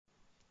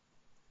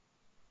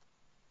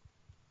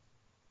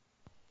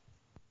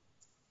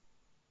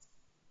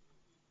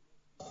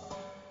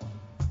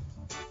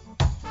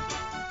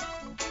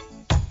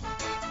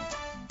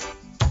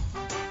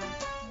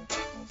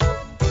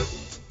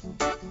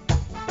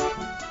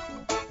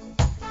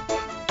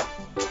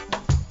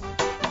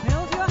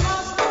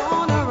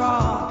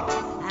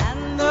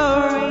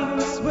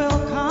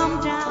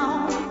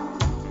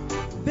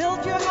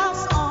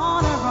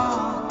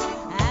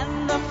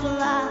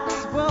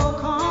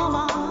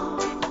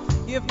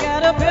You've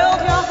got to build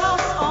your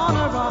house on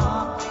a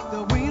rock.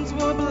 The winds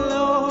will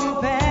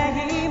blow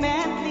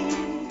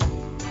vehemently,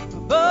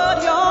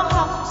 but your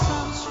house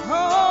stands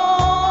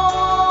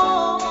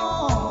strong,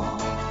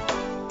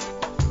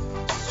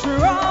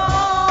 strong.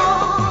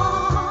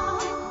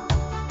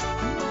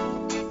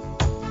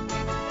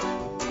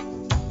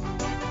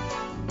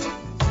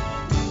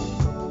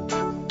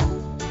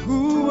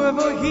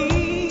 Whoever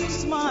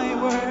heeds my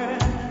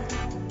word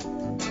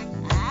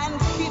and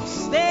keeps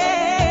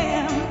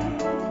them,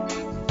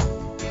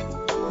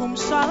 whom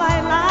shall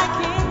I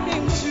liken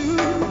him to?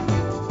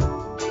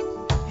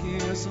 He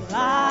is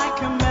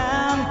like a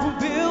man who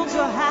builds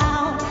a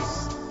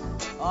house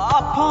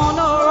upon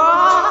a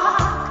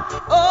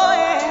rock. Oh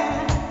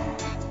yeah,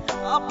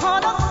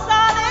 upon a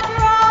solid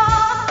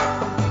rock.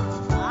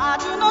 I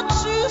do not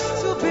choose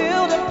to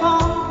build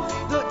upon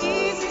the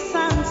easy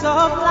sands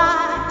of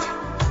life.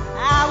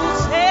 I will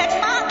take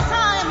my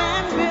time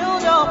and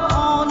build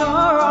upon a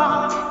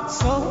rock.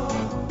 So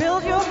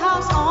build your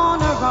house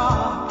on a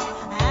rock,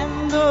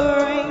 and the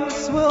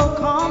rains will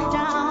come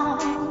down.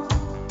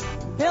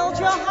 Build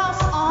your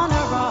house on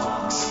a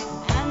rock,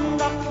 and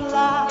the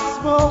floods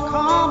will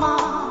come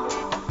out.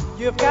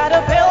 You've got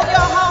to build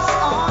your house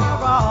on a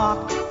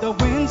rock. The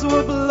winds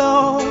will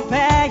blow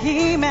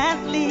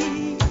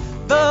vehemently,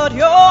 but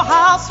your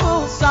house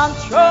will stand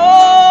strong.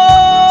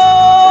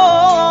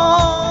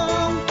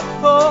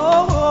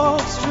 Oh,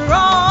 strong.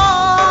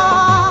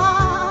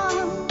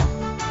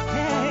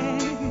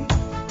 Hey.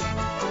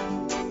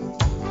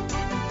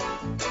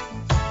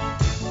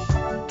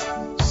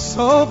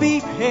 So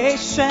be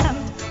patient,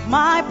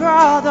 my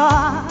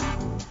brother.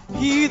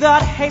 He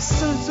that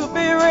hastens to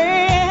be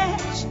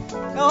rich,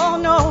 oh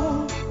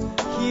no,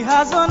 he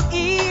has an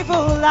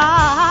evil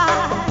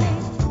life.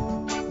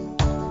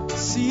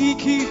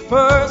 Seek ye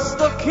first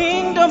the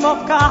kingdom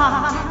of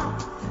God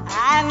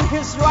and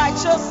his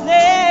righteousness.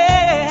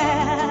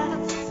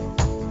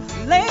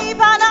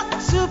 Labor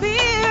not to be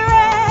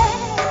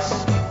rich.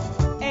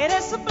 It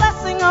is the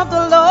blessing of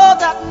the Lord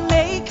that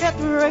maketh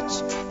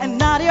rich, and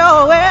not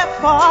your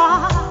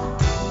effort.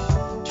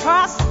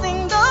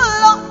 Trusting the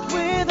Lord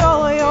with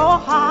all your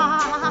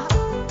heart.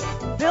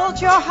 Build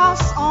your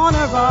house on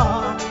a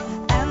rock,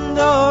 and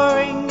the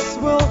rains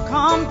will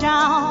come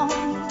down.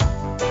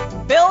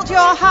 Build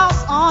your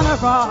house on a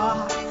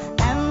rock,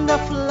 and the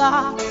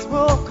floods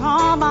will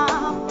come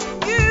out.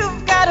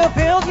 You've got to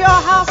build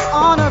your house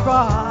on a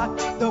rock.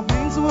 The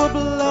winds will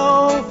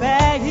blow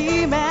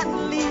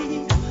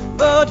vehemently,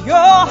 but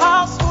your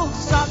house will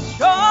stand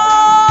strong.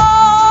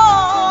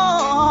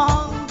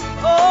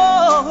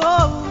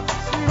 Oh,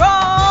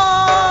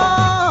 strong.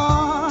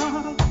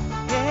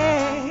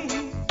 Yeah.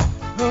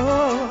 Oh,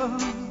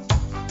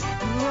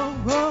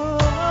 oh,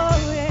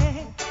 oh,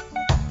 yeah.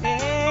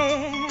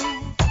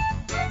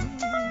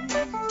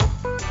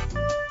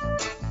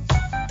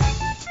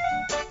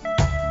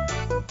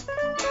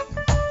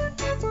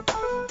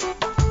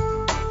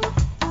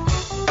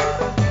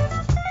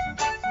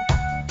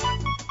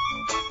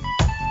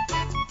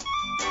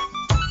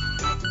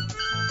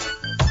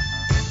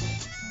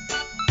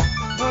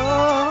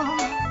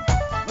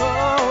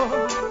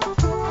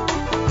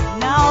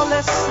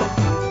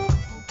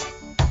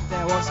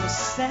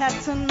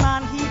 Certain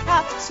man, he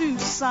had 2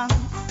 sons.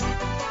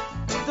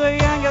 The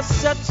youngest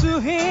said to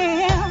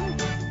him,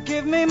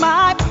 give me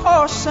my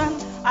portion,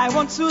 I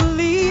want to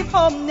leave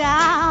home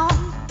now.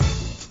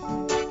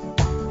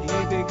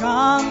 He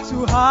began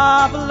to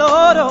have a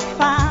lot of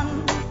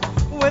fun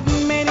with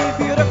many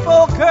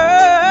beautiful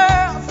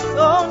girls,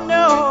 oh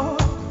no.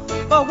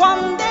 But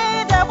one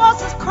day there was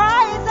this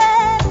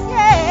crisis,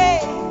 yeah.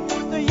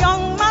 The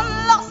young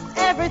man lost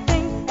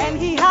everything, and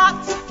he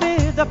had to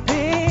feed the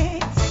pigs.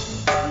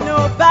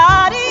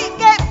 Nobody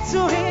gave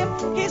to him,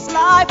 his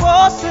life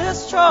was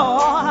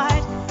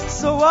destroyed.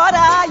 So what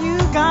are you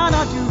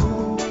gonna do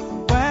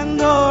when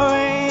the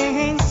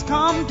rains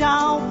come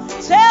down?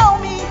 Tell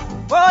me,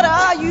 what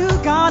are you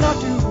gonna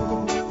do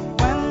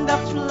when the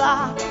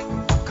floods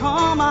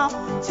come out?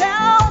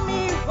 Tell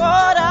me,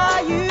 what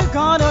are you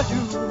gonna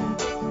do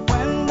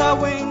when the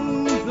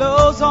wind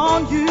blows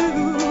on you?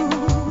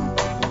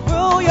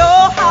 Will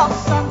your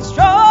house stand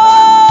strong?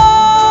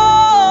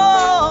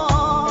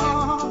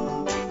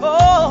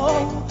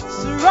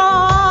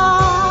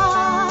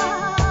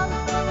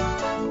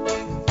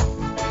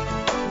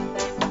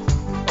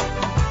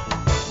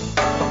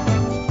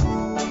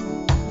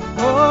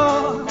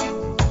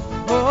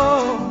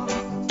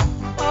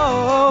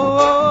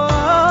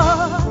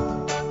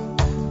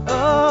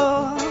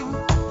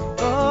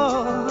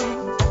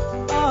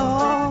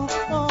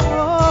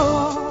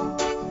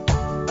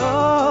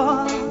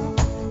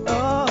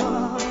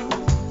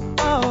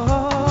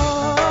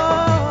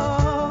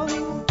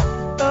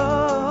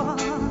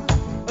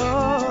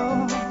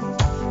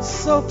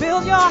 So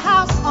build your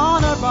house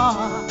on a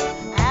rock,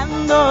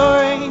 and the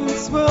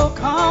rains will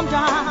come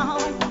down.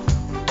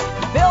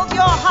 Build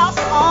your house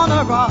on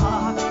a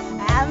rock,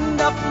 and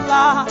the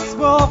floods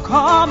will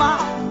come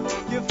out.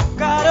 You've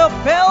got to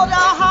build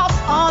a house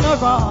on a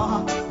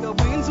rock. The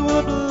winds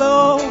will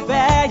blow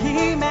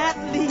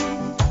vehemently,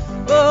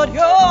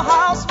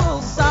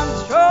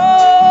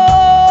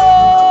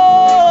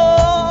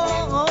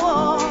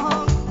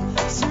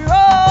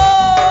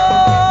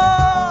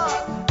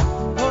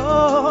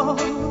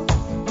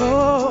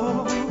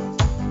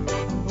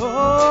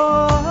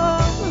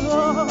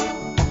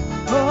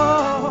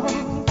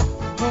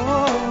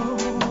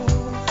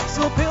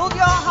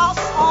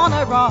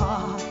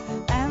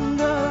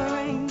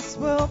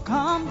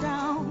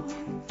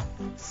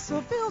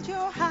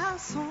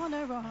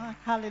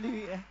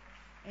 Hallelujah.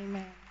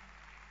 Amen.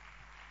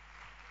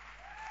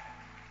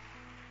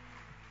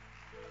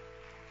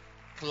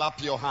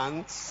 Clap your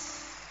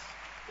hands.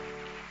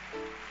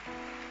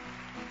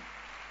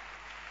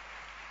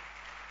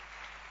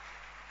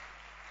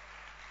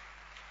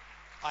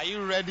 Are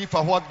you ready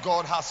for what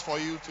God has for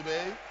you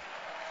today?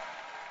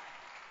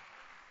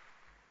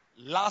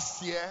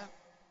 Last year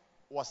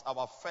was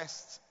our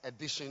first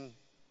edition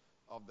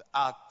of the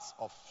Art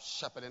of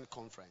Shepherding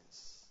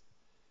Conference.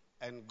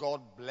 And God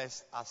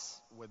blessed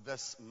us with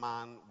this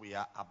man we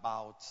are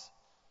about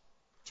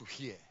to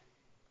hear.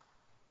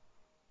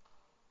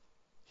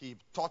 He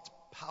taught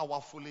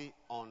powerfully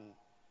on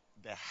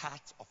the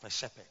heart of a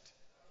shepherd.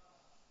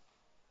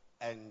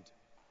 And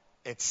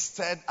it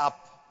stirred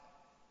up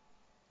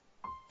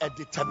a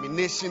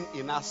determination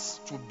in us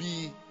to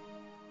be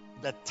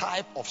the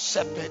type of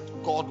shepherd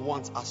God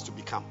wants us to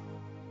become.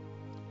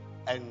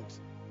 And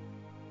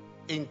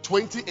in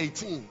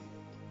 2018,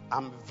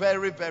 I'm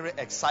very, very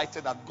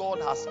excited that God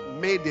has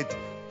made it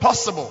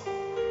possible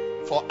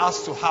for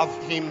us to have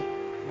him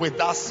with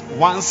us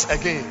once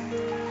again.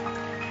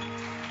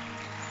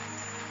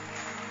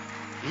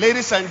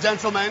 Ladies and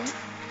gentlemen,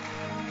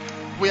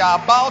 we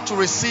are about to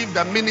receive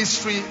the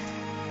ministry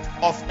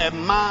of a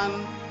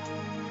man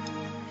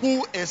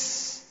who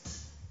is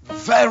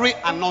very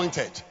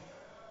anointed,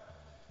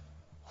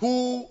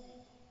 who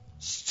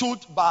stood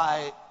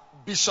by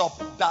Bishop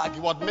Dag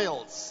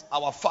Heward-Mills,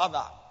 our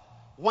father,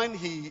 when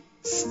he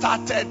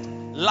started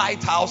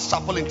Lighthouse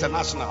Chapel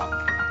International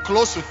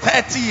close to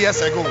 30 years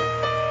ago,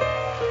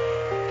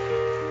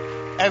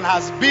 and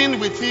has been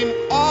with him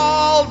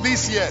all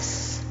these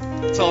years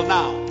till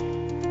now.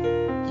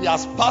 He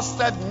has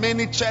pastored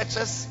many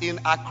churches in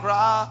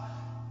Accra,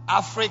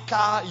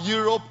 Africa,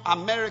 Europe,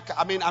 America.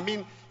 I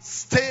mean,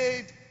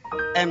 stayed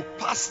and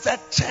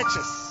pastored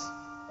churches.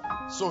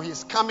 So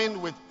he's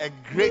coming with a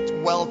great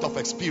wealth of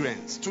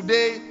experience.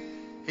 Today,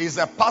 he's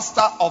a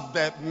pastor of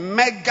the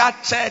mega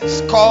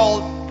church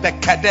called the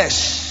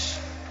Kadesh.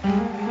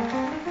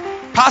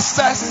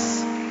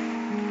 Pastors,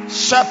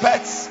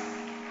 shepherds,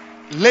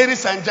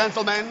 ladies and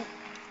gentlemen,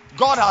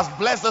 God has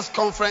blessed this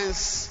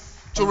conference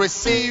to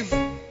receive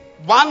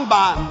one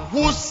man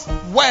whose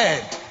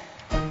words,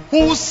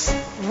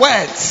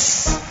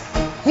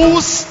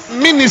 whose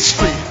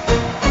ministry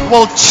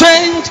will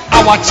change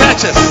our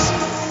churches.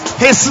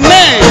 His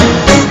name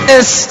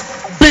is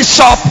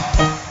Bishop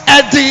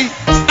Eddie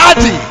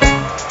Addy.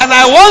 And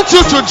I want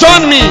you to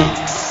join me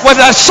with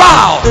a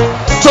shout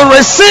to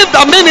receive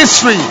the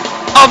ministry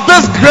of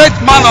this great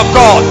man of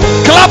God.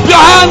 Clap your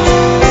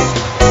hands.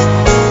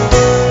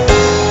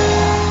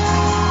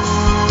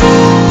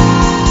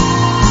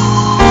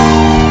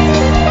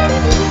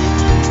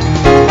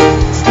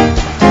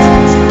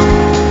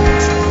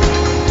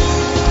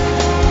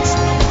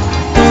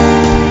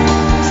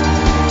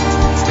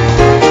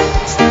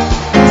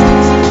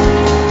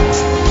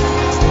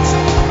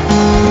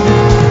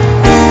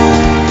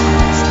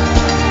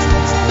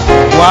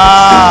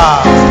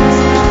 Wow.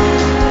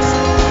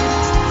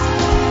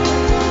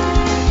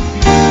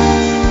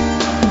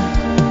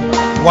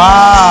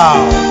 Wow.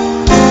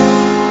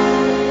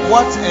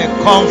 What a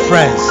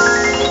conference.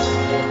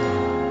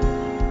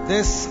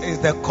 This is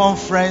the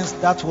conference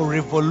that will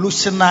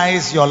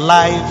revolutionize your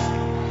life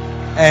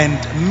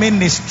and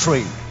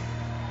ministry.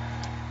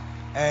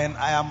 And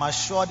I am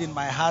assured in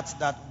my heart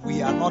that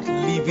we are not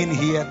leaving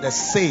here the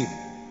same.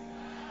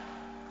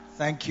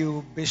 Thank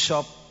you,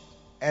 Bishop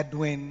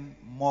Edwin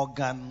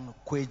Morgan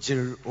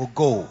Kwejir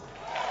Ogo.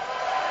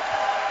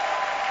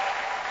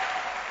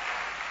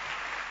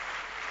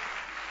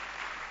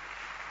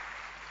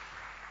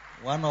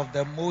 One of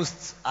the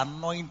most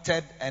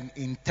anointed and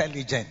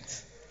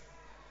intelligent.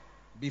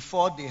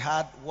 Before they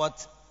had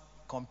what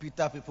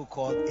computer people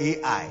call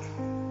AI,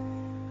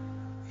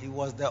 he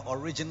was the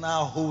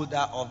original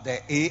holder of the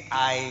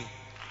AI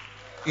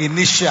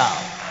initial,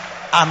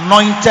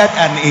 anointed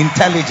and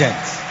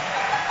intelligent.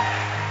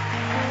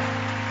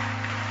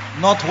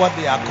 Not what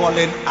they are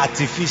calling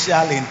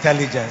artificial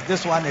intelligence.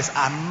 This one is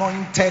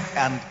anointed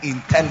and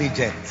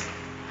intelligent.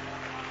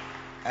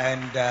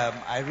 And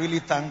I really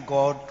thank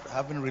God,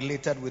 having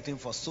related with him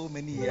for so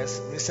many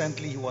years.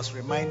 Recently, he was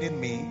reminding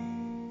me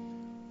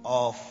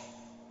of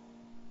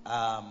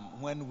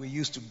when we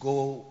used to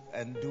go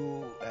and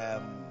do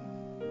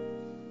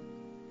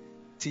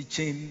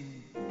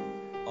teaching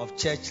of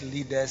church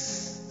leaders,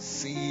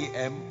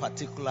 CEM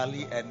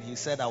particularly. And he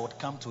said I would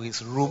come to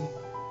his room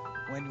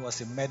when he was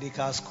in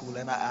medical school,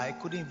 and I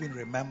couldn't even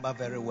remember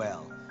very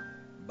well.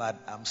 But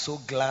I'm so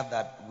glad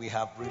that we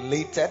have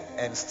related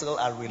and still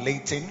are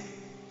relating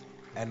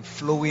and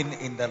flowing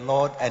in the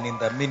Lord and in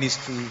the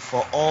ministry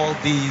for all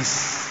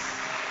these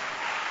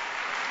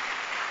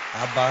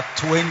about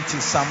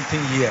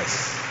 20-something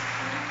years.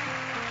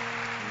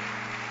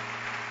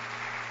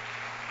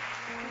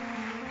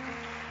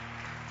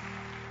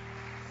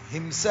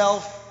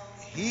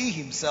 He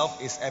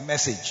himself is a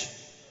message.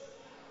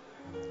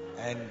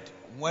 And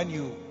when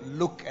you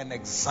look and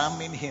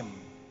examine him,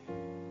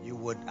 you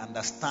would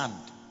understand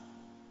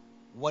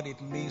what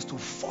it means to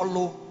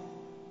follow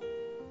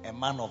a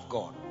man of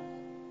God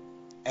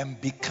and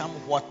become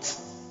what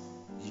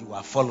you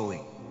are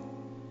following.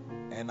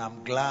 And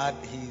I'm glad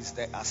he's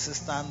the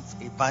assistant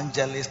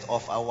evangelist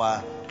of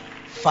our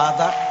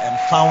father and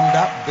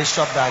founder,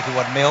 Bishop Dag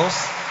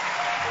Heward-Mills.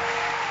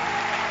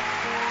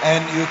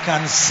 And you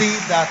can see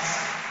that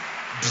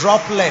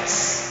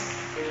droplets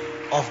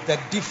of the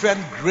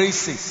different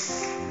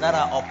graces that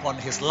are upon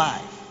his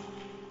life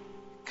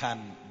can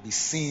be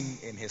seen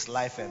in his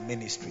life and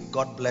ministry.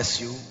 God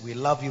bless you. We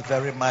love you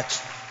very much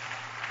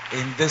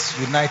in this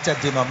united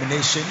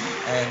denomination,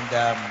 and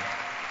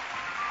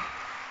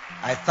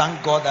I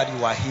thank God that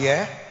you are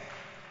here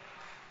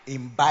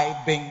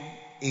imbibing,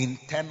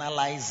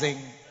 internalizing,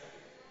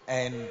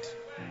 and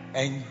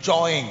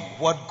enjoying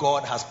what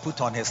God has put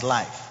on his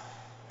life.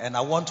 And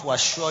I want to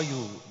assure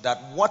you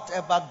that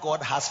whatever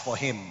God has for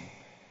him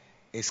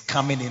is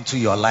coming into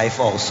your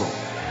life also.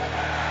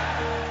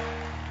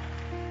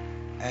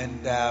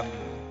 And a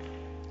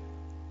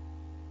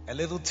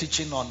little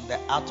teaching on the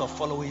art of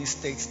following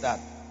states that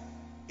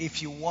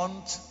if you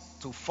want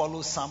to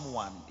follow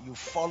someone, you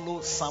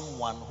follow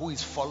someone who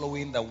is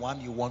following the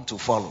one you want to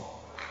follow.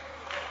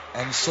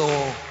 And so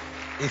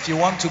if you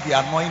want to be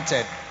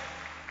anointed,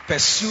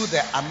 pursue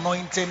the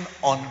anointing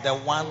on the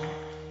one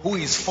who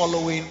is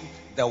following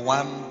the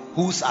one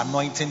whose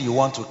anointing you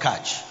want to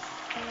catch.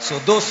 So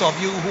those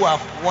of you who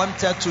have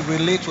wanted to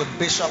relate with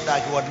Bishop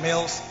Dag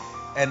Heward-Mills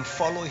and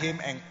follow him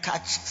and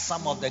catch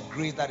some of the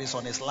grace that is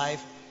on his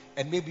life,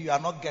 and maybe you are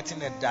not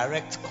getting a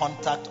direct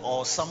contact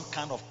or some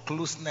kind of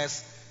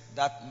closeness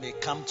that may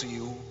come to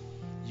you,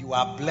 you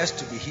are blessed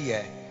to be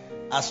here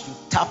as you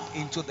tap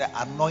into the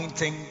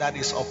anointing that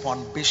is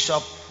upon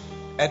Bishop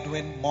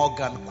Edwin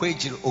Morgan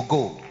Kwejir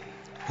Ogo,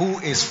 who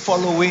is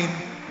following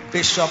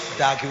Bishop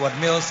Dag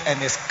Heward-Mills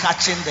and is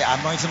catching the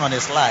anointing on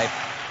his life.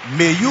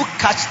 May you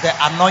catch the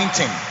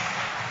anointing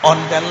on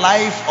the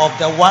life of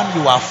the one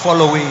you are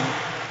following,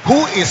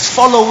 who is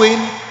following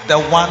the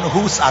one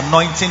whose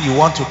anointing you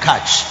want to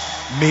catch.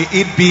 May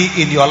it be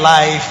in your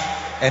life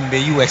and may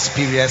you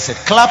experience it.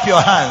 Clap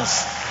your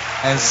hands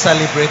and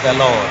celebrate the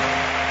Lord.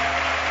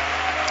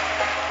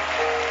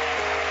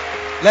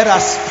 Let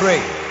us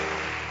pray.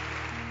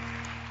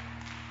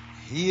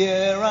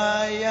 Here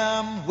I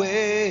am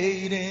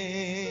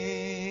waiting.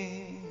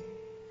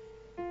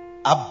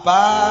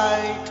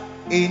 Abide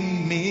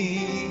in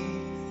me,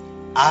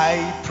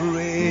 I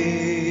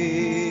pray.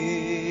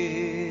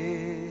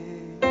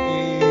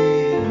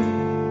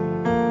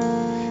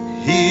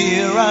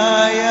 Here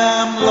I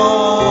am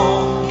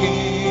longing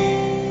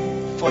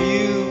for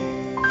you,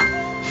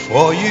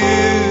 for you.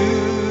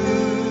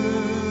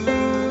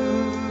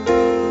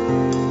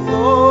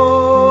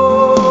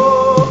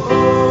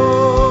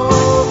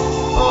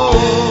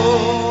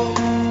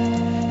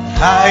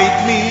 Hide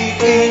me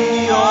in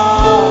your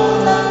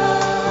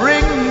love.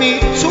 Bring me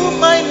to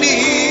my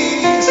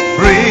knees.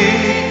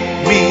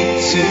 Bring me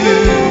to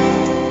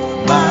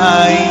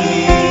my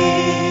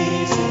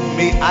knees.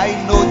 May I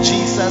know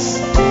Jesus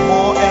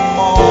more and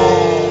more.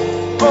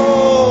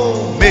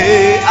 Oh,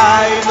 may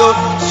I know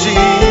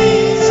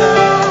Jesus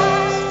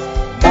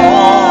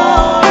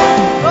more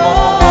and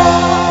more.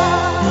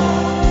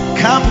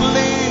 Come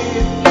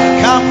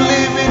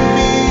live in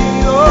me.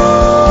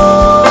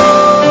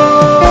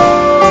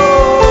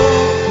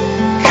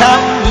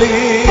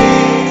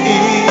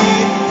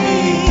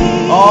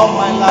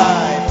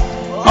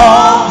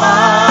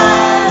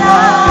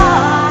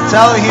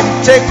 Tell him,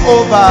 take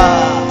over.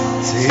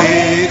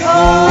 Take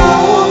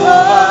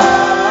over.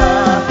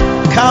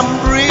 Come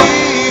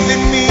breathe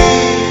in me.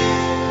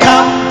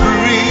 Come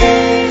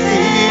breathe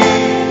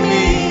in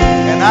me.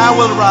 And I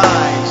will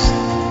rise.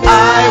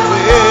 I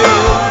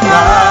will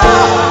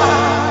rise.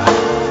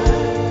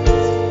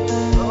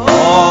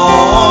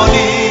 On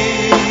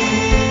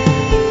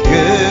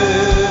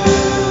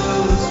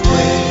Eagle's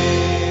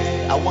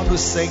way. I want to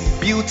sing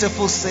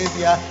Beautiful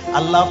Savior. I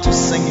love to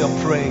sing your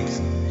praise.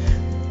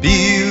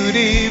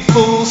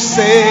 Beautiful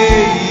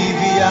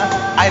Savior,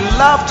 I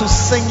love to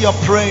sing your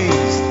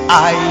praise.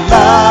 I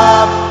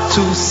love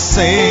to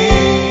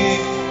sing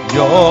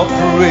your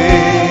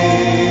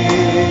praise.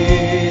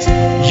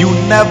 You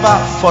never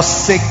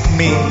forsake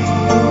me.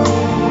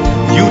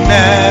 You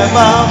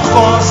never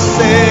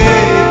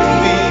forsake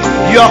me.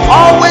 You're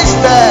always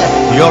there.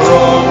 You're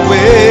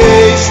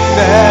always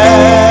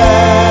there.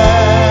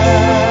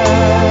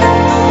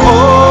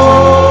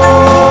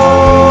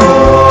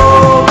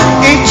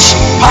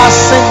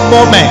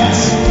 Moment,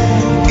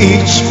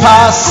 each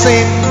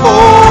passing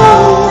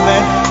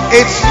moment,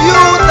 it's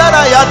you that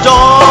I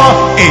adore,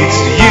 it's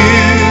you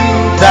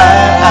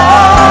that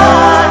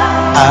I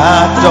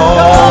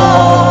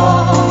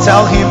adore.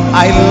 Tell him,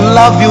 I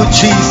love you,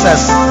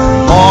 Jesus,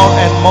 more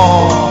and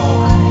more.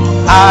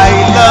 I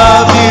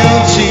love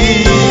you,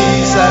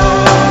 Jesus,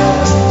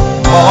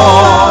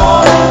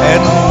 more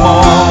and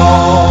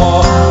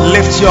more.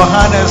 Lift your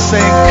hand and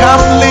say, come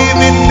live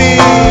in me.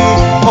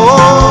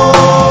 Oh,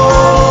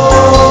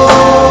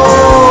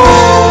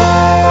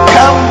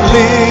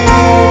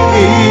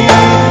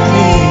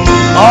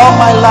 all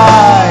my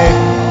life,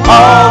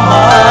 all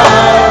my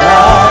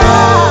life.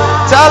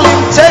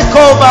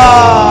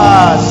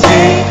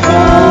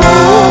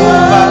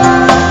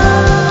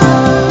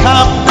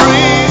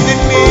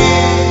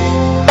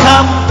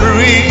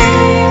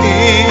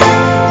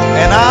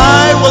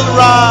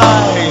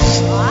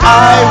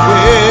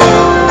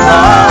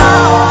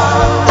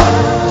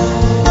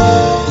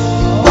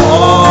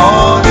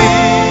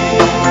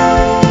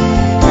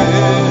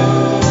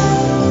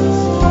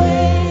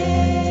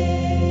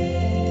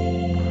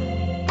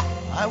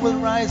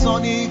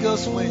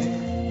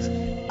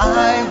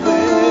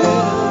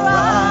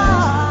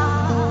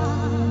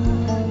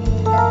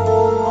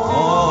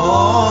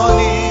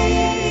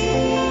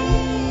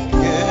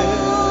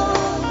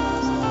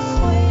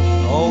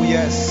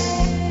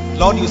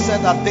 Lord, you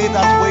said that they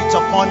that wait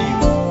upon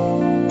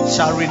you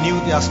shall renew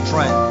their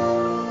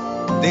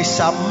strength. They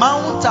shall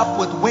mount up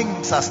with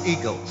wings as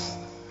eagles.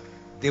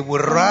 They will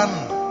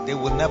run, they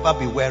will never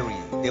be weary.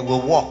 They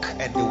will walk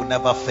and they will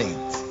never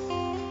faint.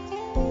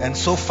 And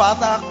so,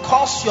 Father,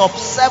 cause your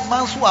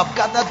servants who have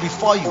gathered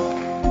before you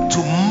to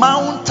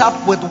mount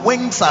up with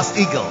wings as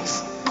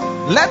eagles.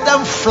 Let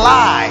them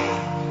fly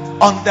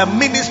on the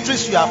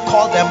ministries you have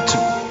called them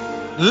to.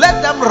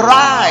 Let them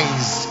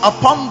rise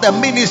upon the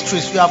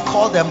ministries you have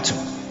called them to.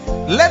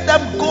 Let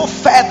them go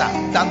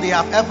further than they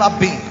have ever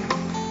been.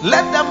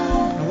 Let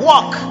them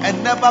walk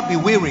and never be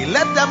weary.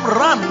 Let them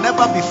run,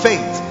 never be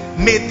faint.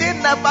 May they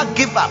never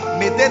give up.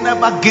 May they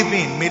never give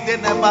in. May they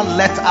never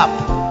let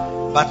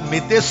up. But may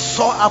they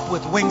soar up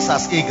with wings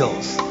as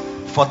eagles.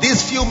 For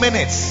these few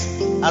minutes,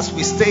 as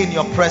we stay in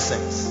your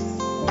presence,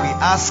 we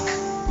ask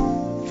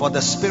for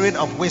the spirit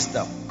of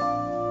wisdom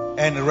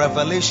and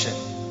revelation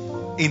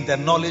in the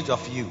knowledge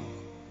of you.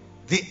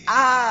 The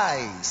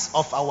eyes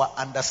of our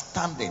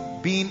understanding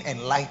being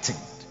enlightened,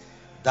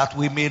 that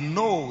we may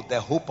know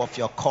the hope of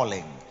your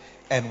calling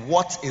and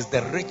what is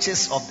the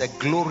riches of the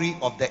glory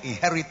of the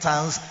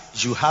inheritance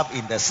you have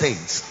in the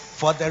saints.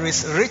 For there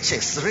is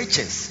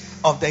riches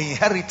of the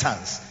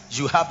inheritance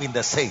you have in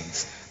the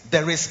saints.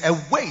 There is a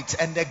weight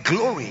and a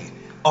glory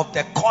of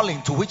the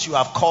calling to which you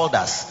have called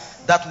us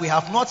that we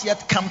have not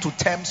yet come to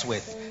terms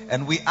with.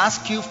 And we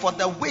ask you for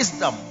the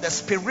wisdom, the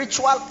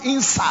spiritual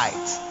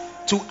insight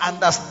to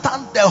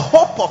understand the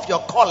hope of your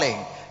calling,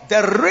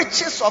 the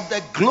riches of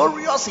the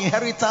glorious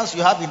inheritance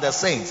you have in the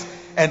saints,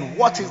 and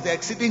what is the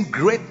exceeding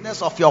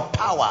greatness of your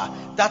power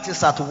that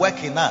is at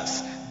work in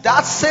us.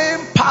 That same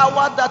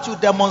power that you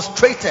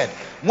demonstrated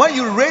when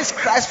you raised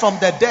Christ from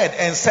the dead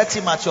and set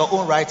him at your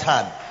own right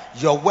hand.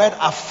 Your word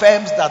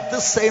affirms that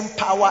this same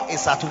power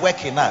is at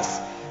work in us.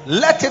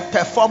 Let it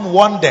perform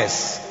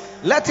wonders.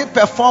 Let it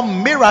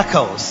perform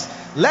miracles.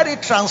 Let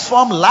it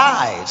transform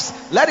lives.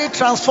 Let it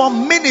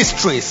transform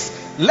ministries.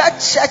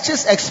 Let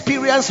churches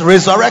experience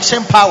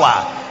resurrection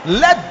power.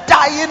 Let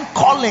dying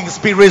callings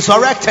be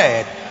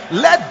resurrected.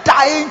 Let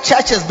dying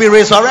churches be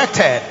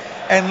resurrected.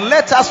 And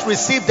let us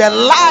receive the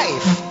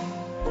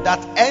life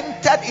that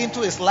entered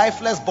into his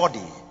lifeless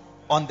body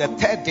on the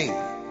third day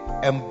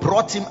and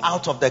brought him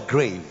out of the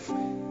grave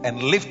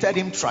and lifted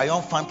him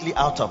triumphantly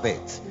out of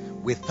it.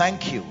 We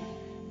thank you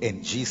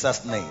in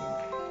Jesus' name.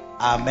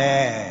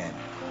 Amen.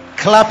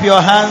 Clap your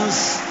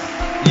hands.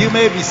 You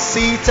may be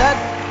seated.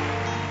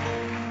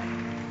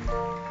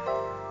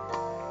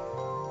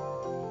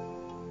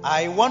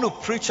 I want to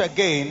preach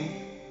again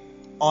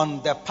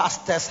on the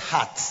pastor's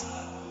hat.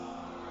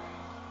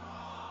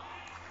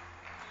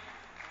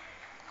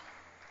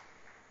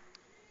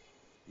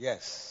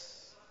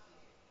 Yes.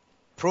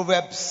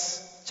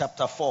 Proverbs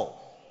chapter 4.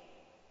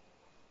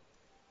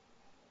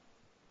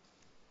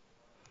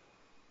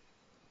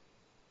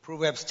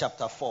 Proverbs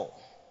chapter 4.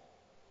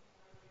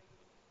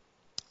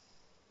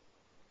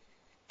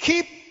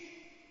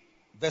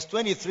 Verse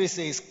 23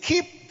 says,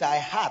 keep thy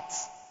heart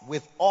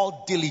with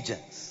all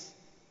diligence,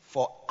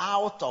 for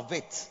out of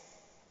it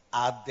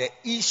are the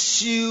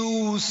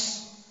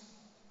issues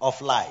of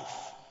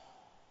life.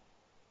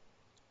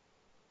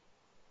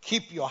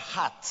 Keep your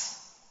heart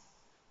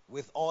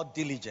with all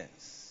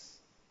diligence,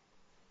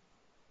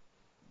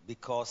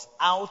 because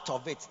out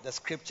of it, the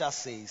scripture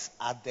says,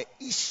 are the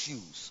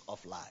issues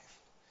of life.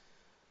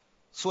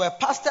 So a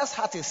pastor's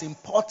heart is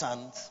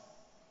important.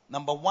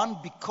 Number one,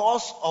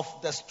 because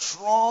of the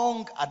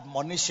strong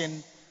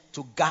admonition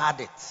to guard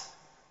it.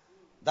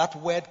 That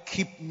word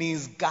keep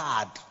means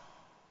guard.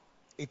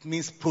 It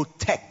means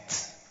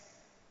protect.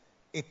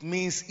 It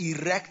means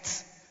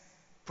erect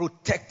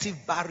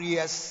protective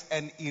barriers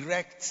and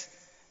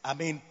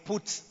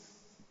put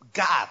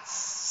guards,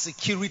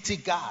 security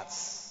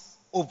guards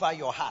over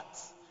your heart.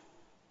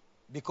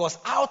 Because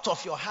out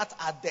of your heart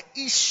are the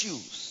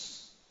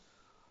issues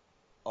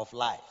of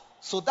life.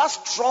 So that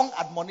strong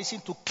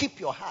admonition to keep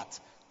your heart,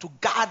 to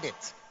guard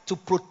it, to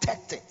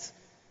protect it,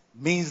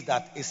 means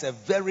that it's a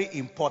very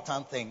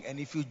important thing. And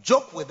if you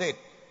joke with it,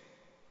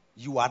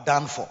 you are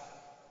done for.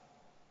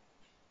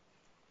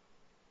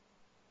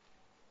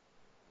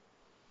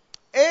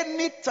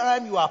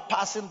 Anytime you are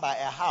passing by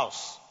a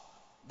house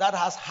that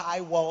has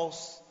high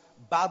walls,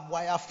 barbed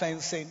wire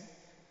fencing,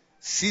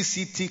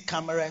 CCTV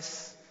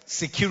cameras,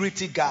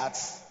 security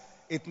guards,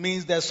 it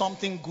means there's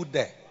something good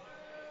there.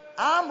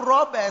 Armed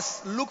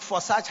robbers look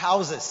for such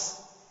houses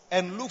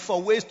and look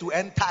for ways to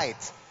enter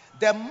it.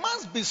 There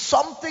must be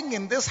something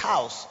in this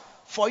house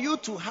for you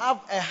to have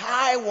a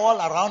high wall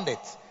around it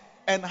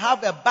and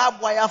have a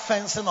barbed wire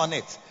fencing on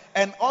it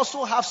and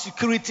also have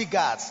security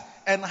guards,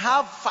 and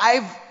have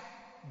 5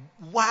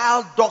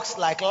 wild dogs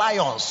like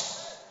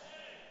lions,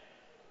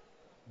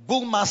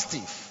 bull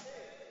mastiff,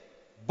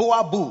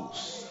 boa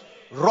bulls,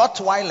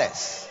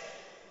 Rottweilers,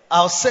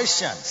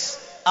 Alsatians,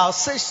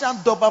 Alsatian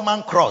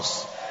Doberman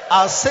cross,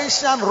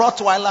 Alsatian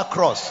Rottweiler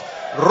cross,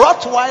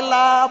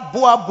 Rottweiler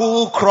boa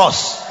bull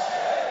cross.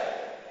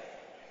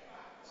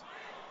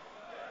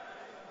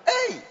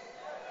 Hey,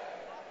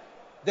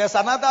 there's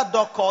another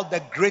dog called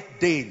the Great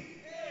Dane.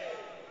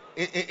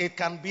 It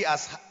can be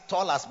as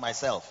tall as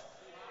myself.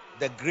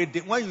 The Great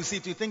Dane. When you see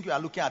it, you think you are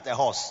looking at a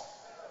horse.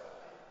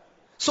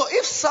 So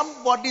if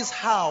somebody's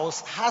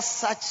house has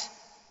such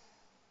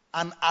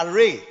an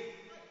array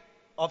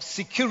of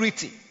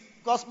security,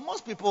 because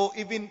most people,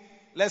 even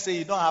let's say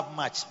you don't have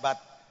much, but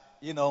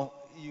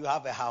you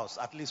have a house,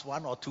 at least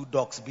 1 or 2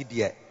 dogs be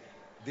there.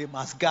 They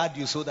must guard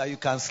you so that you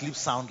can sleep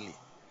soundly.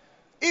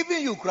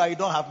 Even you cry, you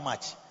don't have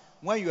much.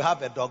 When you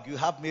have a dog, you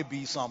have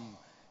maybe some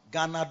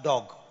Ghana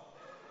dog.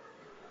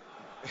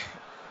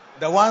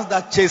 The ones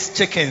that chase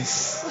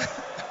chickens.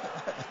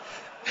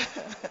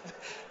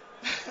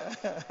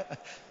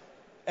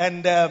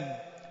 And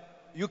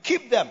you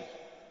keep them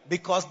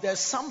because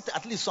there's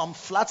at least some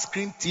flat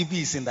screen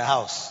TVs in the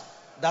house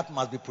that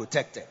must be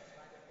protected.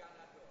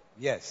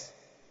 Yes.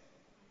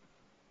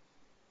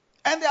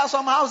 And there are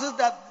some houses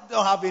that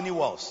don't have any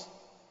walls.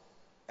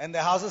 And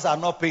the houses are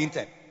not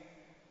painted.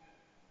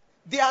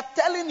 They are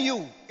telling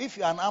you, if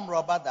you are an armed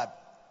robber, that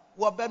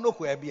we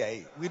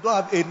don't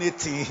have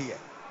anything here.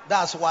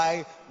 That's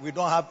why we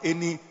don't have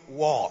any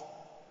wall.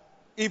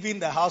 Even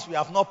the house, we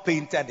have not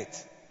painted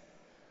it.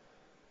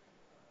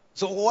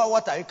 So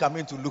what are you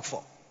coming to look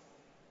for?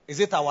 Is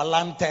it our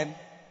lantern?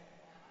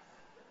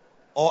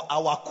 Or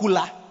our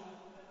cooler?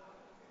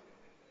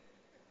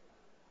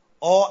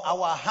 Or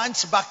our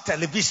hunchback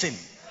television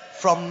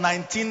from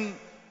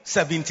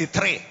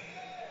 1973?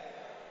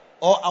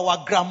 Or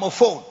our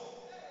gramophone,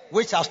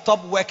 which has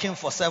stopped working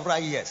for several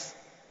years?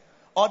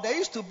 Or there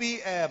used to be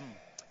a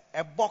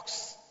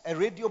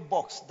radio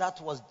box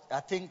that was, I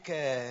think,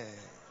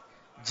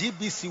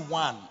 GBC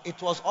 1.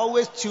 It was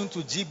always tuned to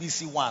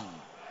GBC 1.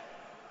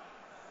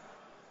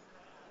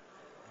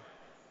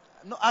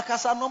 No,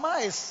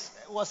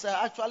 Akasanoma was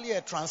actually a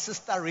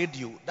transistor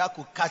radio that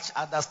could catch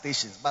other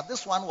stations. But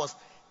this one was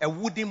a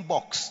wooden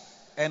box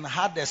and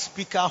had a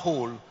speaker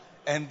hole,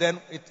 and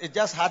then it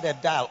just had a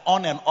dial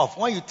on and off.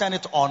 When you turn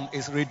it on,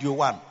 it's Radio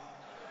 1.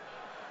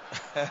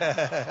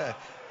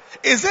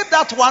 Is it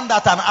that one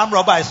that an armed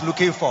robber is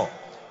looking for?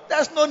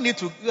 There's no need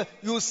to.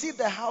 You see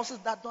the houses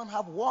that don't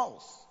have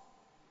walls.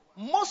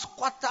 Most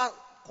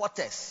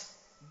quarters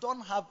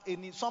don't have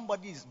any.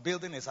 Somebody is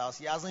building his house.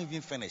 He hasn't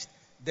even finished.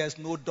 There's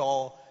no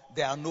door.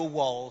 There are no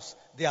walls.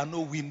 There are no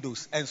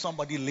windows. And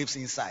somebody lives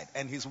inside.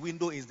 And his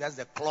window is just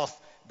the cloth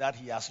that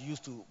he has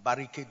used to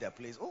barricade the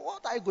place. Oh,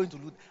 what are you going to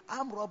do?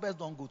 Armed robbers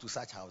don't go to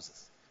such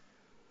houses.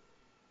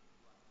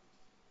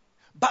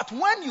 But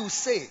when you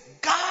say,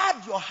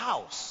 guard your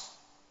house,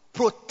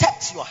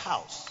 protect your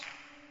house,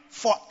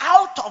 for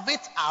out of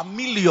it are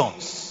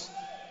millions,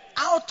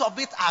 out of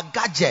it are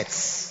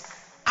gadgets,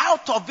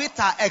 out of it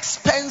are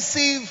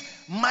expensive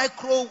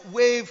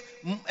microwave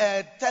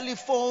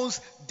telephones,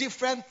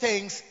 different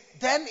things,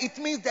 then it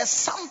means there's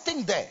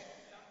something there.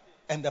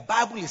 And the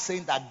Bible is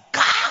saying that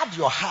guard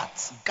your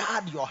heart.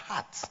 Guard your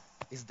heart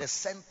is the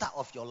center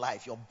of your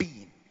life, your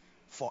being.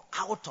 For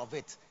out of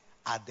it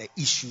are the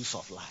issues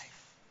of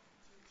life.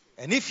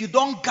 And if you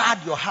don't guard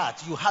your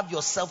heart, you have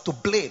yourself to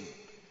blame.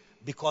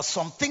 Because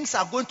some things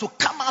are going to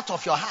come out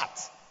of your heart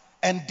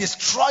and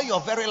destroy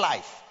your very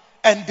life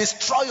and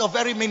destroy your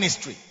very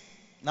ministry.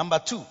 Number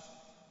 2.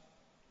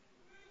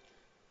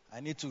 I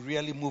need to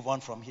really move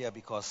on from here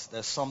because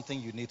there's something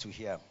you need to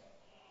hear.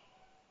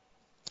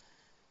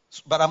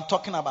 But I'm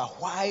talking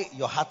about why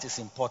your heart is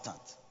important.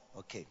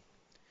 Okay.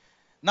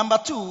 Number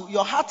 2,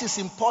 your heart is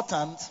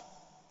important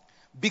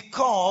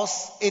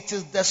because it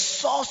is the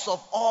source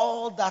of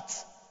all that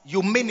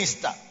you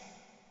minister.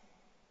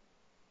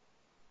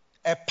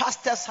 A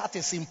pastor's heart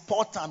is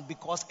important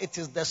because it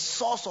is the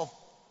source of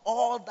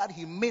all that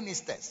he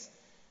ministers.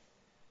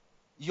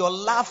 Your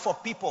love for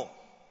people,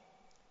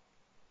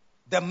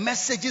 the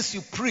messages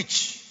you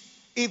preach,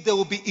 if they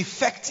will be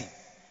effective,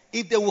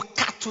 if they will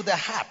cut to the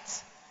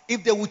heart,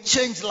 if they will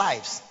change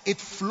lives, it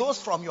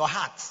flows from your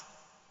heart.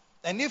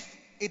 And if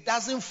it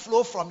doesn't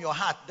flow from your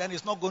heart, then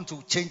it's not going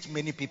to change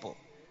many people.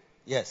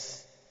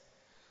 Yes.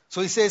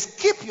 So he says,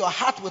 keep your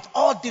heart with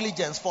all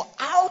diligence, for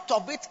out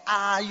of it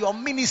are your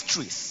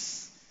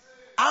ministries.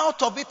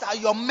 Out of it are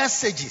your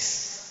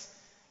messages.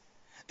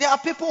 There are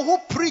people who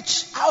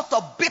preach out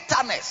of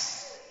bitterness.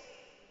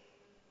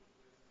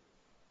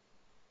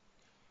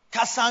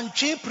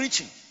 Kasanchi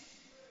preaching.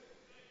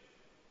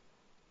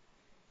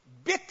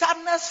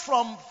 Bitterness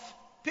from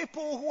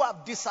people who are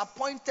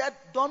disappointed,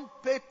 don't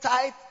pay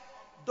tithe,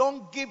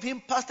 don't give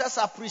him pastor's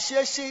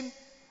appreciation.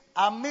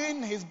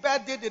 His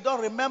birthday, they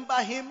don't remember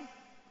him.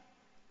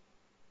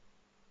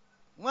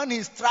 When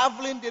he's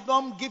traveling, they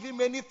don't give him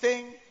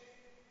anything.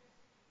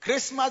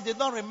 Christmas, they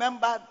don't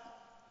remember.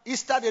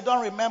 Easter they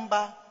don't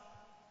remember.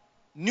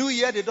 New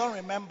Year they don't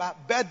remember.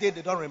 Birthday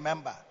they don't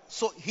remember.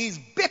 So he's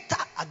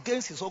bitter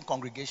against his own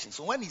congregation.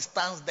 So when he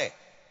stands there,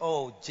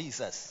 oh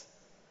Jesus.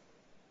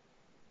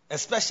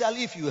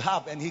 Especially if you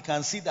have and he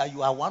can see that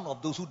you are one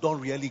of those who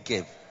don't really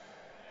give.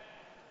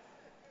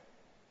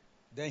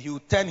 Then he will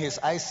turn his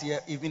eyes here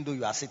even though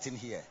you are sitting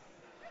here.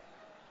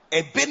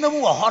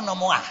 Ebinom wo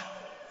honom a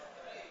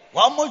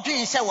wo mo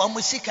dwen se wo mo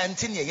sika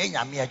ntine ye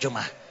nyame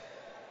adwuma.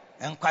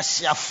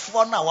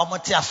 Enkwasiafo na wo mo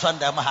te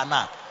asondam ha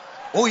na.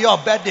 Oh, your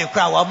birthday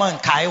cry, woman,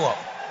 Kaiwo.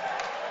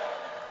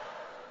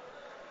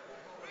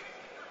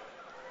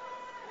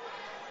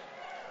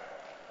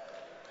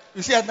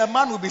 You see, and the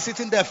man will be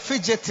sitting there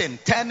fidgeting,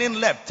 turning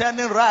left,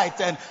 turning right,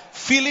 and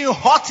feeling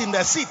hot in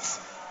the seat.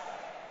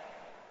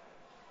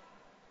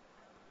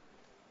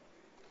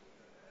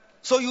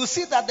 So you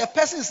see that the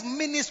person is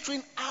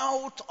ministering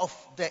out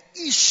of the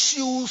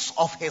issues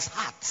of his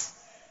heart.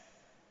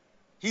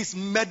 He's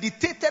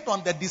meditated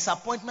on the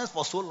disappointments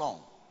for so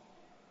long.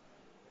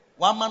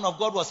 One man of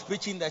God was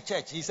preaching in the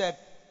church. He said,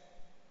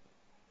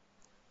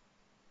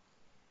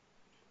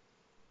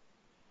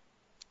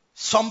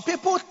 some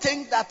people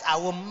think that I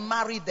will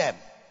marry them.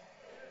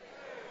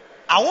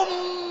 I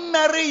won't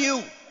marry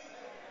you.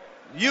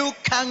 You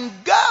can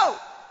go.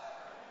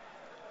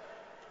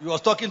 He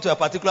was talking to a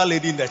particular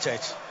lady in the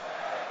church.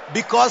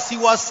 Because he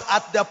was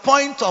at the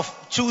point of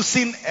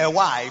choosing a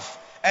wife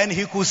and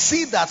he could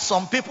see that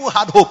some people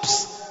had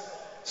hopes.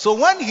 So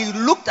when he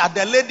looked at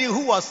the lady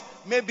who was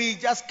maybe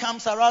just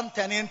comes around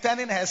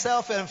turning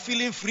herself and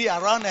feeling free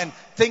around and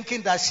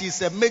thinking that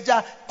she's a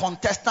major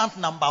contestant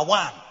number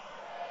one.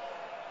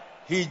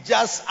 He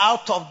just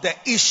out of the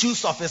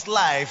issues of his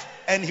life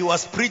and he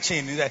was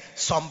preaching. He said,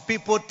 some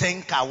people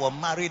think I will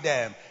marry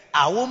them.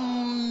 I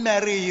won't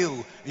marry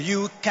you.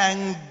 You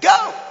can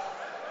go.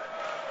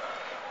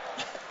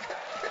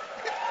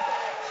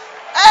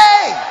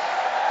 Hey!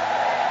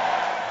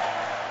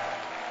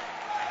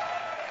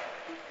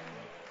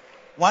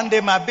 One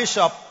day my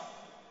bishop,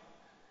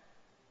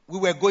 we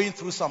were going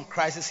through some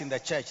crisis in the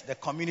church. The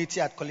community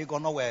at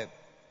Koligono were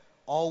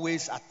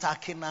always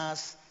attacking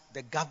us.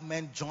 The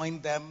government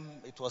joined them.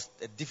 It was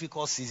a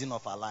difficult season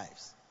of our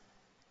lives.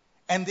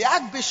 And the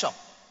Archbishop,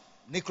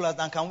 Nicholas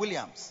Duncan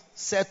Williams,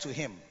 said to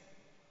him,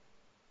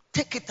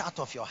 take it out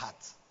of your heart.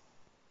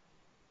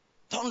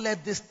 Don't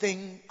let this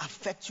thing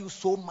affect you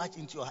so much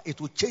into your heart.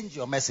 It will change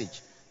your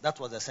message. That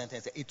was the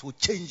sentence. It will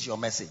change your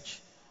message.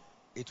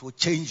 It will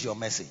change your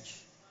message.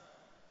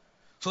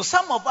 So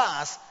some of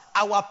us,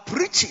 our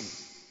preaching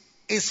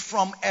is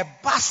from a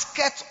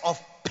basket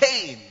of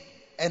pain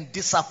and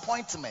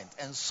disappointment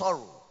and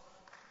sorrow.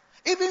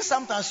 Even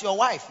sometimes your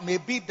wife may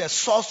be the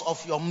source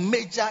of your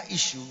major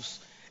issues.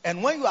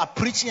 And when you are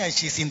preaching and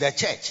she's in the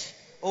church,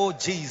 oh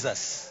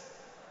Jesus.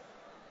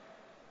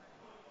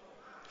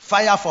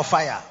 Fire for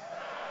fire.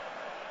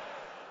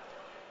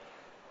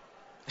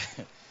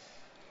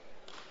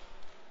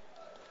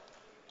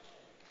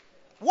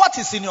 What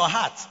is in your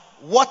heart?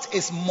 What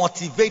is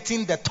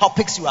motivating the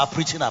topics you are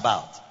preaching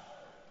about?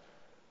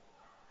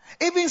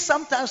 Even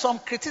sometimes some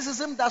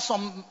criticism that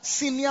some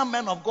senior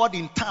men of God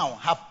in town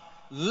have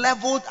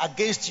leveled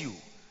against you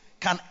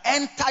can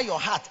enter your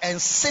heart and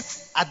sit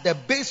at the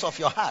base of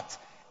your heart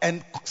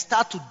and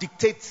start to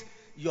dictate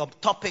your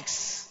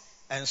topics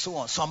and so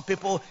on. Some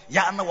people,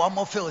 ya no one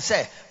more feel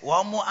say,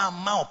 one more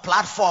amount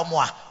platform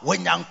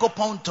when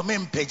yankopon to me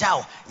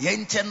pejao,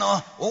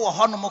 yenteno, oh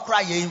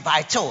honomokra, you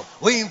invite you,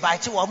 we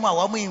invite you,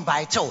 one we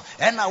invite you,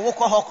 and I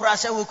walk a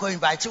hokrasa, we could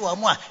invite you one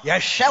more. You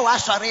show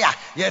us, sorry,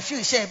 you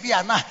feel say, be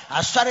a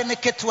sorry,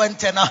 naked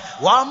 20,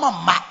 one more.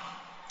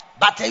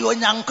 But you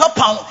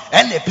yankopon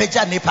and the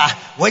peja nipa,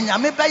 when you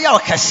may be your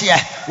cashier,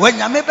 when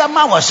you may be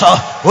mawaso,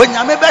 when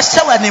you may be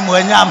so any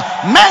when yam,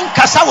 man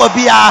casa will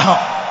be a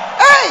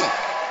hey.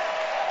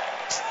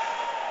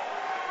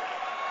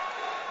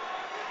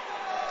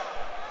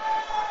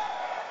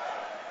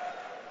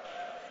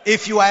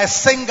 If you are a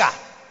singer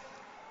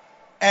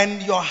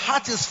and your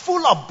heart is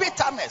full of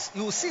bitterness,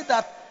 you will see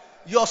that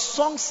your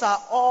songs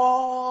are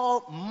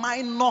all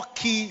minor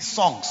key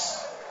songs,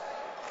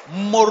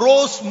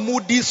 morose,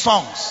 moody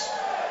songs.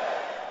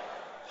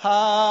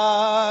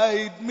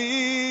 Hide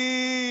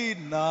me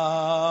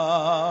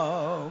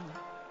now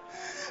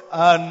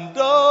under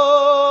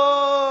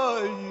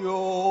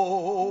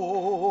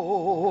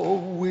your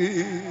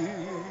wing.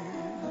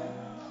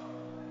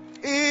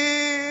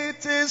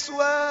 It is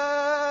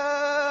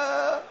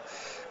well.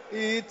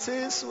 It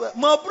is well.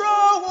 My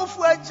bro,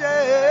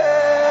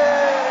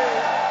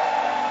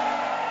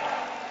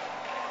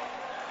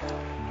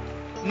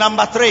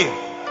 Number 3,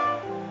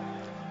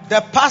 the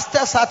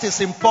pastor's heart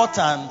is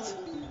important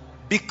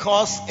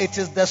because it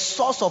is the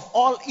source of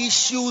all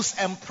issues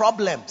and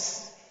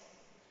problems.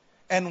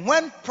 And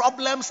when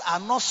problems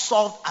are not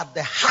solved at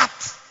the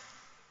heart,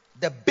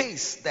 the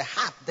base, the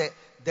heart,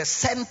 the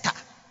center,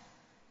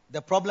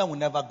 the problem will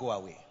never go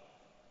away.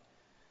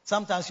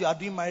 Sometimes you are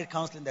doing marriage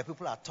counseling, the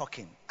people are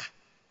talking.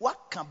 What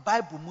can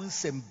Bible mean?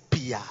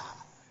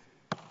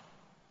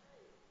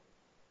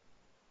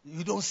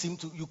 You don't seem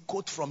to, you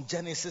quote from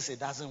Genesis, it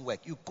doesn't work.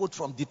 You quote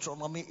from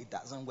Deuteronomy, it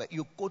doesn't work.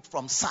 You quote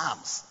from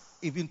Psalms,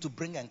 even to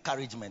bring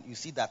encouragement. You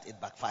see that it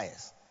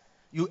backfires.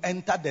 You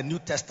enter the New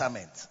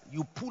Testament.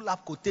 You pull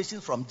up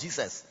quotations from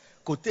Jesus,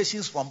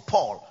 quotations from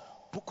Paul,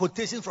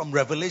 quotations from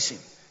Revelation.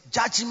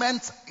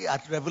 Judgment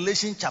at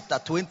Revelation chapter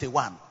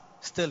 21.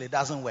 Still, it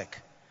doesn't work.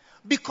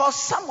 Because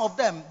some of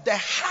them, the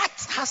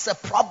heart has a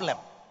problem.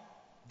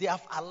 They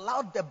have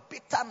allowed the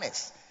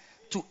bitterness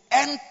to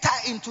enter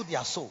into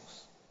their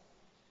souls.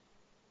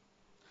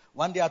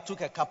 One day I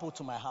took a couple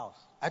to my house.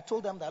 I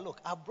told them that, look,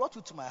 I brought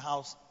you to my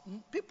house.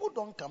 People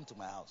don't come to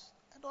my house.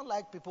 I don't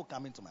like people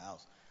coming to my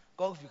house.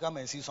 Because if you come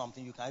and see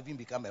something, you can even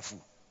become a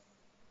fool.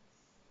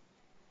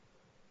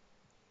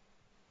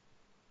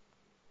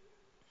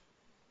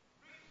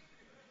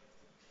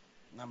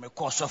 Na me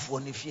call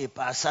software ni fie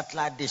pa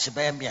satellite dish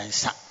be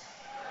mbiansa.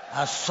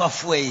 A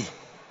software.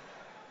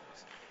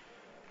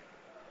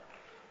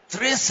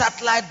 3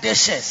 satellite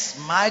dishes,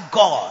 my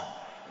God.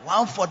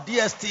 One for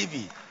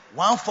DSTV,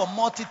 one for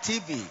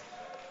multi-TV,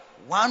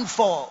 one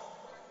for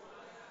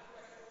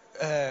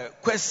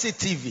Kwesi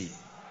TV.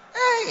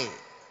 Hey,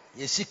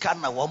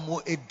 yesikana one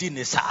more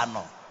edine sa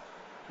ano.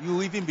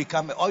 You even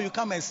become, or you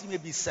come and see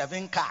maybe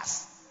 7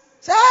 cars.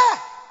 Say,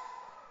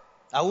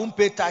 I won't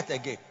pay tithe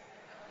again.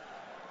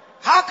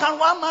 How can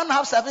one man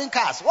have 7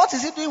 cars? What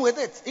is he doing with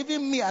it?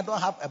 Even me, I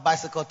don't have a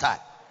bicycle tire.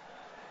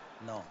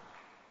 No.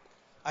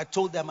 I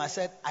told them, I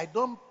said, I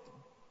don't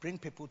bring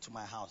people to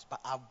my house, but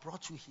I've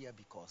brought you here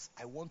because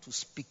I want to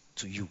speak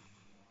to you.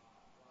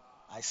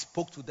 I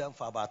spoke to them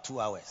for about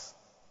 2 hours.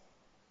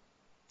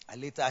 I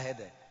later heard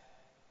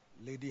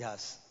a lady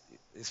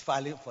is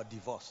filing for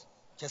divorce.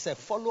 She said,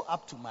 follow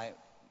up to my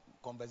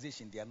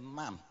conversation, dear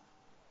ma'am.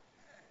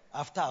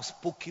 After I've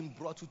spoken,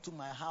 brought you to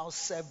my house,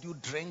 served you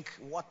drink,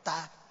 water,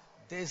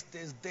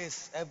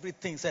 this,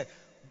 everything. Said,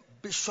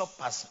 Bishop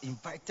has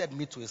invited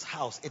me to his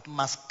house. It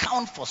must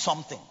count for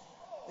something.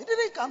 It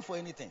didn't count for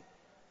anything.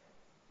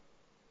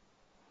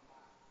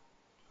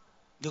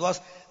 Because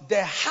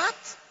the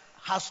heart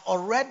has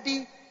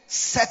already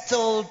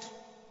settled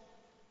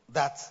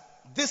that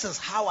this is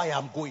how I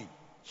am going.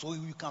 So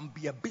you can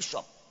be a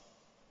bishop,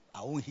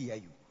 I won't hear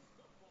you.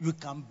 You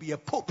can be a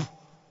pope,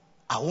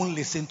 I won't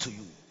listen to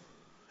you.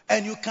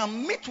 And you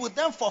can meet with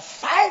them for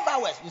 5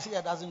 hours. You see,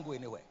 that doesn't go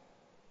anywhere.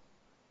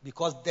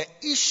 Because the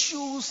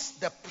issues,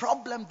 the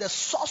problem, the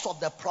source of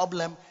the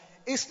problem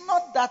is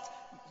not that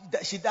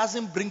she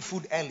doesn't bring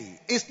food early.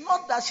 It's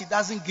not that she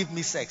doesn't give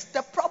me sex.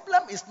 The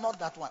problem is not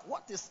that one.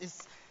 What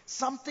is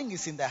something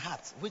is in the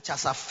heart which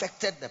has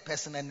affected the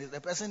person, and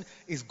the person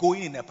is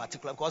going in a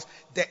particular, because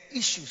the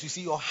issues, you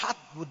see, your heart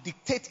will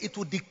dictate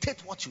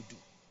what you do,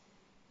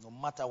 no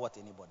matter what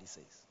anybody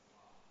says.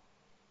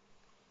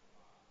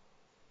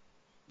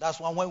 That's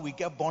why when we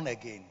get born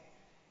again,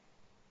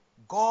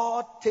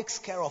 God takes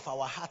care of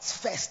our hearts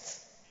first.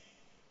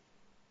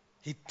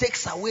 He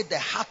takes away the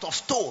heart of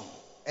stone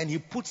and he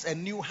puts a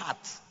new heart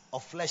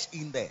of flesh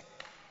in there.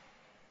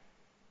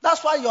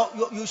 That's why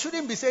you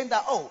shouldn't be saying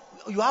that, oh,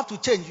 you have to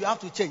change, you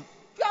have to change.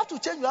 You have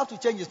to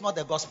change. It's not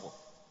the gospel.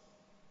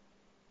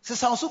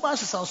 Sisan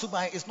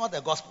Suban is not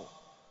the gospel.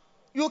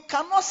 You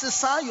cannot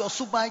sisan your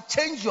Suban,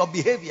 change your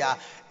behavior,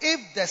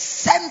 if the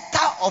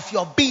center of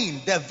your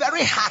being, the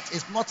very heart,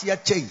 is not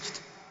yet changed.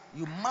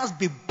 You must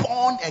be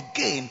born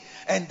again,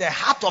 and the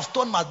heart of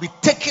stone must be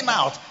taken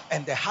out,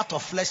 and the heart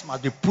of flesh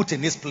must be put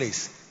in its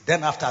place.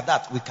 Then after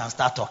that, we can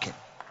start talking.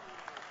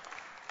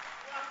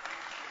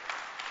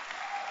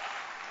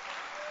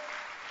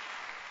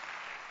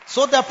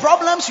 So the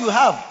problems you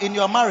have in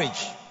your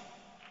marriage,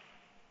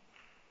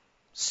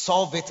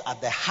 solve it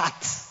at the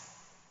heart,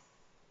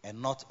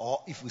 and not,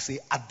 or if we say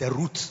at the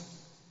root,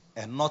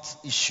 and not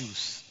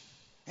issues.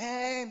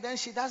 And then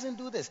she doesn't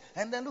do this.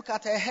 And then look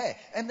at her hair.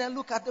 And then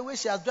look at the way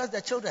she has dressed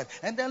the children.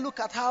 And then look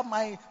at how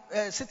my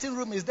sitting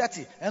room is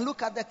dirty. And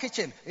look at the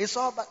kitchen. It's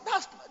all, but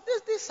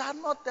these are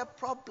not the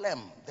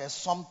problem. There's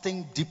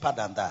something deeper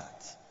than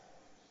that.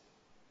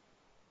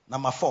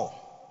 Number 4.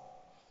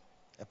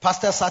 A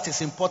pastor's heart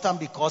is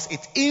important because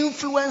it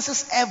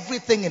influences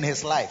everything in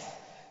his life.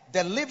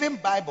 The Living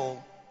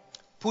Bible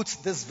puts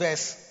this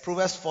verse,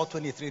 Proverbs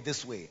 4:23,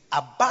 this way.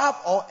 Above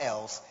all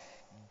else,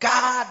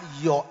 guard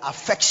your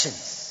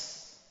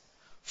affections,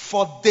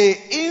 for they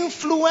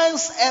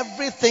influence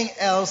everything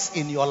else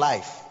in your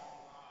life.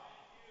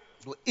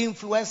 They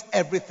influence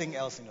everything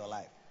else in your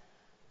life.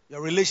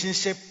 Your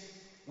relationship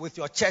with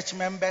your church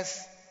members,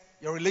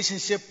 your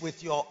relationship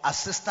with your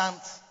assistant,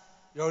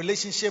 your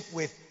relationship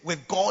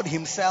with God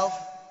himself,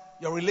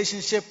 your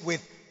relationship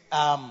with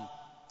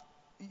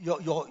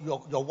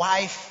your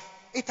wife.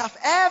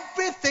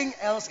 Everything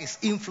else is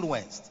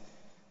influenced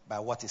by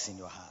what is in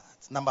your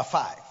heart. Number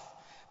 5.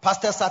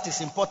 Pastor's heart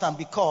is important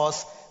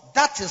because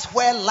that is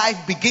where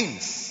life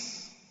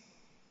begins.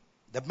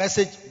 The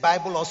Message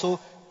Bible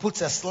also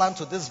puts a slant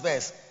to this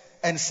verse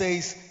and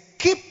says,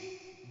 keep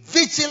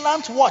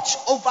vigilant watch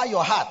over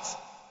your heart.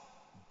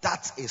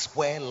 That is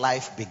where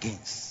life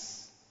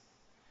begins.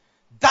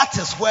 That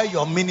is where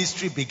your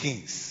ministry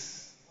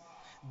begins.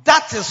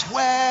 that is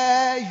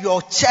where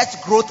your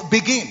church growth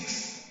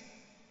begins.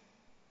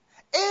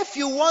 If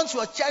you want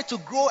your church to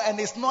grow and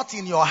it's not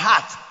in your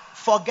heart,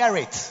 forget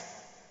it.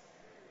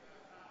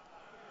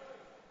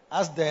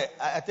 As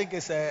I think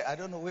it's I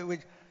don't know which,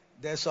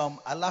 there's some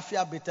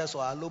Alafia bitters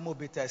or Alomo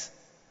bitters.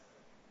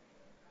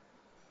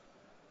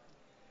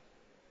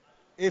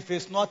 If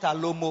it's not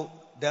Alomo,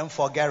 then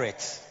forget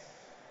it.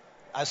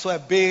 I saw a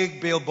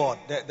big billboard.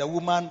 The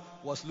woman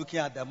was looking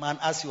at the man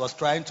as he was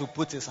trying to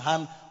put his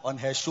hand on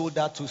her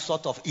shoulder to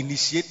sort of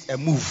initiate a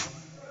move.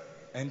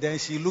 And then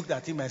she looked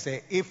at him and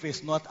said, if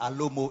it's not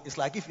Alomo, it's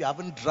like if you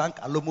haven't drunk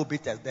Alomo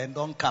bitters, then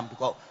don't come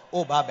because,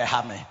 oh, Baba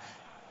Hame.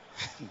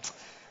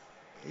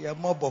 You're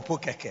more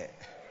bopo keke.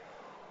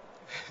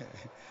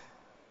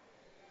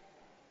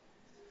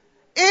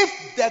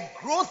 If the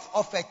growth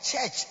of a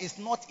church is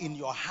not in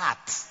your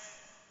heart,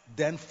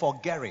 then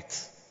forget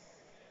it.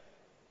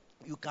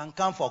 You can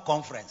come for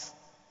conference.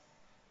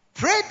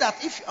 Pray that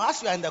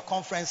as you are in the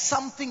conference,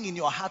 something in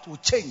your heart will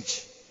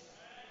change.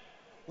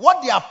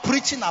 What they are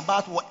preaching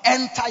about will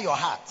enter your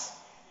heart.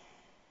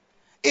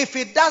 If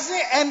it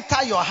doesn't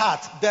enter your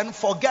heart, then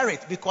forget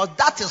it, because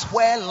that is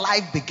where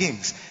life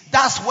begins.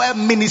 That's where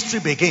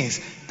ministry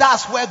begins.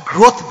 That's where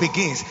growth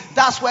begins.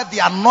 That's where the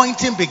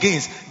anointing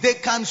begins. They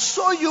can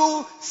show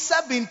you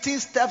 17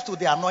 steps to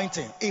the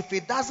anointing. If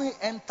it doesn't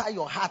enter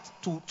your heart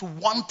to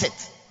want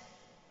it.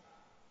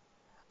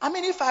 I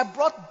mean, if I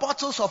brought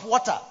bottles of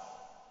water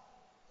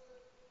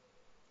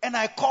and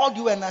I called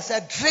you and I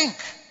said, drink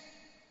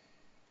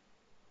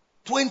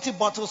 20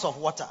 bottles of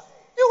water,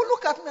 you will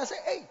look at me and say,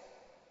 hey,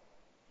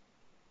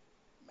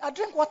 I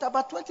drink water,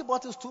 but 20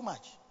 bottles too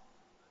much.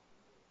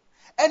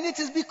 And it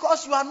is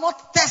because you are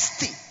not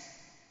thirsty.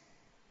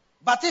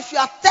 But if you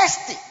are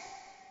thirsty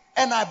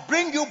and I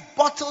bring you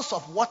bottles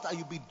of water,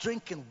 you'll be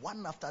drinking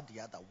one after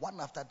the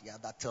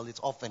other till it's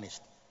all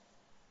finished.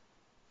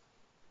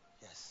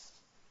 Yes.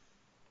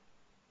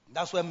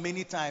 That's why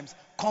many times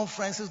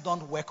conferences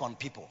don't work on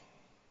people.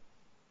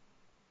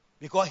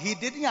 Because he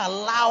didn't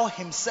allow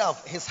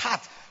himself, his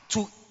heart,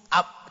 to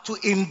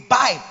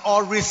imbibe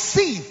or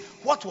receive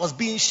what was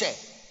being shared.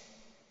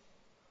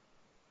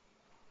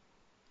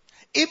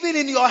 Even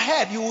in your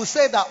head, you will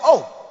say that,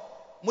 or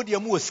what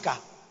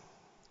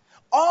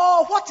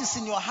is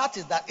in your heart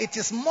is that it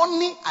is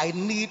money I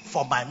need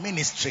for my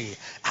ministry.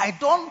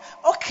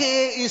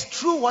 It's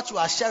true what you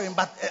are sharing,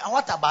 but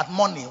what about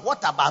money?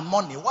 What about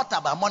money? What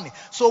about money?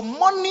 So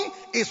money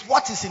is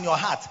what is in your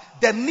heart.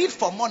 The need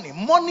for money.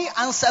 Money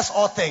answers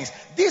all things.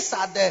 These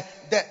are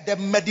the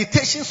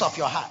meditations of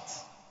your heart.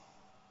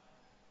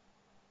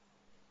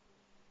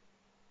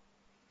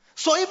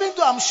 So even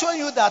though I'm showing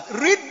you that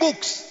read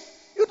books,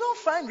 you don't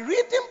find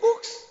reading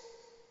books.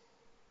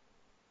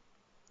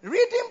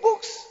 Reading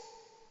books.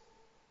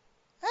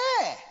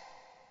 Hey,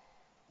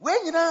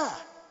 when you know,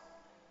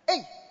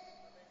 hey,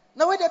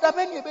 now where did that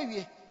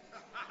baby?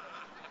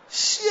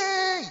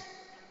 Shay,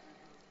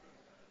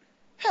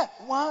 hey,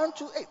 1,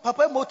 2, 8,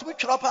 Papa, mo to me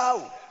chop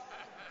out.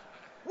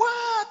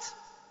 What?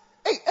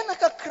 Hey, and I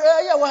can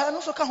cry. I want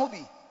also can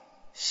hobby.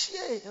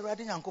 Shay,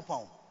 riding Uncle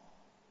Pound.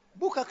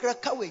 Book a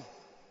crack away,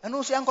 and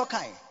also Uncle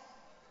Kai.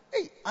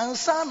 Hey,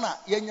 Ansana,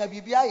 Yenya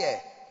Bibiaye.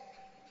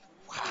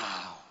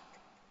 Wow.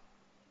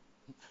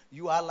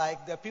 You are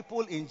like the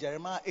people in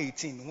Jeremiah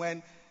 18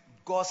 when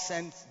God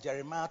sent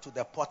Jeremiah to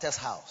the potter's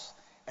house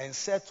and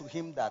said to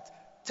him that,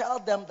 tell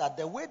them that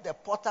the way the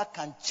potter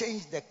can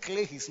change the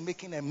clay he's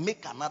making and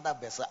make another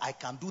vessel, I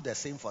can do the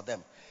same for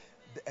them.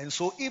 And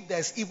so if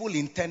there's evil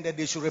intended,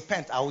 they should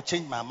repent. I will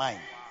change my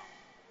mind.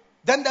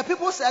 Then the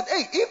people said,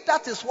 hey, if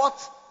that is what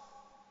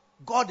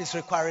God is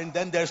requiring,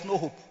 then there's no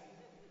hope.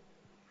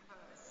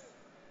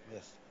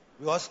 Yes.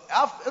 Because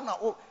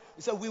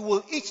he said, we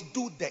will each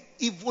do the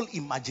evil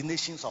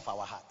imaginations of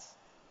our hearts.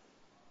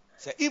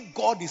 So if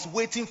God is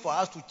waiting for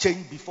us to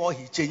change before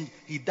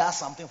he does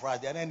something for us,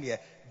 then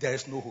there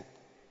is no hope.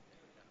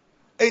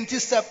 And he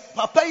said,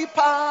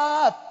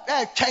 Papa,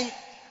 change.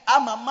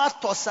 I'm a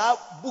master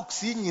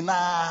books in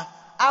na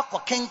ako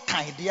ken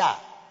dia.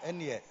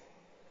 And yet,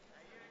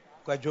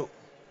 kwajo.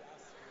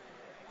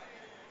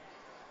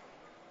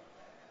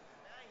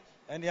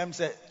 And I'm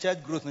say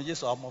church growth no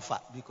just more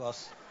fat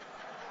because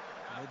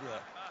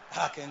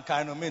I can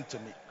kind of mean to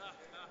me.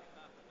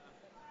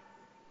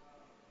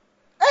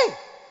 Hey!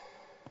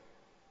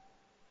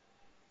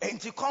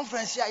 Enti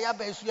conference ya ya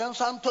be so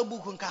santo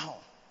book nka ho.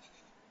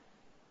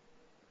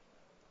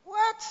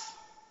 What?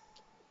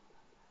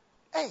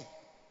 Hey!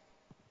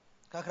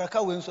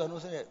 Kakraka we so no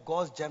say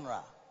God's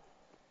general.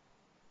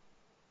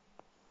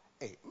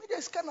 Hey, me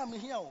just can am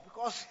here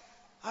because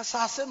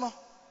asase no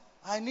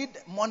I need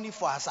money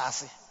for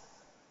asase.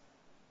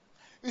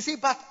 You see,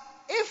 but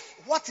if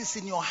what is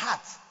in your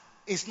heart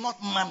is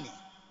not money,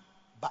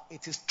 but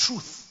it is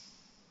truth,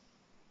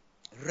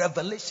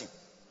 revelation,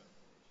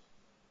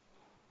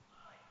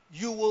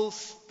 you will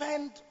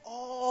spend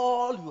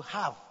all you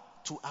have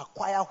to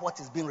acquire what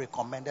is being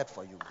recommended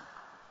for you.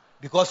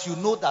 Because you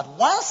know that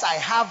once I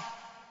have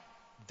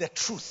the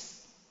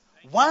truth,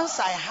 once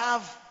I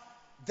have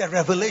the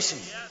revelation,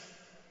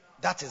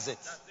 that is it.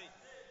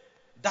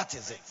 That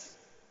is it.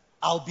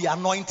 I'll be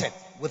anointed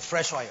with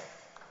fresh oil.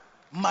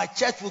 My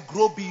church will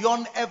grow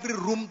beyond every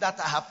room that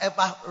I have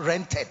ever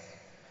rented.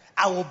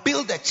 I will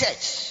build a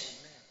church.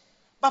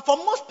 But for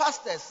most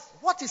pastors,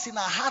 what is in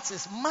our hearts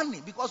is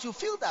money, because you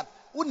feel that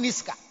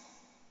uniska.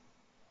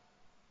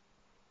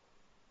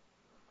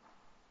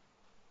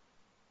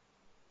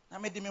 I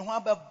made me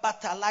want to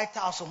butter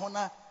lighthouse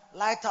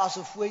lighthouse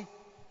of way.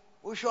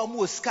 We show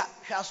muska,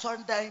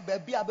 Sunday,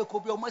 baby,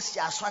 Abekobi, almost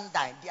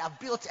Sunday. They are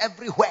built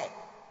everywhere.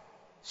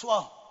 So,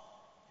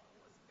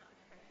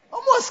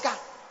 almost.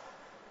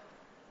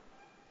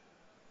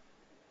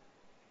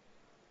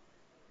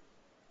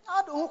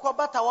 I don't know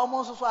about our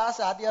most so as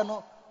I didn't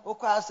know.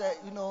 Okay,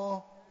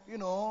 you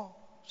know,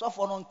 so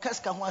for non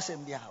Casca was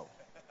in the house.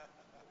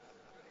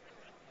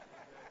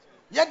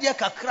 Yet,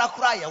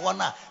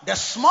 the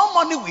small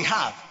money we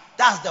have,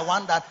 that's the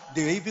one that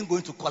they're even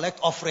going to collect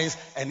offerings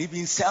and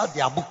even sell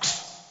their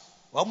books.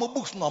 Well, more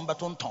books number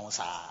 10 tons.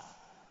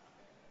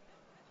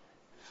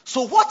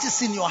 So, what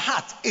is in your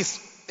heart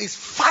is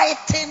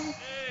fighting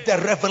the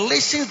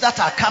revelations that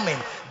are coming,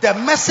 the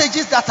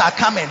messages that are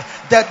coming,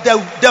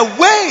 the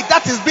way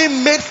that is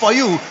being made for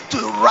you to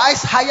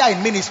rise higher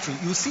in ministry.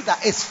 You see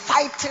that it's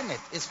fighting it.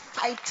 It's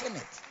fighting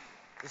it.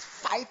 It's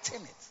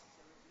fighting it.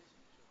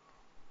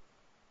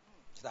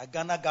 It's the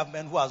Ghana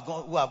government who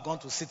have gone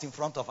to sit in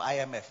front of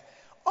IMF.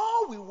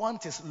 All we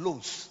want is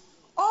loans.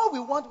 All we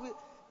want,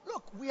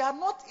 we are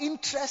not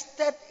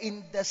interested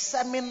in the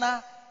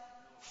seminar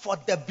for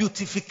the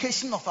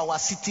beautification of our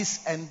cities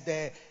and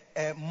the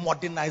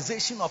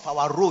modernization of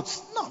our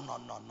roads. No.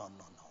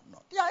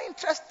 They are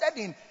interested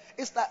in,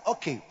 it's like,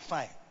 okay,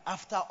 fine.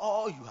 After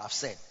all you have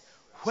said,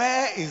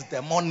 where is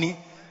the money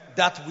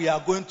that we are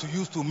going to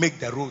use to make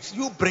the roads?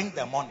 You bring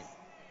the money.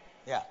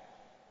 Yeah.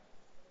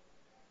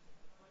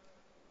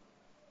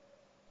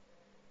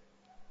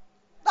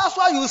 That's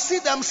why you see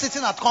them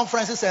sitting at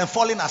conferences and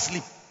falling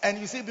asleep. And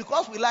you see,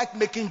 because we like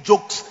making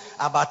jokes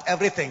about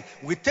everything,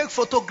 we take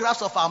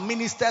photographs of our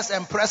ministers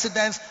and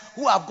presidents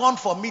who have gone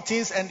for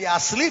meetings and they are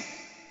asleep.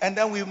 And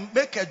then we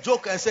make a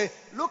joke and say,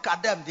 look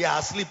at them, they are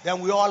asleep.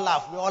 Then we all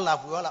laugh.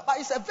 But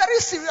it's a very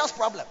serious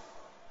problem.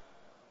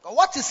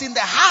 What is in the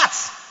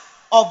hearts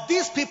of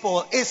these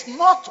people is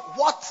not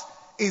what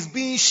is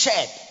being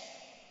shared.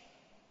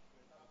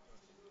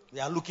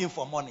 They are looking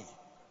for money.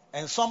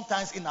 And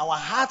sometimes in our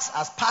hearts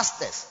as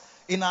pastors,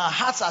 in our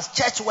hearts as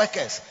church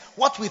workers,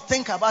 what we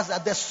think about is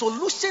that the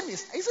solution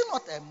is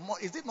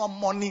it not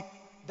money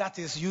that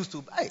is used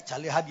to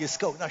Charlie had your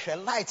skill. Now she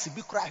lights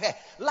be cry here.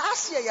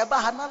 Last year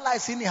yaba had not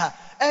lights in here.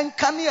 And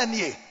can you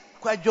nie?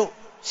 Kwajo.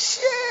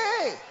 She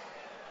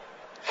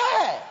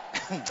hey.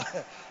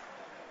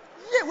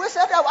 Yeah, we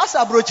said that was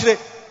a brochure.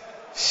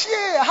 She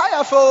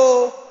higher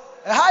for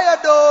a higher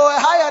door, a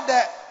higher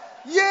that.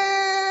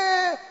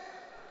 Yeah.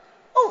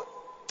 Oh.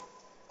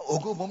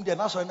 Ogo mum de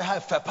na so na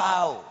have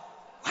fepao.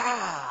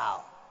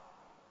 Wow.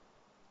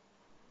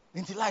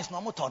 Into lights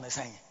no more turn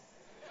saying.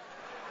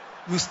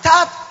 You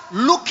start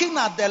looking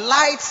at the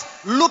lights,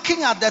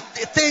 looking at the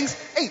things,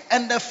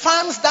 and the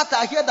fans that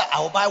are here that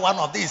I'll buy one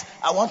of these.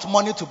 I want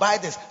money to buy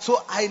this.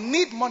 So I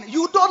need money.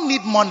 You don't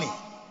need money.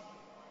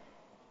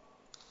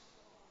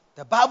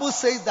 The Bible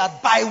says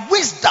that by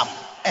wisdom,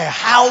 a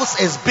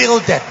house is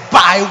builded.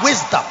 By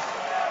wisdom.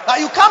 Now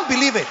you can't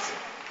believe it.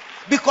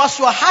 Because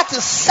your heart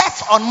is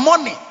set on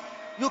money.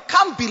 You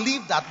can't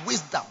believe that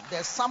wisdom.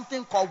 There's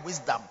something called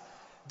wisdom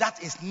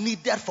that is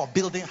needed for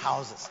building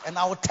houses. And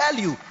I will tell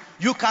you,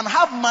 you can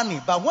have money,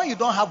 but when you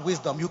don't have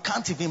wisdom, you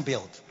can't even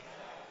build.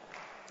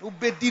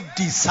 Ubedi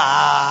disa.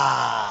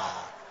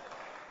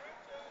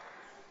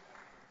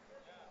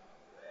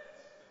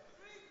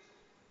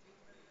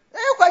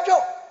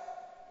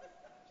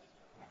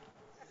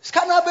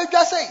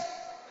 Say,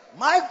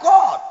 my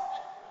God,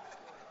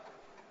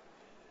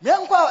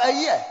 a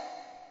year,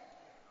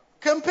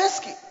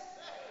 Kempinski.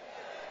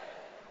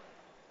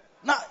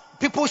 Now,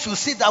 people should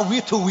see that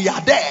we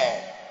are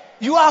there.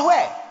 You are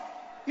where?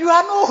 You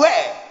are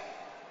nowhere.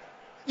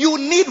 You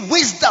need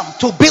wisdom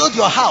to build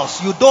your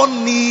house. You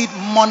don't need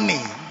money.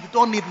 You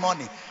don't need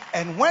money.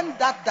 And when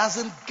that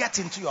doesn't get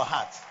into your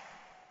heart,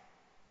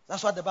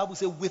 that's what the Bible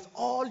says, with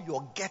all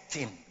your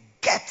getting,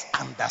 get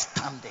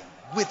understanding.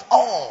 With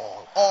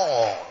all.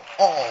 Get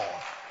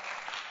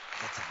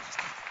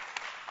understanding.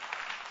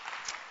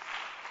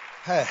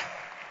 Hey,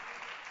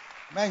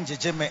 man,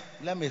 Jimmy,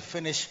 let me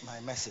finish my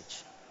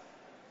message.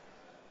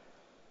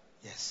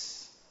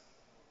 Yes.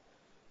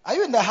 Are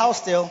you in the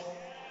house still?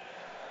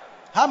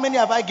 How many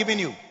have I given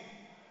you?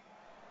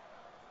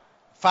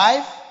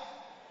 5?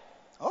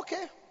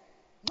 Okay.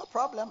 No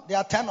problem. There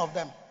are 10 of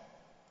them.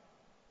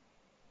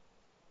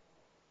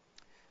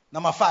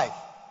 Number 5.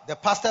 The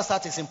pastor's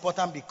heart is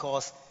important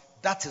because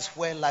that is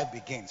where life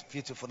begins.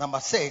 Beautiful. Number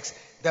 6.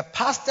 The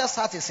pastor's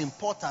heart is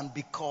important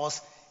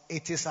because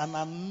it is an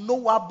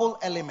unknowable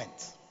element.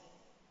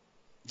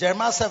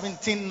 Jeremiah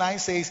 17:9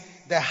 says,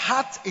 the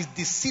heart is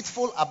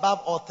deceitful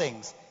above all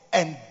things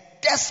and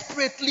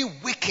desperately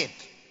wicked.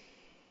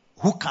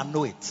 Who can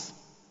know it?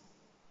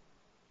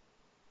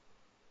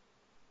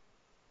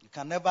 You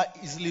can never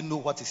easily know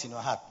what is in your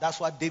heart. That's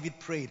why David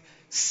prayed,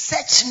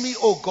 search me,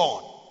 O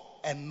God,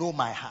 and know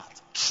my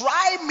heart.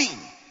 Try me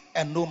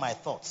and know my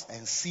thoughts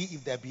and see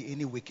if there be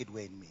any wicked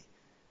way in me.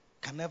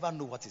 Can never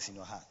know what is in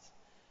your heart.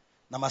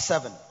 Number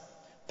 7,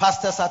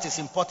 pastor's heart is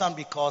important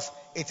because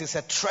it is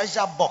a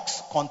treasure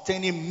box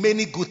containing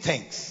many good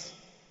things.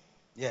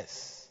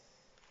 Yes.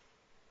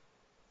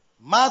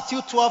 Matthew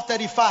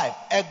 12:35.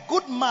 A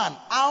good man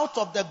out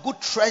of the good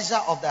treasure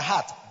of the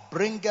heart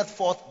bringeth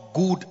forth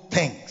good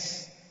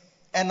things.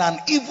 And an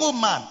evil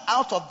man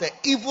out of the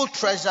evil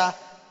treasure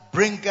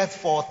bringeth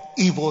forth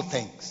evil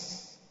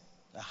things.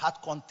 The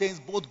heart contains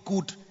both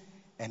good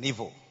and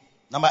evil.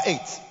 Number 8.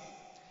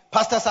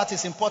 Pastor's heart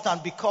is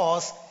important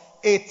because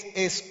it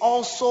is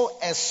also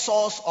a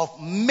source of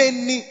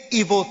many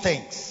evil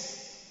things.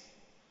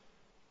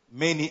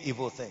 Many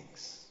evil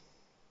things.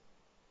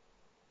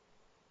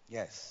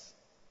 Yes.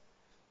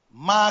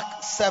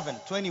 Mark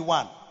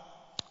 7:21.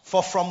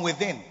 For from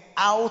within,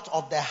 out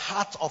of the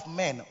heart of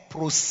men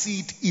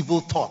proceed evil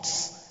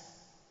thoughts,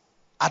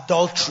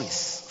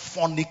 adulteries,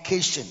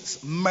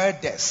 fornications,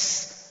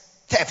 murders,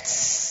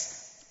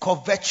 thefts,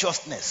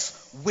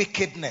 covetousness,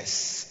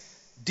 wickedness,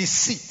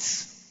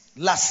 deceit,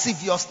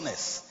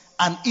 lasciviousness,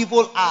 an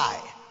evil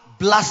eye,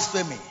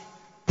 blasphemy,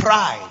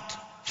 pride,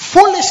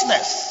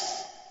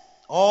 foolishness.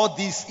 All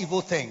these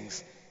evil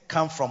things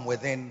come from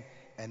within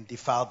and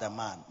defile the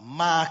man.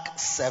 Mark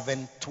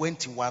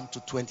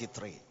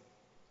 7:21-23.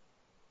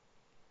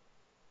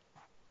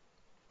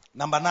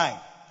 Number 9,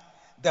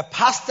 the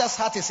pastor's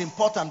heart is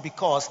important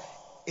because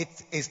it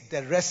is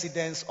the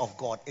residence of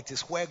God. It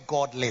is where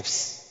God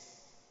lives.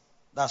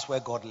 That's where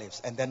God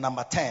lives. And then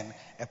number 10,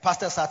 a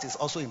pastor's heart is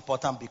also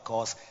important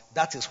because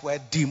that is where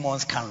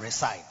demons can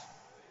reside.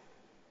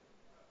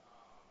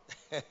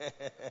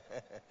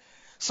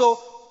 So,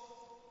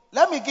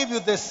 let me give you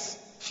this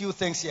few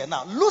things here.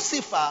 Now,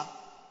 Lucifer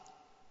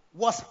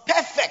was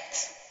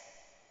perfect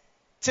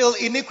till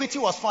iniquity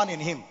was found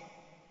in him.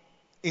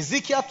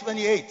 Ezekiel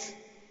 28.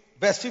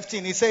 Verse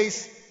 15, it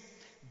says,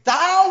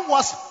 thou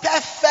wast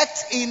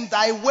perfect in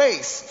thy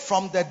ways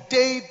from the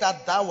day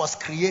that thou was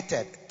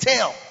created,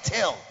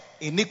 till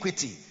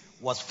iniquity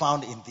was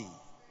found in thee.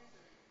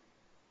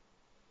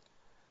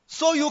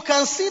 So you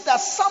can see that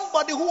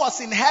somebody who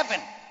was in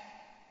heaven,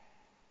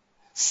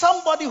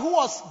 somebody who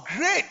was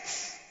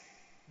great,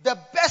 the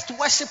best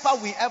worshiper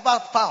we ever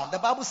found. The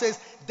Bible says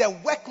the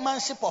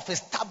workmanship of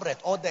his tabret,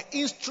 or the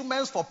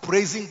instruments for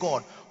praising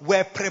God,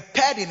 were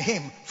prepared in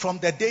him from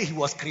the day he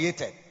was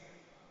created.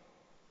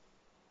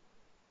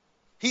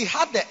 He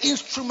had the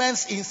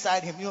instruments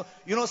inside him.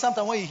 You know,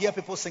 sometimes when you hear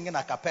people singing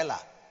a cappella,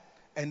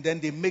 and then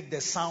they make the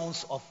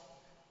sounds of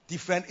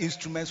different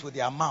instruments with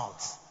their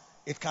mouths,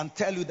 it can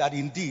tell you that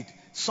indeed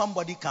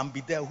somebody can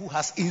be there who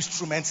has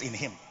instruments in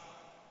him.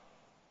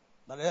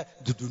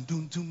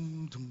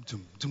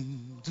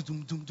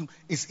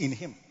 It's in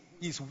him.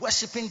 He's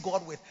worshiping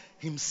God with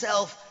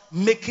himself,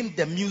 making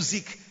the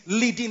music,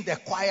 leading the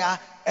choir,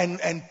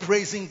 and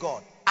praising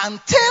God.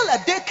 Until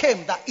a day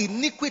came that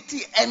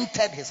iniquity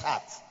entered his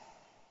heart.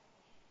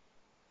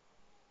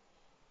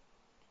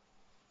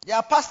 There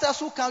are pastors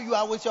who come, you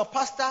are with your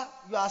pastor,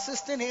 you are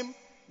assisting him,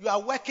 you are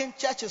working,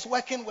 church is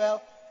working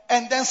well,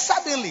 and then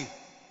suddenly,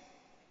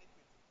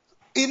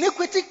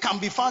 iniquity can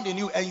be found in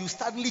you, and you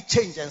suddenly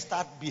change and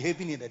start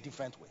behaving in a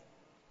different way.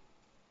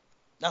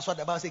 That's what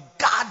the Bible says,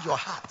 guard your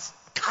heart,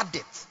 guard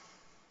it.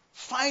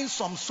 Find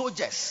some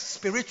soldiers,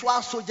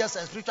 spiritual soldiers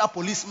and spiritual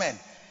policemen,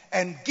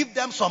 and give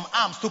them some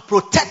arms to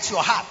protect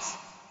your heart.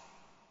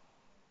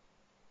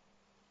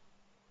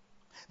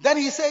 Then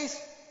he says,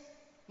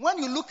 when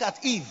you look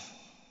at Eve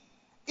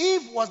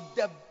was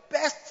the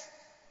best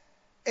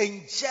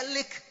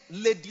angelic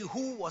lady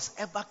who was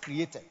ever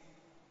created.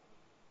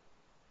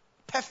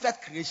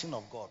 Perfect creation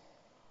of God.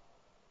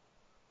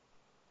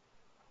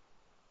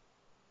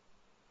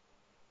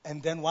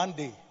 And then one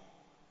day,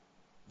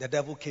 the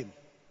devil came.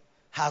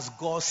 Has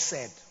God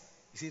said?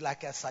 You see,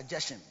 like a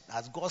suggestion.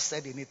 Has God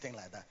said anything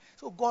like that?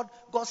 So God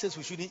says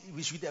we should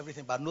eat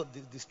everything, but not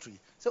this tree.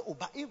 So,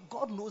 but if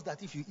God knows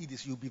that if you eat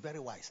this, you'll be very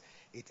wise.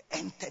 It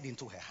entered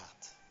into her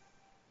heart.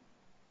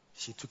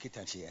 She took it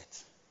and she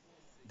ate.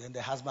 Then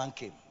the husband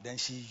came. Then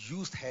she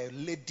used her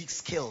lady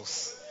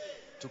skills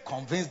to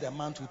convince the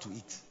man to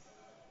eat.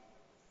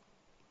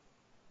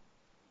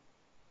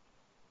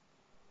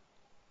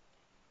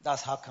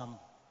 That's how come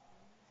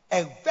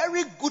a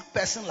very good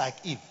person like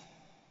Eve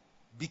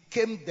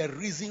became the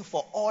reason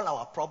for all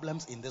our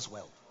problems in this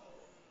world.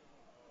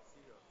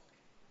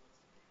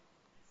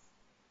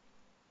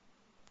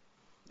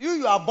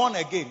 You are born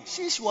again.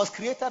 She was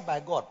created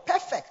by God.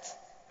 Perfect.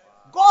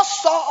 God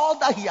saw all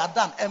that he had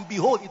done, and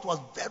behold, it was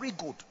very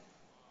good,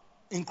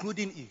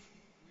 including Eve.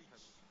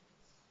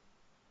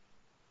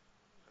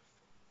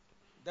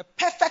 The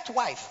perfect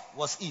wife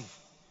was Eve.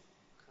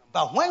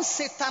 But when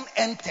Satan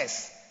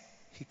enters,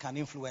 he can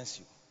influence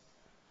you.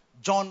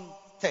 John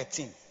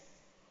 13.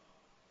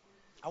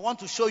 I want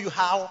to show you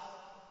how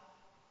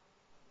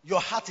your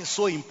heart is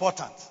so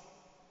important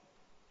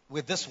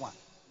with this one.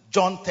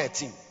 John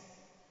 13.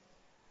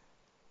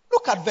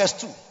 Look at verse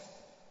 2.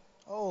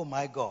 Oh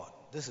my God,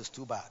 this is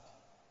too bad.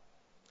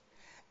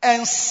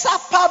 And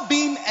supper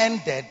being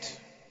ended,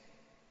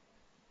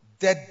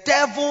 the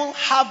devil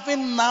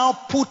having now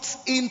put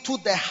into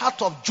the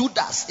heart of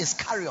Judas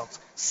Iscariot,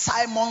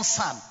 Simon's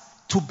son,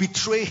 to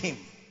betray him.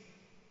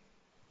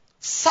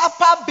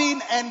 Supper being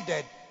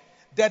ended,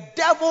 the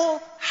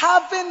devil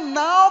having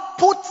now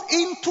put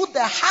into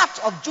the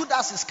heart of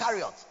Judas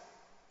Iscariot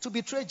to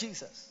betray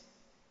Jesus.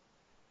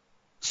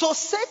 So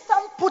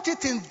Satan put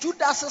it in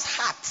Judas's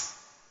heart.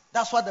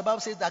 That's what the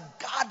Bible says,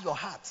 that guard your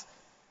heart.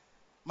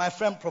 My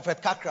friend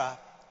Prophet Kakra,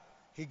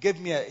 he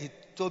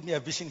told me a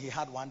vision he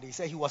had one day. He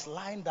said he was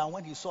lying down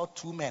when he saw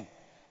two men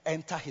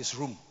enter his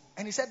room.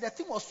 And he said the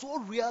thing was so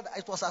real that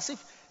it was as if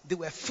they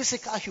were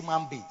physical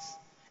human beings.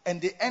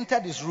 And they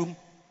entered his room,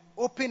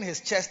 opened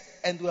his chest,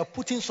 and they were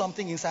putting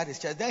something inside his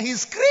chest. Then he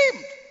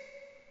screamed.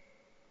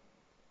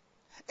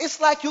 It's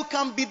like you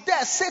can be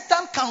there.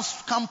 Satan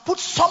can put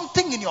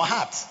something in your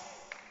heart.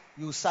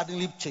 You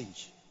suddenly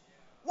change.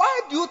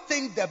 Why do you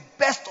think the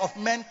best of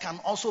men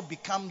can also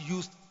become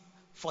used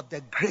for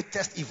the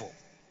greatest evil?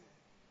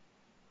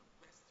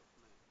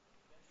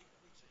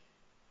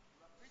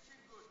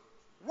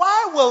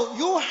 Why will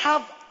you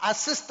have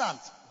assistant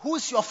who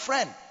is your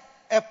friend,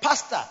 a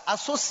pastor,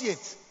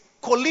 associate,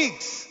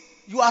 colleagues?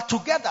 You are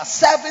together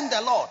serving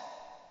the Lord.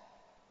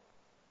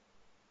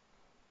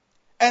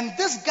 And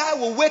this guy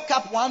will wake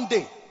up one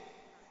day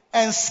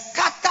and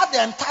scatter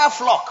the entire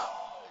flock.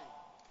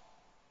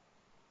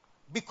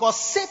 Because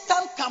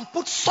Satan can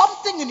put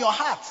something in your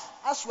heart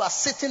as you are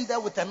sitting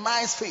there with a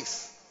nice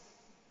face.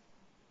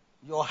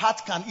 Your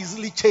heart can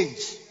easily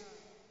change.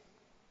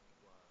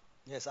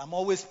 Yes, I'm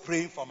always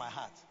praying for my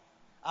heart.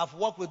 I've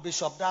worked with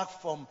Bishop Dark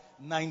from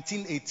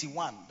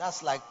 1981.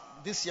 That's like,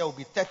 this year will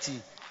be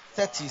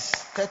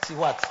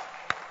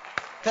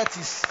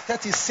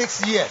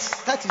 36 years.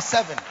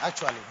 37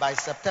 actually. By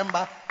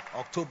September,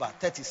 October,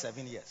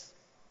 37 years.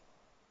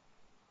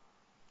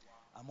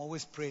 I'm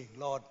always praying,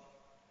 Lord,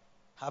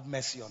 have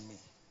mercy on me.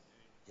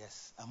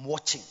 Yes, I'm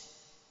watching.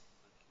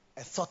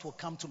 A thought will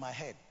come to my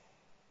head.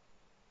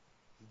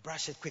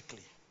 Brush it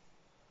quickly.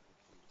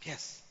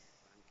 Yes.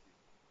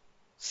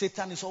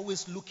 Satan is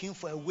always looking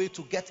for a way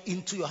to get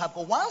into your heart.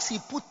 But once he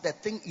put the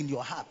thing in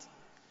your heart,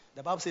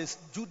 the Bible says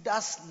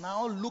Judas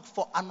now looked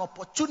for an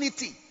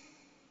opportunity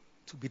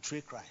to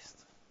betray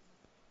Christ.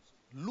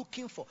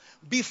 Looking for.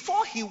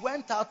 Before he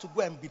went out to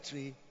go and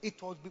betray,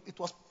 it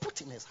was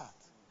put in his heart.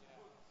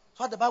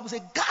 So the Bible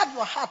says, guard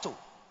your heart. Oh.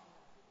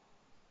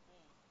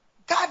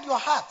 Guard your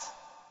heart.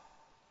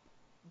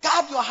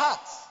 Guard your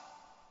heart.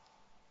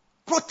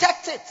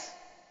 Protect it.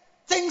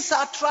 Things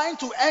are trying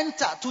to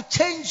enter, to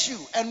change you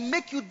and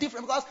make you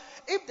different. Because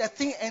if the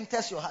thing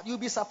enters your heart, you'll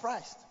be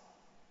surprised.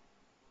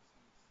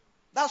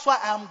 That's why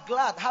I'm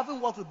glad, having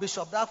worked with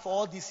Bishop Dark for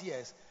all these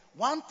years,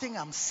 one thing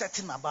I'm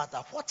certain about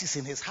that, what is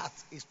in his heart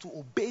is to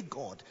obey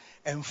God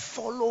and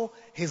follow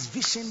his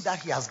vision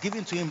that he has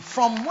given to him.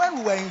 From when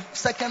we were in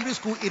secondary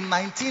school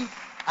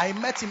I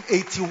met him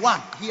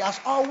 81. He has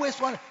always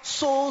wanted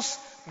souls,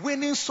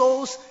 winning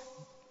souls,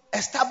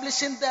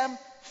 establishing them,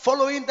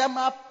 following them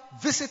up,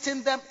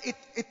 visiting them.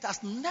 It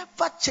has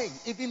never changed,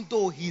 even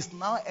though he's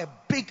now a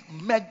big,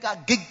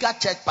 mega, giga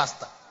church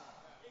pastor.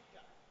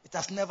 It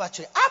has never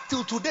changed. Up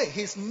till today,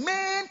 his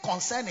main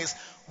concern is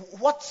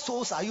what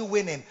souls are you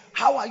winning?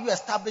 How are you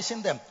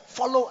establishing them?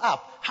 Follow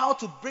up. How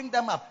to bring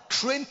them up.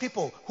 Train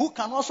people who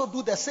can also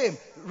do the same.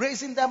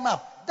 Raising them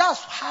up.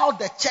 That's how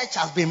the church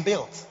has been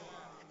built.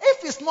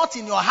 If it's not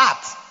in your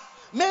heart,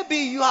 maybe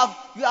you have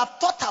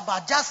thought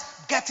about just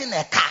getting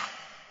a car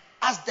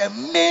as the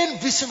main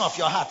vision of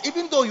your heart,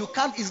 even though you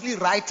can't easily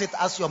write it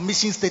as your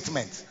mission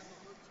statement.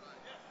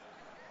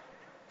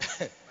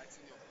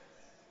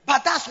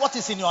 But that's what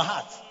is in your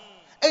heart.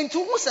 And to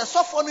who says,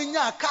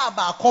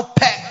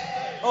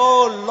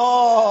 oh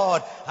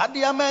Lord,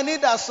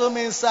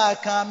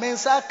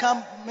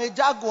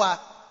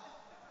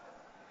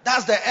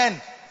 that's the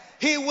end.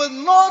 He will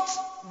not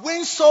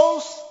win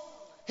souls.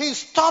 He will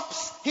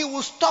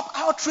stop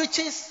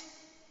outreaches.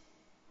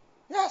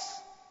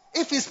 Yes.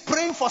 If he's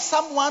praying for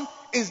someone,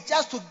 it's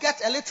just to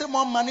get a little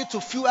more money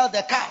to fuel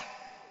the car.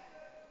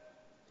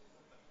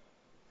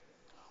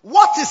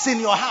 What is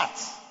in your heart?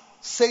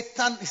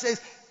 Satan, he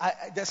says,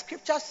 the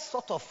scripture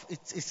sort of,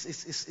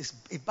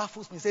 it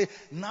baffles me. It says,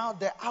 now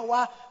the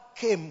hour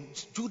came,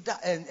 Judas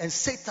and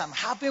Satan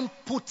having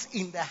put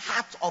in the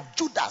heart of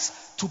Judas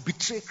to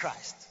betray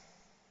Christ.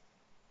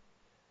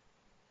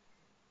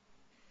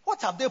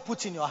 What have they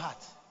put in your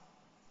heart?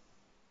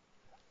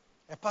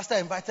 A pastor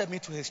invited me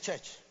to his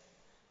church.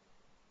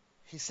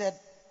 He said,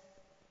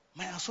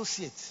 my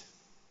associate,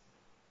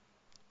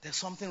 there's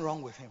something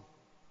wrong with him.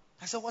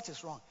 I said, what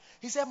is wrong?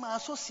 He said, my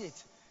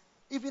associate,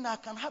 even I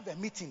can have a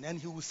meeting and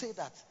he will say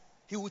that.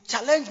 He will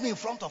challenge me in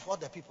front of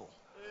other people.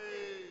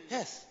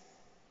 Yes.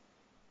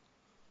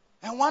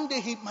 And one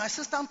day my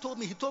assistant told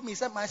me, he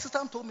said, my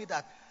assistant told me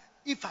that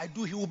if I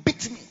do, he will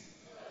beat me.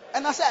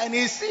 And I said, and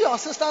you see your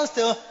assistant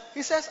still?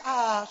 He says,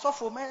 so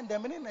for man, the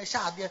minute I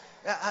shot,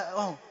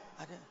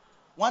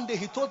 One day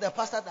he told the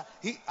pastor that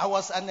I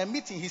was in a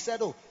meeting. He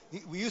said,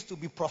 we used to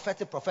be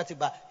prophetic,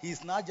 but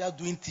he's now just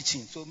doing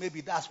teaching. So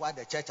maybe that's why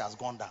the church has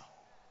gone down.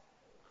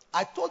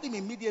 I told him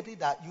immediately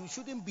that you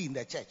shouldn't be in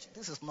the church.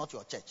 This is not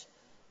your church.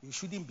 You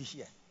shouldn't be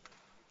here.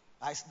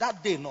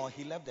 That day, no,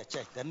 he left the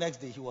church. The next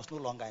day, he was no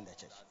longer in the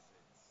church.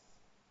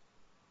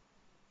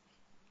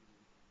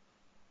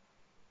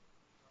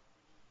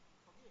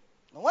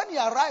 When he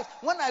arrived,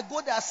 when I go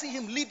there, I see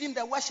him leading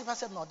the worship. I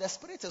said, no, the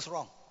spirit is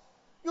wrong.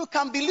 You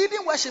can be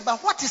leading worship,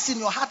 but what is in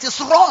your heart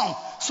is wrong.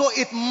 So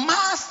it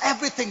masks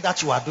everything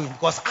that you are doing,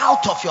 because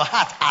out of your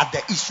heart are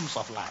the issues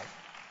of life.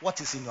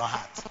 What is in your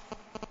heart?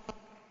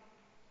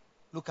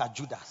 Look at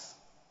Judas.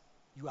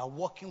 You are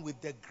walking with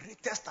the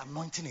greatest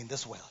anointing in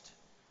this world.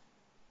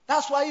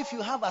 That's why if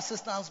you have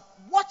assistants,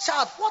 watch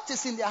out. What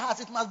is in their hearts?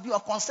 It must be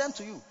of concern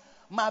to you.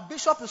 My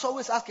bishop is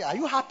always asking, are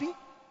you happy?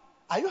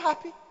 Are you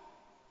happy?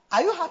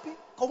 Are you happy?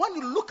 Because when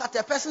you look at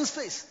a person's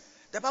face,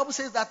 the Bible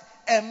says that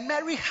a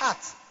merry heart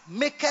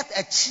maketh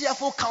a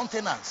cheerful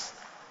countenance.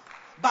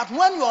 But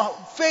when your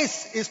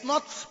face is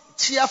not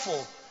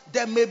cheerful,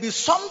 there may be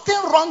something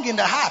wrong in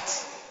the heart.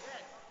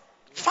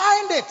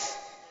 Find it.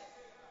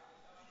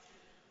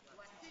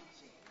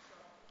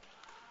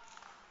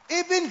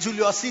 Even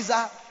Julius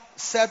Caesar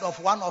said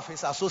of one of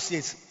his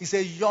associates, he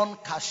said, young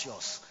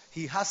Cassius,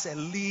 he has a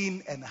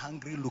lean and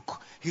hungry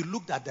look. He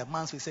looked at the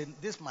man, so he said,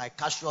 this is my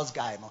Cassius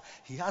guy. No?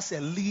 He has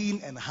a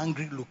lean and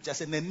hungry look.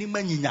 Just an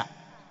animal.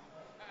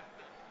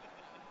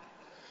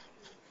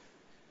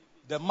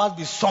 There must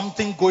be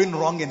something going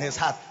wrong in his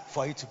heart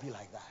for it to be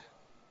like that.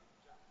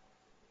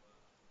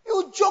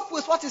 You joke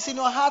with what is in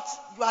your heart,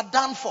 you are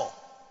done for.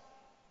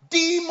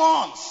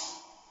 Demons.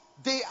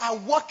 They are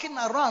walking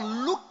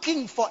around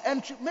looking for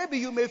entry. Maybe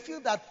you may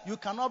feel that you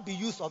cannot be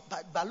used,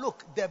 but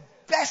look, the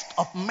best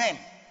of men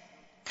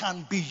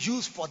can be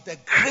used for the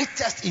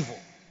greatest evil.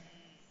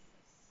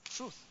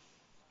 Truth.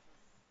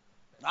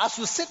 As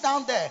you sit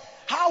down there,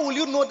 how will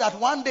you know that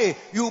one day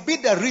you will be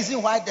the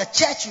reason why the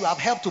church you have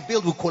helped to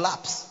build will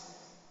collapse?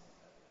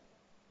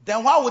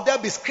 Then why would there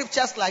be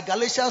scriptures like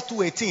Galatians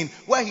 2:18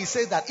 where he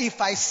says that if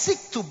I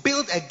seek to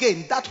build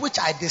again that which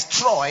I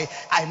destroy,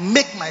 I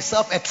make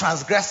myself a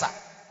transgressor?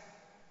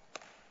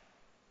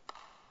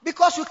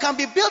 Because you can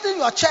be building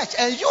your church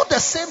and you, the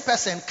same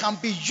person, can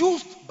be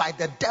used by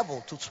the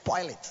devil to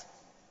spoil it.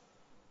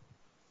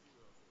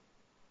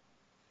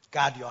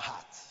 Guard your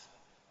heart.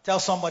 Tell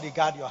somebody,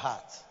 guard your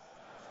heart.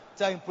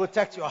 Tell him,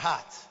 protect your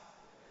heart.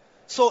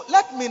 So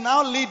let me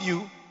now lead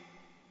you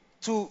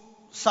to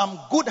some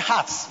good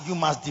hearts you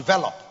must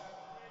develop.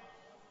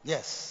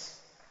 Yes.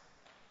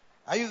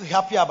 Are you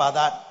happy about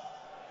that?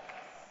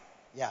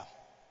 Yeah.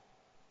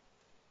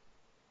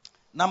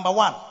 Number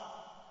one.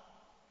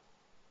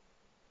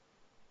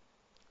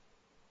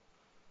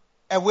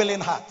 A willing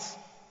heart.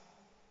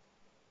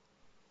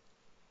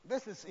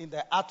 This is in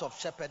the Art of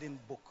Shepherding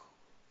book.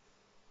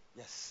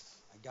 Yes,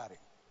 I got it.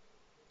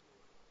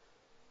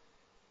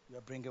 You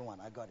are bringing one.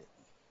 I got it.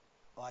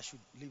 Or I should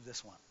leave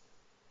this one.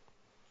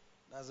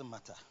 Doesn't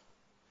matter.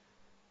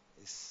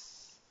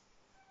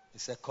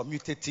 It's a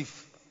commutative.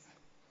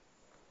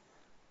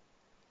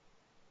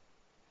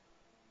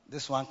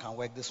 This one can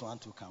work. This one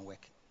too can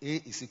work.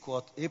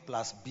 A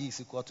plus B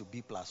is equal to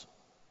B plus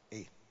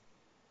A.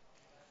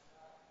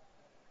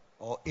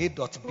 Or A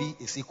dot B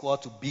is equal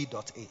to B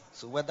dot A.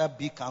 So whether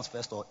B comes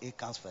first or A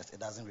comes first, it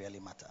doesn't really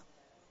matter.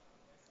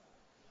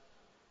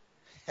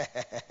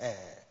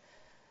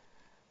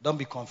 Don't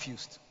be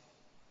confused.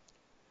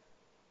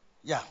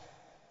 Yeah.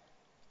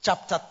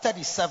 Chapter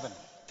 37,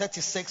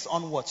 36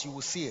 onwards, you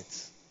will see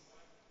it.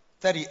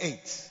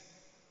 38.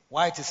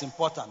 Why it is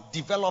important.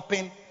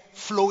 Developing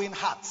flowing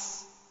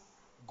hearts.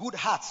 Good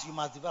hearts you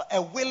must develop.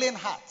 A willing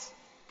heart.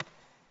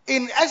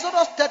 In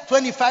Exodus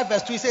 25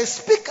 verse 2, it says,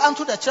 speak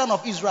unto the children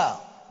of Israel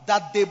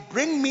that they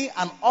bring me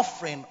an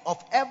offering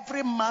of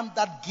every man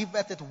that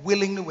giveth it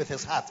willingly with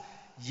his heart.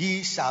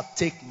 Ye shall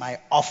take my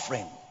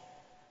offering.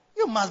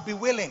 You must be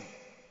willing.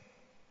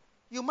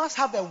 You must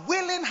have a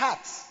willing heart.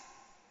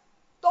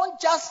 Don't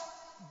just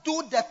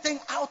do the thing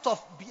out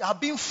of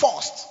being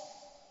forced.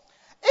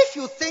 If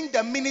you think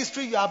the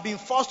ministry you are being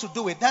forced to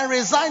do it, then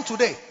resign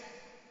today.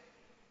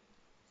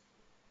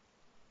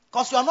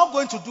 Because you are not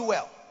going to do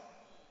well.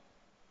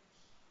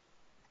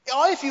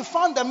 Or if you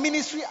found the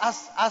ministry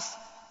as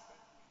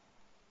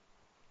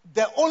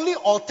the only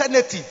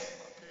alternative,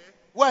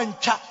 when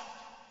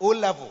O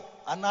level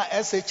and now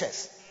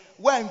SHS,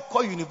 when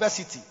call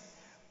university,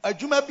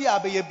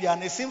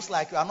 and it seems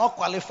like you are not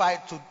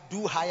qualified to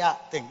do higher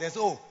things. There's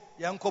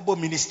Yankobo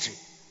ministry.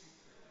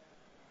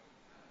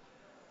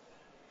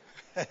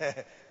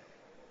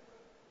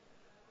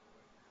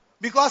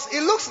 Because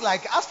it looks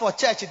like, as for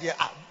church, the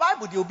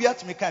Bible they will be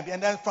at me,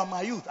 and then from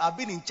my youth, I've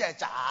been in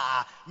church.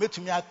 Made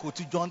to me I go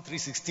to John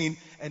 3:16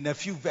 and a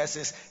few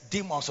verses.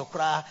 Demons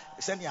okra,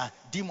 send ya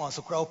demons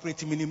okra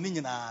operating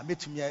meaning na made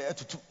to me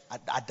to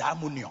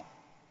adamunio.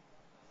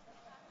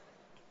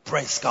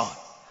 Praise God,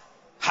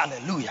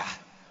 hallelujah.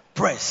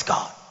 Praise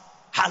God,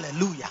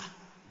 hallelujah.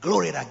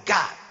 Glory to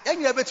God.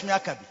 And you bet me I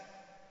can be.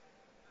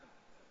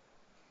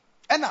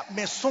 Ena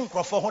me son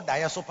krofo ho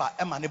dae so pa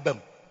ema ne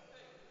bam.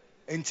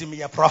 Enti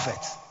me a prophet.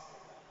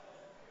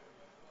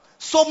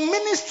 So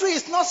ministry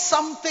is not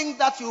something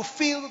that you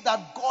feel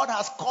that God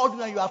has called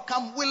you and you have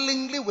come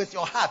willingly with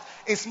your heart.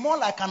 It's more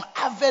like an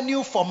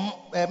avenue for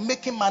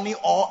making money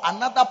or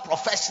another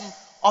profession,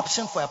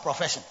 option for a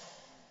profession.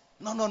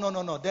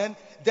 No.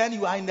 Then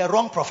you are in the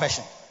wrong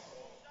profession.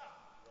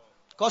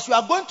 Because you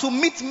are going to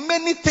meet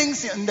many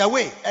things in the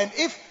way. And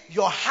if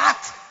your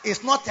heart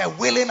is not a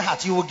willing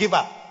heart, you will give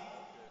up.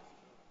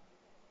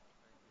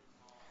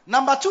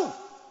 Number 2.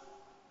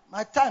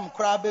 My time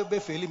crab be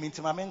failing me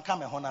to my main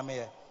come home.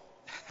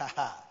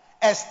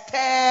 A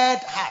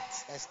stirred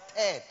heart.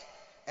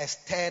 A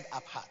stirred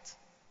up heart.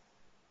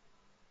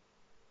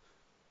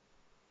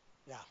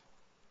 Yeah.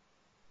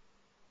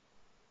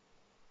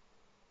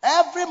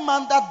 Every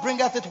man that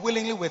bringeth it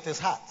willingly with his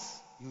heart,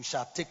 you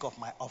shall take of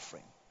my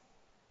offering.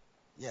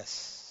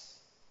 Yes.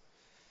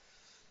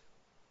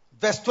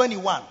 Verse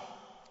 21.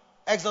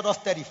 Exodus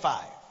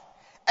 35.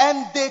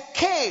 And they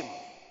came,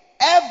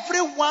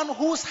 everyone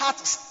whose heart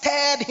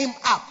stirred him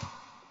up,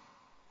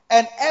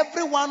 and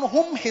everyone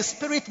whom his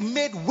spirit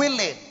made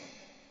willing,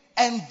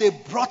 and they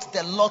brought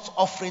the Lord's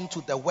offering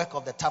to the work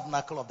of the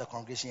tabernacle of the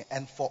congregation,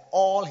 and for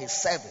all his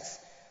service,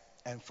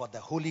 and for the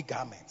holy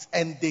garments.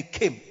 And they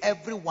came,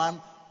 everyone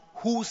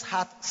whose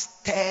heart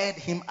stirred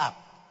him up.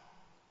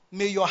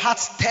 May your heart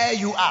stir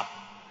you up.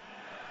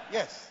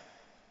 Yes.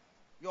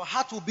 Your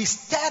heart will be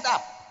stirred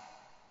up.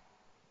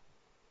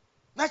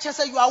 Not just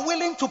say you are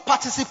willing to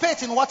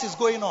participate in what is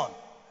going on.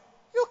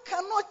 You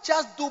cannot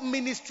just do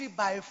ministry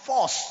by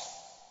force.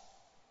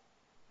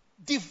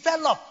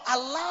 Develop.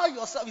 Allow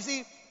yourself. You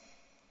see,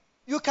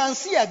 you can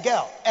see a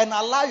girl and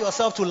allow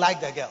yourself to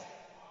like the girl.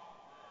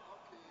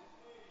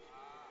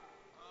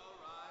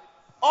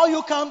 Or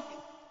you can,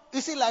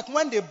 you see, like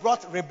when they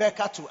brought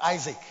Rebecca to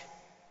Isaac,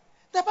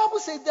 the Bible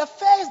says the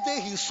first day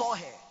he saw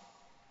her,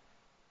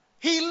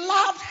 he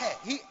loved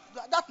her.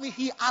 That means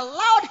he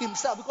allowed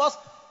himself, because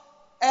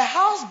a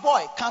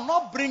houseboy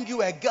cannot bring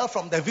you a girl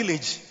from the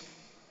village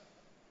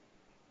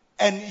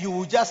and you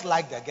will just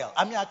like the girl.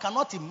 I mean, I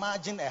cannot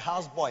imagine a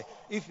houseboy,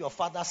 if your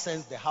father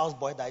sends the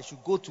houseboy that you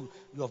should go to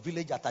your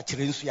village at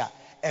Achirensuya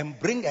and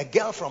bring a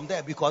girl from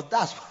there, because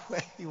that's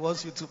where he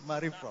wants you to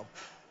marry from.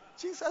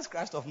 Jesus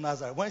Christ of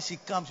Nazareth. When she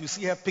comes, you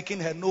see her picking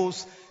her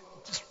nose,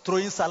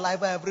 throwing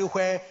saliva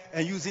everywhere,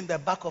 and using the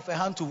back of her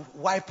hand to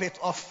wipe it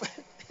off.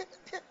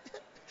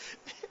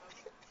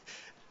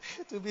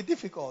 It will be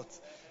difficult.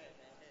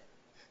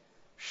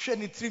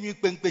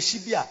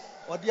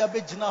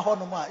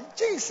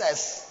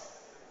 Jesus.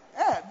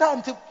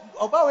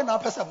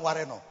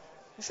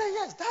 He said,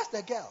 yes, that's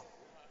the girl.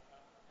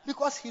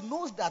 Because he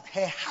knows that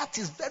her heart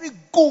is very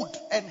good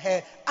and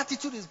her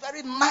attitude is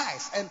very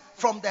nice. And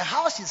from the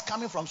house she's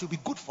coming from, she'll be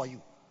good for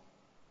you.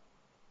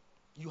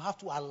 You have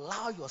to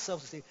allow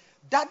yourself to say,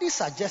 Daddy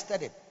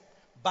suggested it,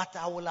 but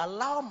I will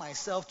allow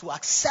myself to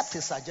accept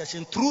his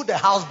suggestion through the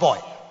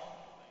houseboy.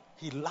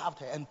 He loved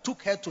her and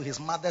took her to his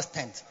mother's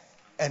tent.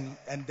 And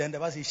then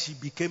there was she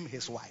became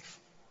his wife.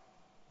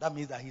 That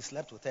means that he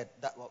slept with her.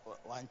 That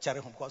one cherry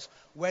home, because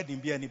where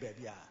didn't be any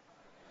baby.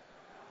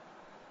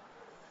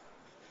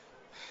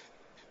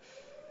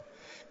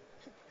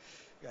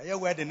 Yeah,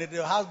 where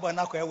the husband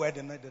not where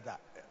the that.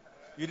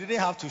 You didn't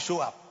have to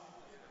show up.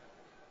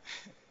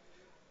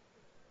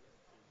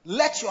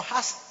 Let your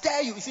heart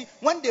stir you. You see,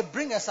 when they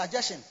bring a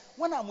suggestion,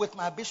 when I'm with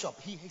my bishop,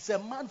 he's a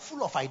man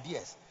full of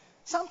ideas.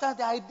 Sometimes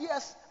the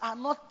ideas are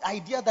not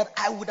ideas that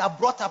I would have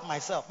brought up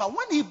myself. But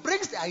when he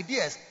brings the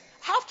ideas,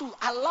 I have to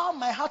allow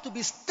my heart to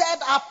be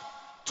stirred up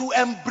to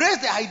embrace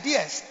the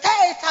ideas. Stir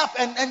it up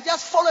and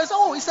just follow it.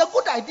 Oh, it's a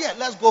good idea.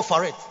 Let's go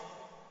for it.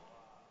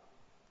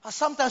 But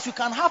sometimes you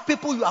can have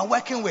people you are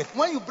working with.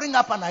 When you bring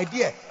up an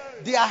idea,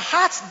 their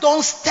hearts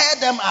don't stir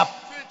them up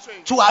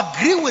to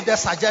agree with the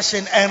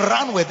suggestion and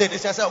run with it.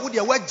 It's just, oh,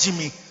 dear, what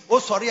Jimmy? Oh,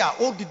 sorry,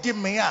 oh, did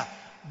me,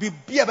 be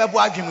a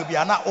baby, be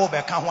not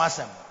over, can't want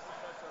them.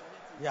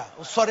 Yeah,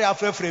 oh, sorry,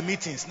 after free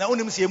meetings. Now,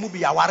 only see a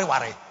movie,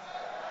 worry.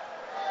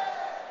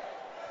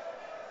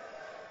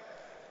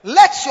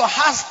 Let your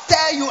heart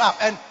stir you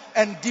up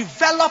and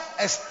develop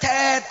a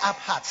stirred up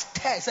heart.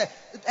 Stir.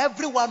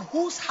 Everyone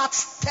whose heart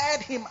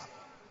stirred him up,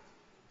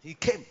 he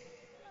came.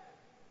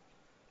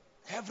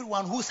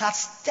 Everyone whose heart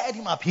stirred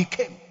him up, he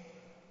came.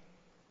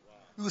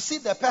 You see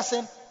the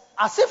person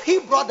as if he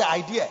brought the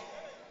idea.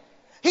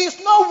 He's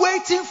not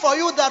waiting for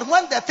you that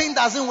when the thing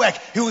doesn't work,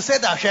 he will say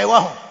that,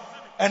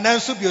 and then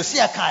so you see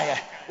a kaya.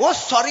 Oh,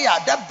 sorry,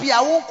 that be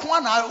a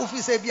one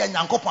office be a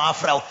Yankopon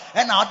Afro,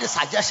 and now the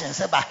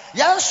suggestions about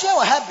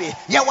Yansha happy,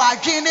 Yawa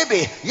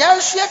be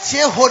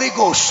Yansha Holy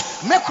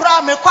Ghost, Mekra,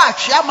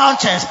 Mekwa,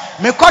 mountains,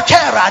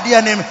 Mekokera,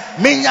 dear name,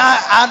 Minya,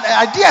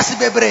 ideas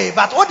be brave,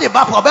 but what the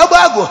Bapo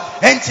Babago,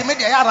 and Timid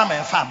Yaram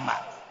and Fama.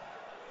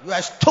 You are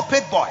a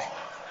stupid boy.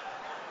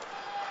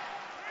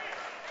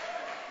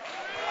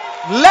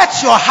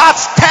 Let your heart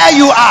stir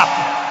you up.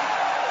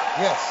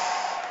 Yes,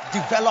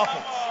 develop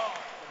it.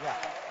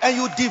 And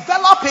you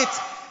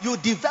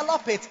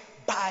develop it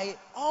by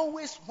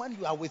always when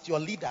you are with your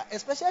leader,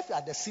 especially if you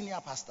are the senior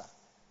pastor.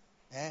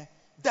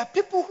 The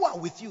people who are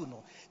with you,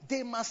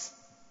 they must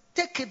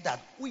take it that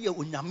we are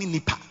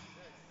unyaminipa.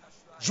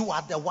 You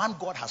are the one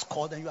God has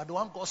called and you are the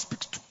one God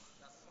speaks to.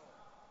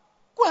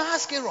 Go and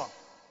ask Aaron.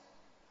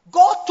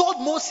 God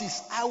told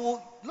Moses,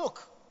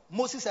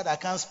 Moses said, I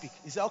can't speak.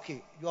 He said,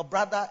 okay, your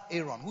brother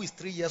Aaron, who is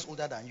 3 years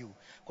older than you,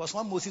 because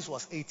when Moses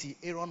was 80,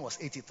 Aaron was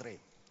 83.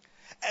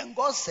 And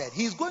God said,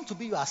 he is going to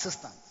be your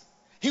assistant.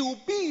 He will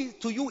be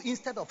to you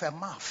instead of a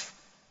mouth.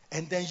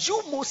 And then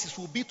you, Moses,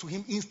 will be to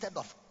him instead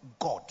of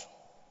God.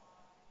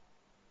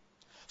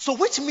 So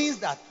which means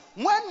that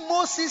when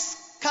Moses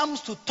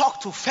comes to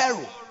talk to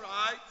Pharaoh,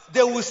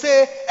 they will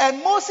say,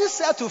 and Moses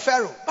said to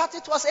Pharaoh, but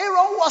it was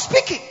Aaron who was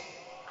speaking.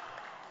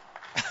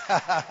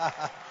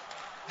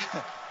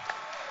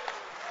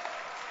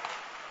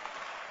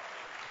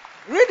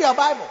 Read your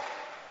Bible.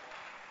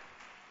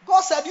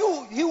 God said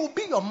he will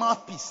be your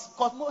mouthpiece.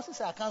 Because Moses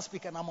said, I can't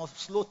speak and I'm a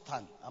slow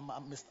tongue.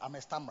 I'm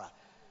a stammerer.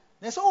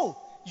 They said,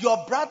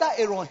 your brother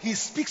Aaron, he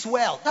speaks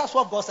well. That's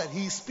what God said.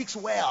 He speaks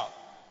well.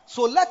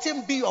 So let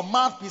him be your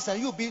mouthpiece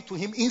and you be to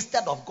him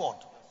instead of God.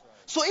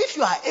 So if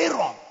you are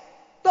Aaron,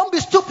 don't be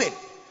stupid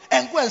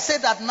and go and say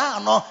that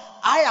now,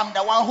 I am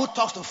the one who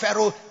talks to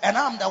Pharaoh and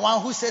I'm the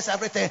one who says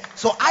everything.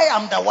 So I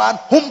am the one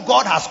whom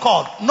God has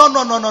called. No.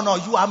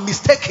 You are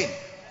mistaken.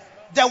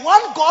 The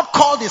one God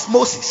called is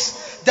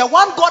Moses. The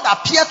one God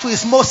appeared to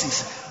is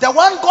Moses. The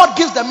one God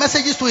gives the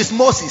messages to is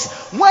Moses.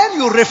 When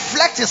you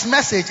reflect his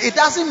message, it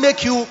doesn't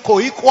make you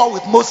co-equal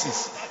with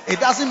Moses. It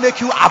doesn't make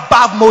you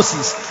above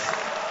Moses.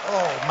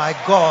 Oh my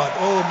God.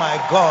 Oh my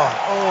God.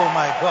 Oh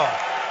my God.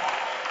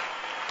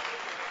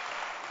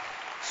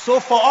 So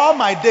for all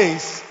my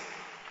days,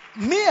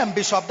 me and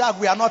Bishop Dag,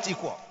 we are not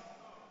equal.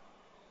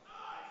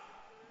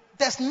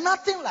 There's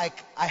nothing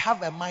like I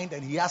have a mind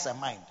and he has a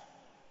mind.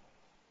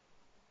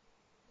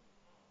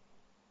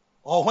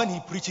 Or when he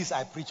preaches,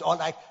 I preach. Or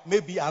like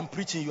maybe I'm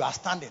preaching, you are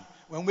standing.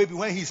 Maybe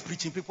when he's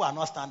preaching, people are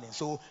not standing.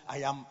 So I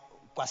am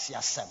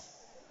Kwasiasem.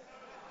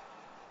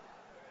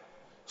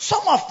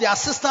 Some of the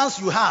assistants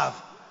you have,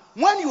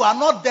 when you are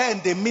not there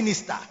and they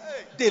minister,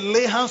 they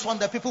lay hands on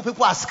the people.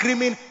 People are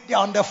screaming. They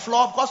are on the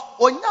floor because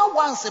onya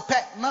once a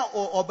pet now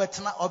or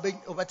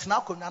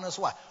betina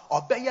kunyanoswa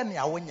or beye ni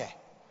awonye.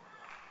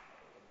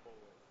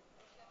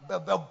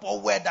 Bebe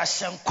where that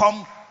shall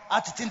come. So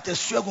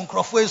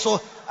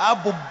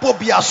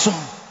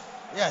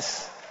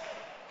yes.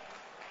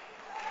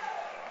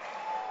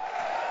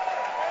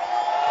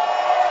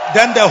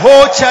 Then the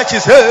whole church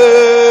is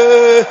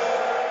hey.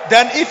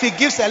 Then if he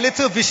gives a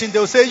little vision, they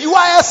will say, you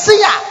are a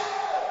seer.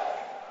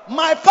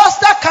 My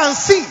pastor can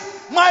see.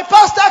 My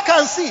pastor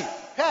can see.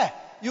 Hey,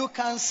 you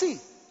can see,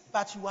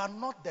 but you are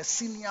not the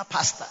senior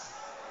pastor.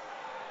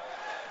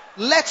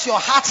 Let your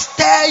heart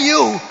stir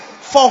you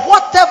for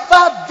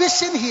whatever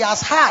vision he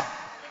has had.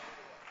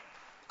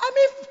 I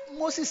mean,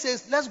 Moses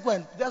says, let's go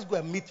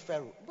and meet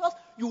Pharaoh. Because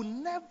you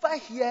never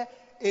hear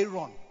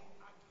Aaron.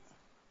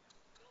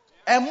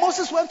 And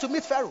Moses went to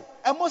meet Pharaoh.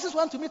 And Moses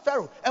went to meet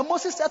Pharaoh. And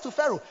Moses said to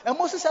Pharaoh. And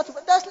Moses said to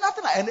Pharaoh. There's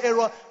nothing like.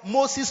 And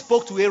Moses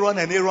spoke to Aaron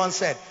and Aaron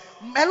said,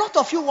 a lot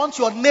of you want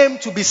your name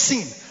to be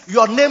seen,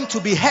 your name to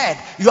be heard,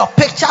 your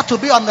picture to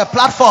be on the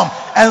platform,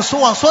 and so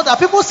on, so that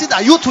people see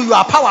that you too, you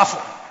are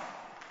powerful.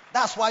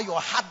 That's why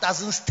your heart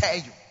doesn't stir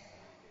you.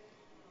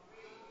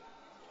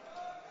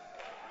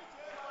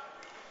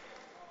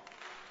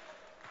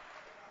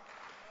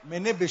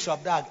 Many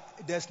Bishop Dag,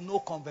 there's no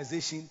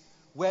conversation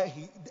where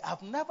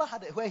I've never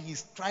had it where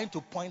he's trying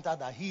to point out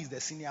that he is the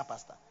senior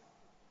pastor.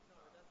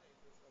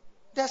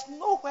 There's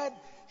nowhere,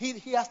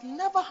 he has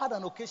never had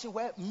an occasion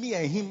where me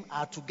and him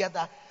are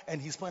together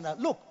and he's pointing out,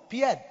 look,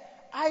 Pierre,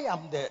 I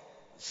am the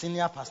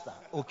senior pastor,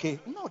 okay?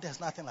 No, there's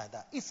nothing like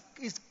that.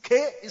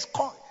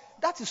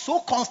 That is so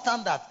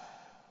constant that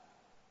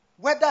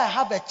whether I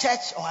have a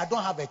church or I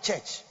don't have a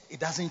church, it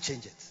doesn't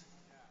change it.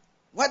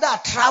 Whether I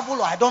travel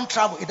or I don't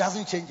travel, it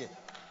doesn't change it.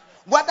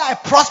 Whether I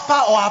prosper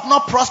or I have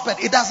not prospered,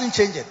 it doesn't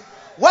change it.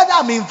 Whether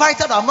I'm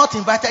invited or I'm not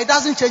invited, it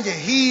doesn't change it.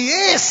 He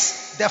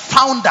is the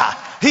founder.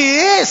 He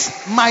is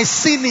my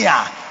senior.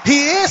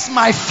 He is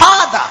my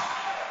father.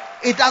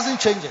 It doesn't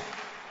change it.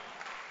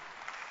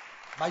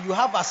 But you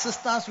have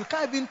assistants, you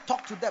can't even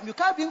talk to them. You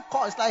can't even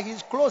call. It's like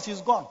he's close,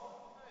 he's gone.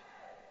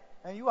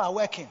 And you are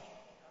working.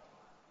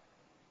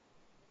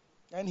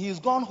 And he's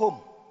gone home.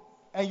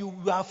 And you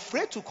are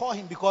afraid to call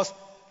him because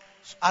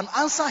an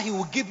answer he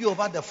will give you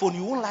over the phone,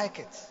 you won't like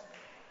it.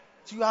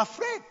 So you are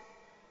afraid.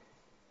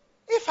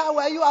 If I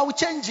were you, I would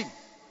change him.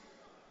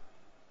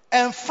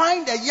 And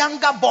find a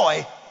younger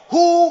boy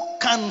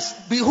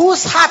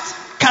whose heart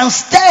can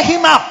stir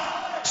him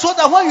up. So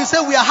that when you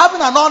say we are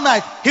having an all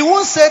night, he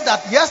won't say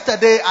that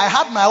yesterday I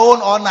had my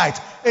own all night.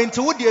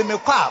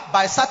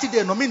 By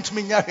Saturday, no,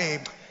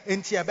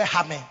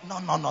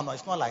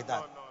 it's not like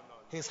that.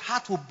 His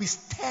heart will be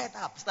stirred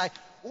up. It's like,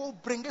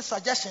 bring a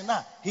suggestion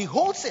now. He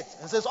holds it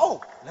and says,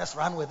 let's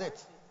run with it.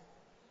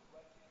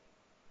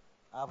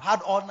 I've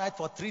had all night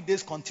for 3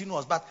 days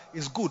continuous, but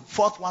it's good.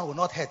 Fourth one will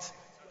not hurt.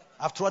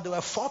 After all, there were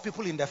 4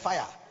 people in the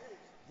fire.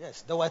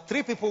 Yes, there were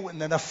 3 people,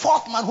 and then the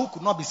 4th man who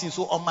could not be seen.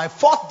 So on my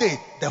 4th day,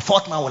 the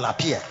 4th man will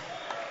appear.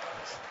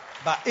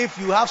 But if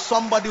you have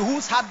somebody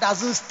whose heart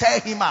doesn't stir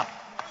him up,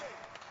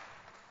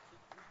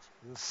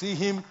 you see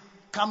him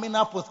coming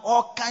up with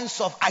all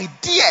kinds of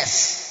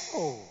ideas.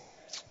 Oh.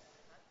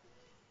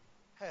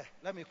 Hey,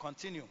 let me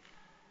continue.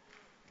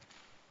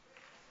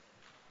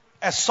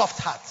 A soft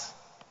heart.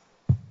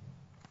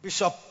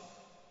 Bishop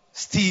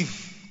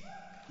Steve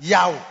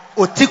Yao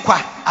Otikwa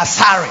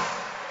Asare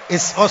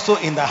is also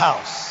in the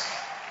house.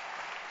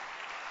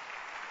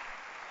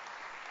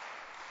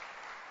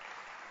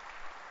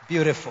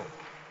 Beautiful.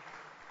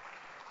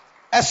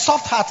 A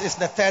soft heart is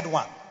the third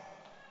one.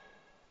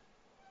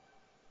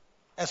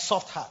 A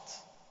soft heart.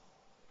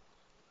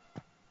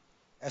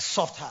 A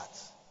soft heart.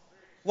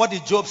 What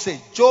did Job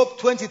say? Job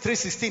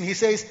 23:16. He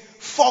says,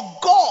 "For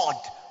God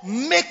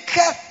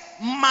maketh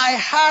my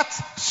heart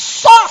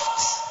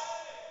soft."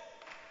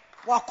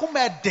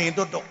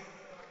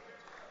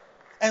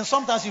 And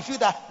sometimes you feel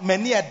that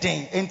many a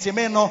day,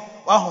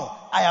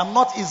 I am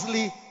not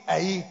easily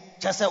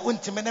just say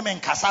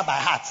by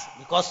heart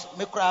because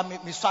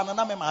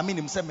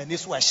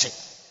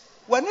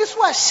when this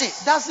was shit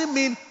doesn't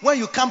mean when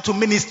you come to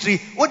ministry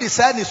what is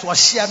said is was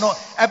share no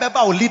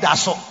ebeba will lead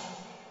us.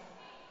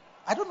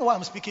 I don't know why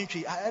I'm speaking to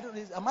you.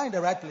 Am I in the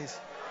right place?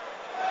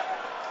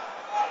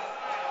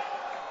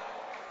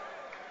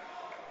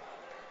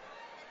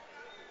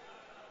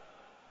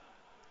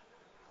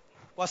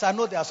 Because I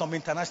know there are some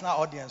international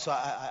audience, so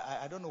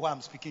I don't know why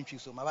I'm speaking to you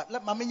so much.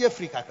 Let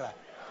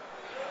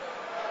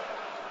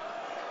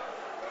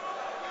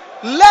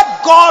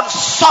God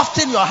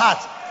soften your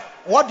heart.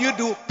 What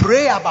do?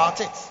 Pray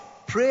about it.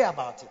 Pray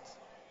about it.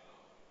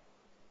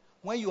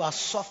 When you are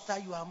softer,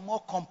 you are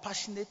more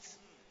compassionate.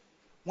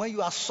 When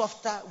you are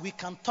softer, we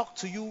can talk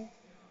to you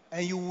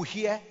and you will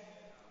hear.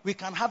 We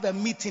can have a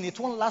meeting. It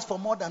won't last for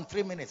more than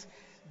 3 minutes.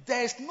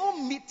 There is no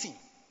meeting.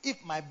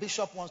 If my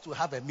bishop wants to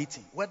have a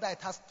meeting, whether it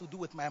has to do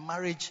with my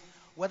marriage,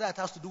 whether it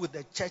has to do with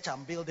the church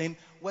I'm building,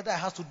 whether it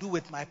has to do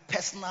with my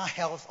personal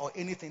health or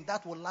anything,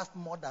 that will last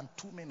more than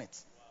 2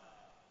 minutes.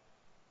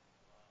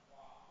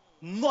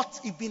 Not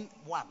even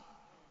one.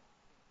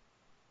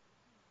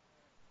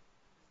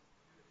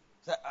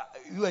 So,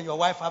 you and your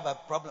wife have a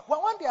problem.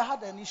 Well, one day I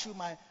had an issue.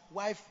 My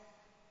wife,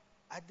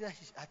 I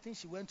think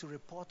she went to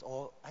report,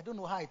 or I don't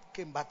know how it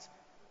came, but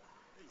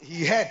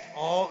he heard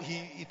or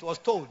it was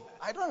told.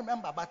 I don't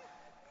remember, but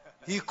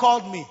he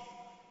called me.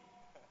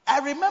 I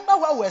remember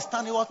where we were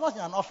standing. It was not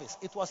in an office.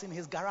 It was in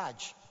his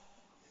garage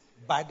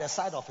by the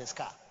side of his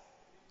car.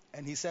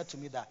 And he said to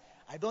me that,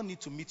 "I don't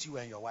need to meet you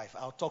and your wife.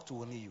 I'll talk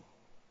to only you."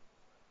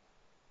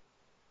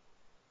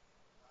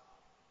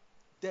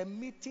 The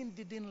meeting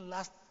didn't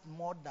last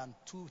more than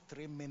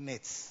 2-3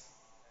 minutes.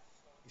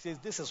 He says,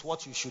 "This is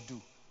what you should do.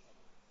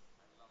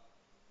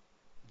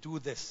 Do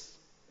this."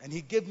 And he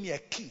gave me a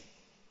key,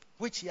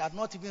 which he had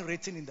not even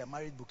written in the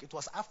marriage book. It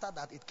was after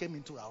that it came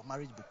into our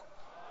marriage book.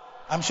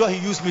 I'm sure he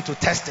used me to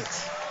test it.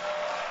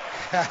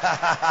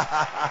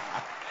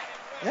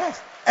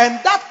 Yes.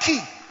 And that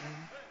key,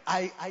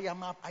 I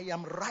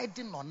am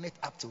riding on it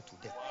up till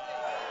today.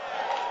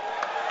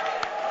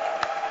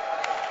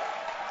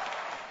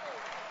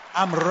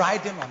 I'm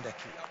riding on the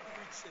key.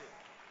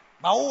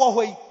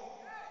 But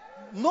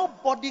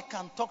nobody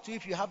can talk to you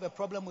if you have a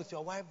problem with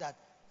your wife that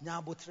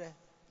nyabutre.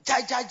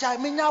 Jai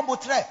mi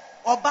nyabutre.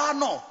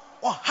 Obano.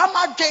 Or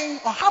hama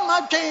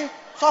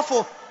so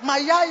for my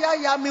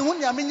ya mi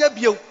hunya mi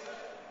nyabio.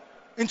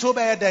 Into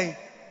by a day.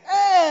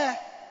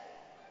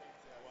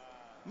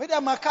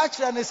 Madam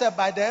Makachra said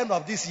by the end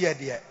of this year,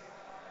 dear.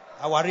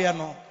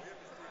 Awariano.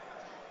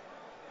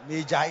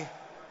 Me jai.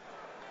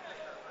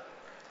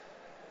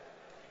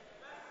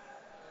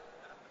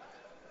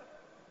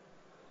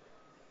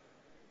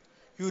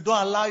 You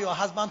don't allow your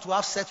husband to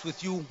have sex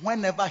with you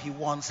whenever he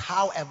wants,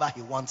 however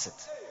he wants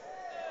it.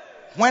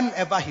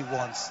 Whenever he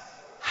wants,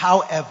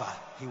 however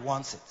he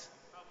wants it.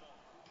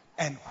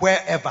 And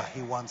wherever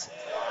he wants it.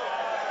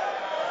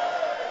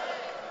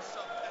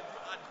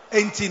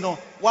 And you know,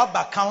 what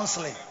about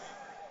counseling?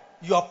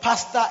 Your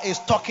pastor is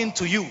talking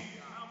to you.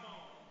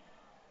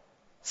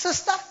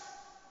 Sister,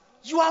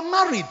 you are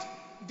married.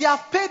 They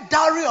have paid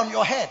dowry on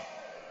your head.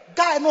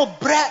 Guy, no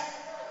bread.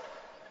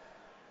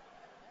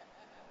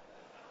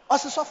 I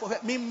don't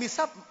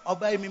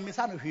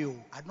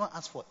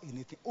ask for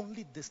anything,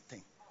 only this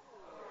thing.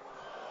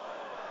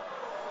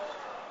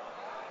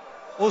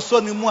 Also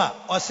ni moi,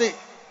 I say,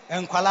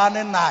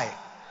 enkwalane nai.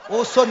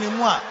 Also ni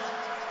moi.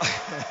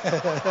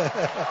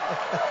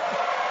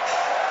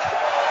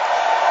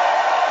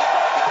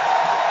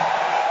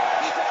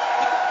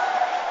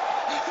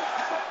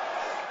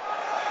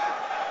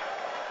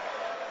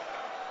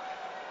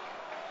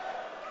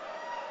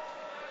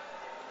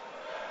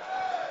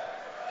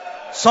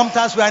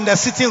 Sometimes we are in the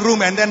sitting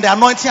room and then the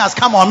anointing has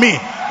come on me.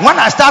 When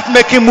I start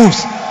making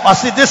moves, I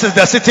say, "This is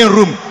the sitting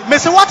room." I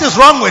say, "What is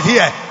wrong with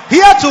here?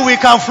 Here too we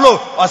can flow."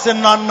 I say,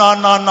 No.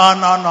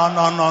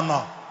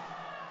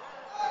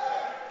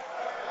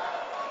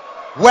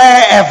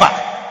 Wherever.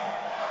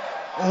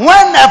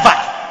 Whenever.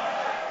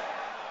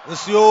 You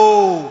see,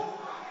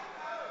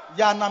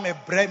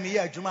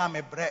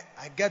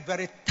 I get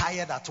very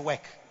tired at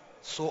work.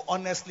 So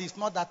honestly, it's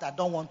not that I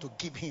don't want to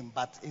give him,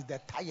 but it's the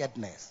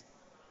tiredness.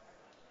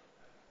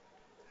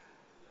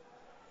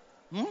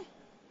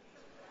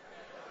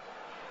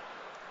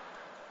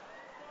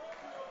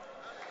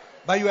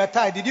 But you are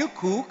tired. Did you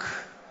cook?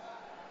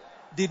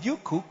 Did you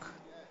cook?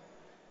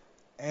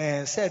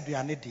 Say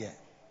aduane deɛ.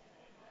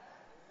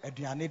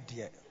 Aduane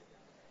deɛ.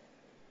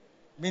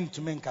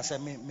 Mentumi nka sɛ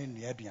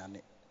mennua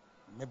aduane.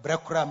 Mebrɛ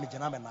koraa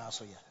megyina me nan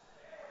so yɛ.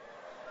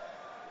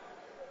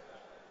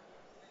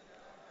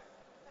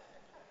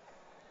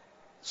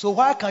 So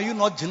why can you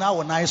not gyina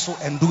wo nan so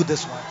and do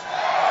this one?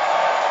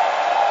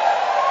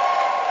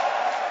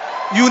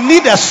 You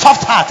need a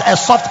soft heart, a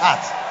soft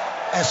heart,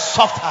 a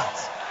soft heart.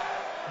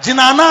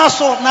 Gyina nan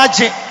so na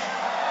gye.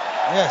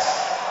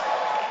 Yes.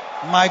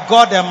 My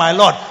God and my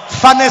Lord.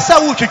 Fanesa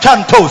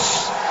uchichan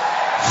toes.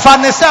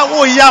 Fanesa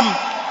uyam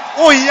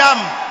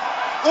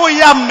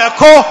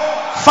meko.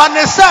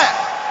 Fanesa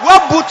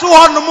wabutu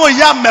honumu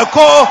yam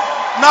meko.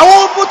 Na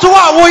wabutu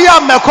wa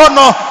uyam meko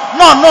no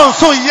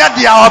so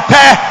yedi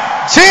aope.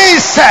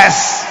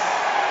 Jesus.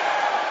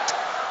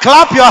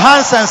 Clap your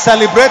hands and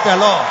celebrate the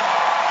Lord.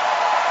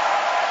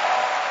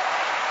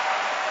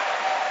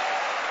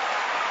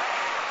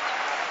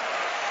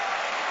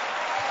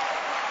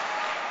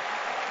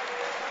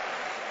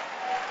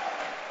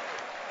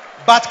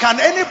 But can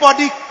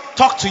anybody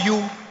talk to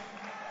you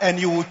and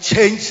you will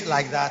change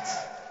like that?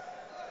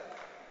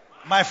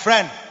 My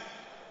friend,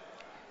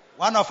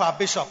 one of our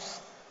bishops,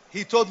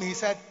 he told me, he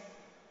said,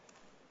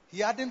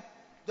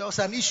 there was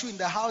an issue in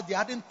the house, they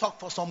hadn't talked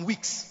for some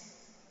weeks,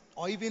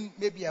 or even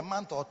maybe a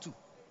month or two.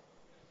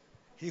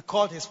 He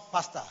called his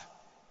pastor.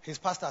 His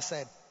pastor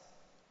said,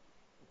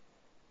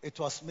 it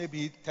was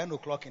maybe 10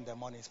 o'clock in the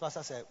morning. His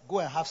pastor said, go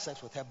and have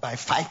sex with her by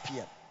 5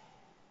 p.m.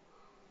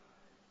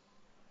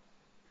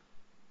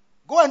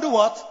 Go and do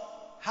what?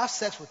 Have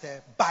sex with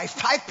her by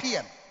 5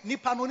 p.m.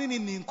 Nipa no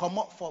ni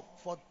for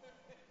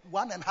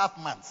 1.5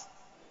 months.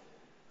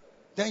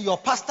 Then your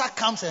pastor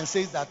comes and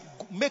says that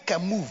make a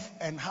move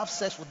and have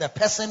sex with the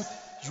person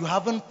you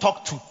haven't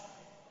talked to.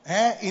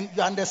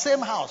 You're in the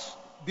same house.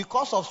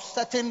 Because of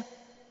certain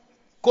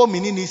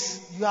communities,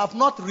 you have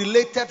not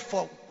related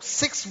for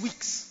 6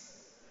 weeks.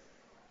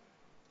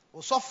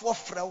 By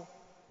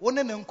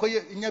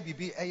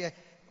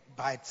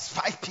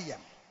 5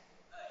 p.m.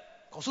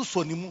 Kosu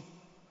sonimu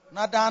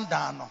na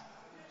dandano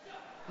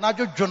na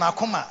jojona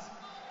kuma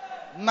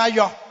na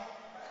yo.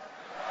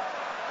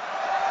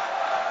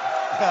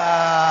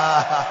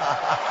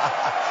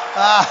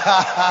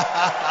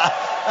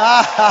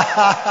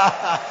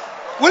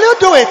 Will you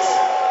do it?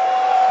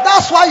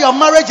 That's why your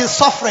marriage is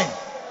suffering.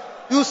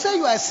 You say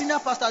you are a senior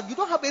pastor, you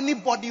don't have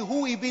anybody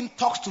who even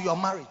talks to your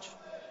marriage.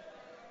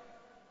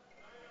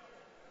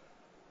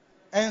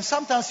 And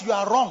sometimes you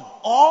are wrong,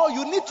 or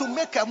you need to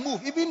make a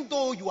move even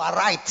though you are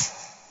right.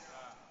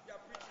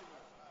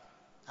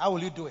 How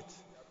will you do it?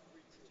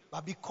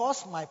 But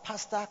because my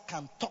pastor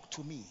can talk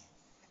to me,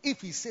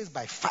 if he says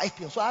by 5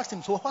 p.m. So I asked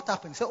him, so what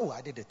happened? He said,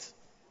 I did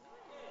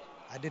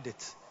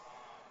it.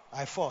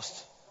 I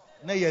forced.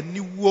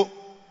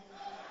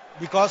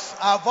 Because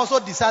I've also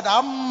decided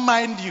I'll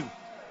mind you.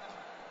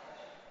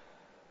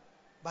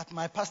 But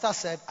my pastor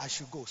said I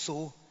should go.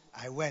 So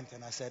I went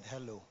and I said,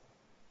 hello.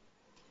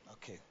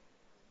 Okay.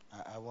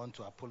 I want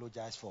to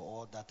apologize for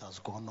all that has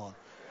gone on.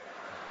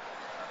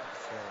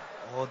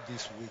 For all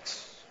these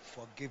weeks.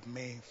 Forgive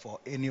me for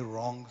any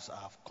wrongs I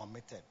have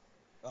committed.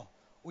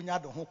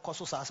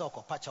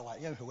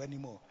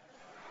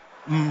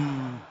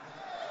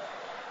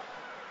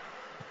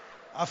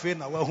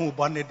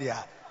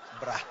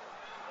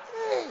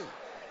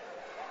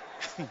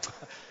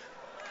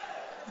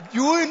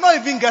 You will not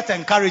even get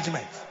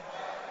encouragement.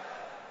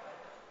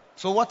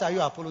 So what are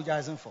you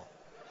apologizing for?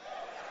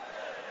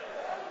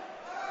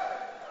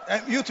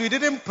 And you two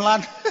didn't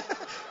plan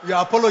your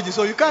apology,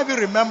 so you can't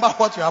even remember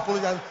what you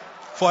apologized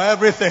for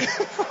everything.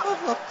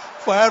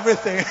 For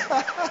everything.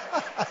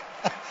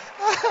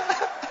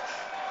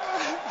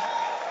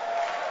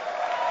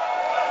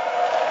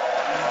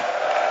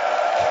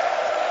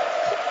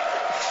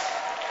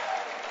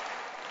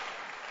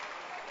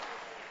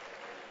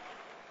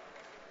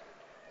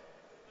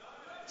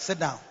 Sit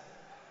down.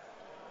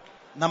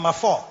 Number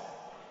 4.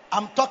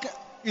 I'm talking,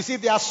 you see,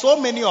 there are so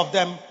many of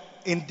them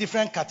in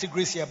different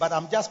categories here, but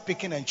I'm just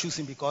picking and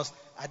choosing because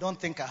I don't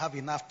think I have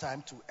enough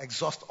time to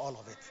exhaust all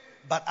of it.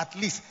 But at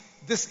least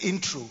this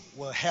intro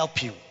will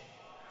help you.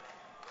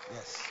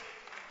 Yes.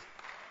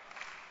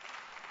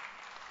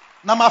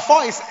 Number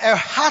 4 is a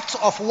heart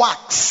of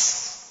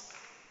wax.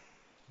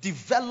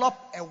 Develop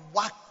a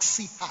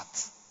waxy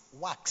heart.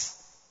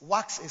 Wax.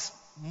 Wax is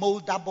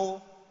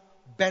moldable,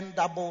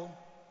 bendable,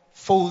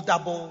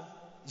 foldable,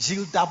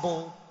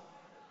 yieldable,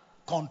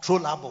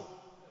 controllable.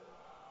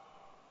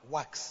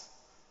 Wax.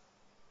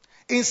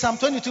 In Psalm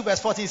 22 verse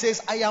 40 it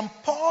says, I am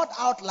poured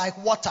out like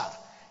water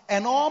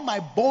and all my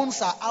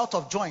bones are out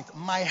of joint.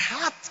 My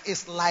heart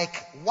is like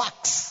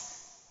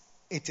wax.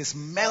 It is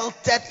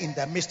melted in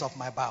the midst of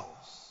my bowels.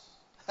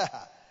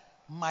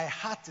 My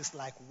heart is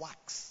like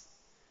wax.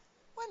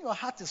 When your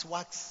heart is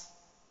wax,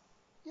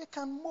 You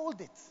can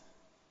mold it.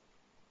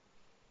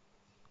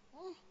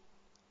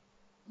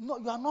 No,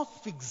 you are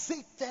not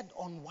fixated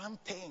on one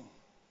thing.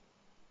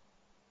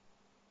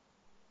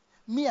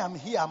 Me, I'm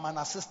here. I'm an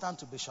assistant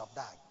to Bishop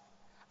Dag.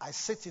 I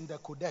sit in the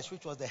Kodesh,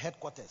 which was the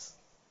headquarters.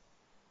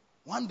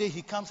 One day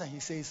he comes and he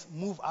says,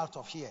 move out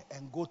of here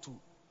and go to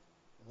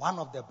one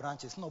of the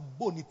branches. No,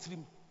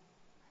 Bonitrim.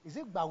 Is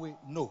it Bawe?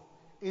 No.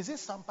 Is it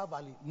Sampa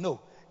Valley? No.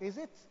 Is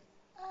it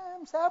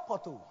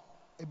Sayapoto?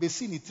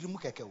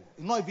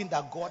 Not even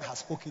that God has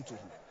spoken to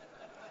him.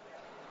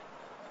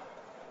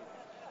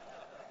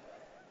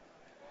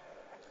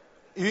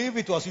 If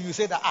it was you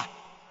say that,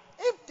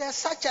 if there's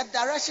such a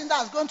direction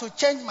that's going to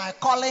change my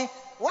calling,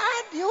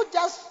 why do you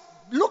just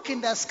look in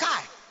the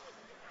sky?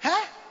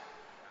 Huh?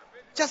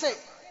 Just say,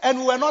 and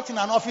we were not in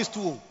an office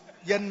too.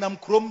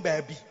 Yenam Krum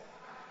baby.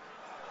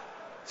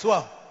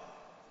 So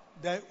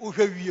then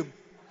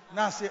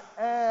now say,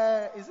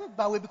 is it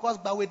Bawe? Because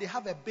Bawe they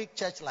have a big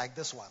church like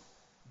this one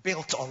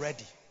built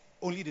already.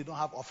 Only they don't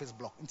have office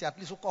block. Into at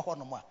least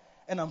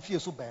and I'm fear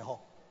so beho.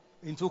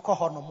 Into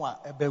Kohonomoa,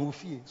 a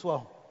Benufie,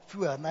 so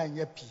few are 9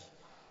 year P.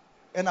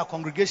 And our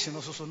congregation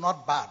also so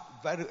not bad,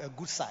 very a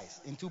good size.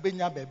 Into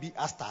Benya baby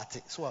I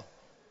started. So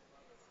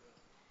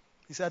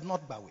he said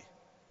not Bawe.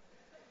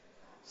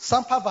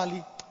 Sampa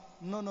Valley,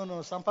 no.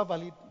 Sampa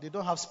Valley, they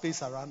don't have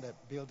space around the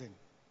building.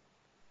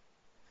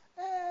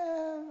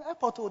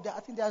 Airport, I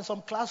think there is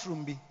some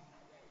classroom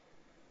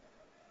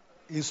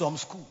in some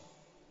school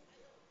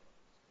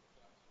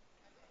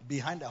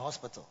behind the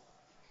hospital.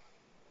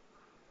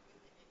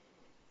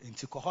 In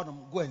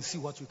Tikohonum, go and see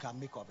what you can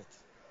make of it.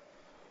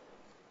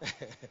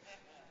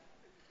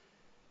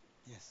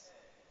 Yes.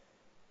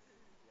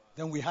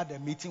 Then we had a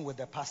meeting with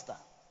the pastor.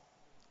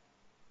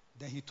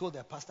 Then he told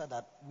the pastor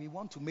that we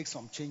want to make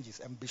some changes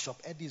and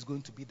Bishop Eddie is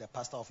going to be the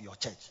pastor of your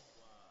church.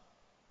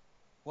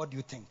 What do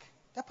you think?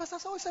 The pastor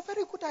said, it's a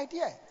very good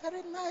idea.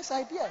 Very nice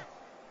idea.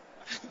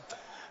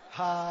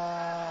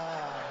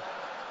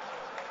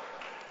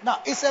 Now,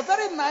 it's a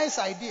very nice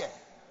idea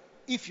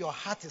if your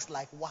heart is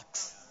like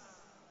wax.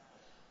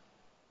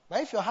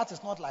 But if your heart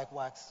is not like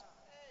wax,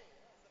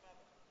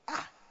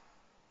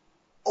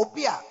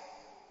 Obia,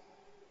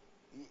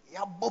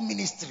 your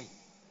ministry,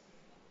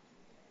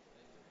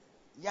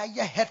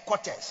 your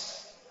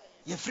headquarters,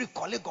 your free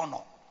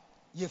Polygono,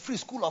 your free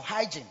school of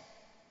hygiene,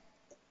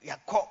 your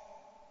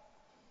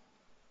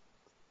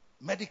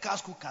medical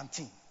school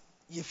canteen,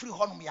 your free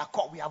home, we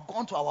have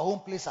gone to our own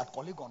place at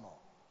Polygono.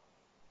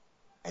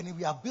 And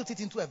we have built it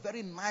into a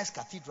very nice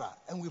cathedral.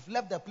 And we've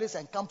left the place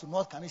and come to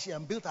North Kaneshie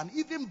and built an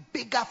even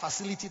bigger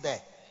facility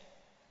there.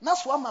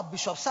 That's why my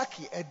Bishop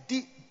Saki, a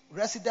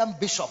resident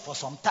bishop for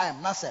some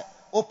time, that's a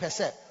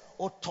opese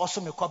o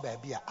toso me ko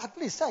baby. At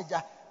least I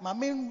ja my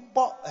main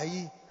bo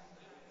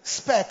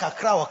spare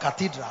kakra or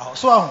cathedral.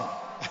 So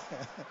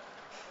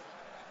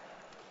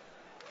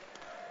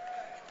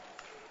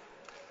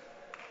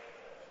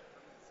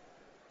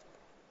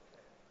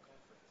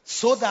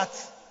so that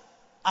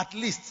at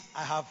least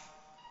I have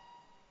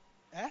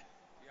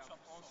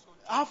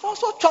I've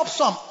also chopped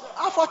some.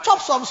 I've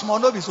chopped some small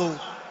novice.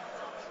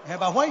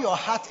 But when your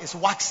heart is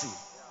waxy,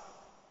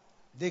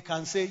 they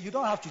can say you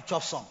don't have to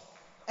chop some.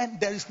 And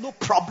there is no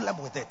problem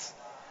with it.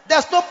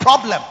 There's no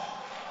problem.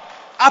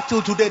 Up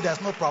till today, there's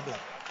no problem.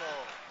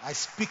 I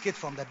speak it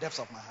from the depths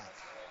of my heart.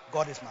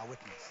 God is my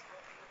witness.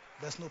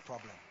 There's no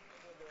problem.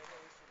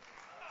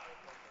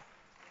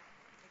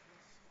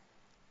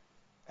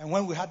 And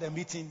when we had a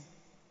meeting,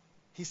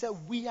 he said,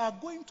 we are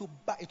going to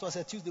buy, it was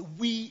a Tuesday,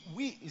 we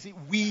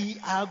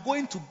are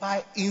going to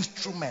buy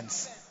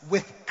instruments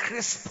with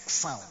crisp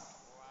sound.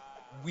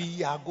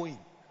 We are going.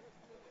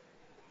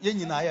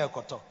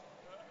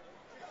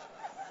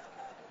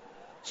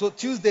 So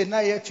Tuesday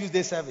night,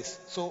 Tuesday service.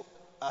 So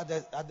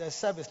at the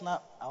service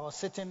now, I was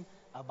sitting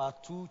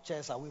about 2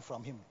 chairs away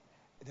from him.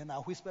 Then I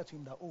whispered to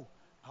him that,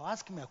 I'll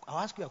ask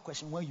you a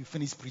question when you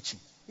finish preaching.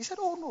 He said,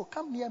 no,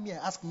 come near me and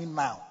ask me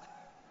now.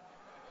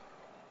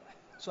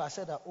 So I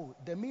said that,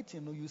 the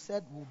meeting, you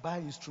said we'll buy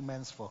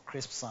instruments for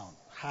crisp sound.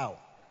 How?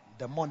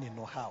 The money,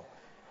 how?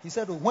 He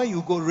said, when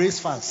you go raise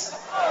funds.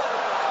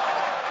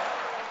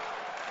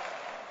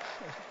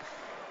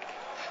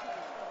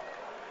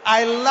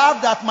 I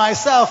laughed at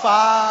myself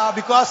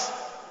because,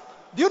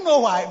 do you know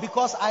why?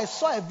 Because I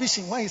saw a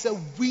vision when he said,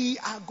 we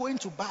are going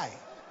to buy.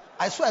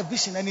 I saw a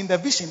vision, and in the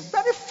vision,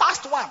 very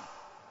fast one.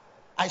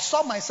 I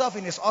saw myself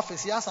in his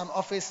office. He has an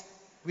office.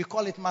 We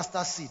call it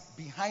Master Seat,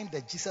 behind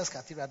the Jesus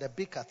Cathedral, the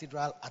big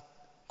cathedral at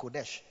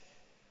Kodesh.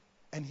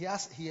 And he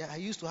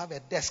used to have a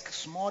desk,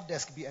 small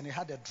desk, and he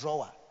had a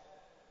drawer.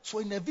 So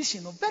in a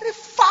vision, a very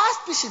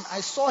fast vision,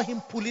 I saw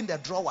him pulling the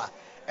drawer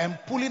and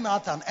pulling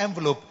out an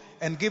envelope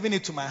and giving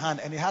it to my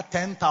hand, and he had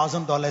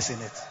 $10,000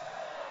 in it.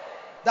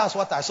 That's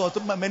what I saw.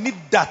 I need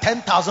that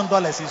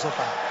 $10,000 in so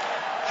far.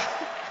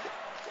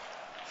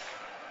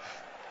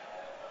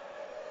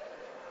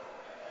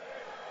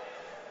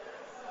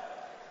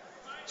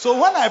 So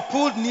when I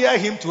pulled near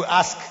him to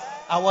ask,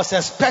 I was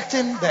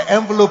expecting the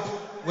envelope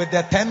with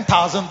the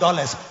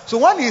 $10,000. So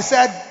when he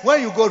said,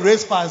 when you go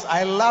raise funds,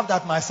 I laughed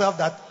at myself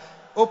that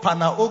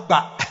Opana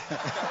Ogba.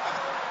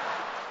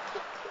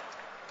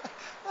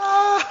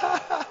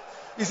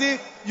 You see,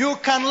 you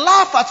can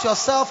laugh at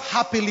yourself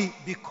happily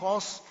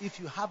because if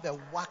you have a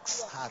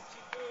wax heart,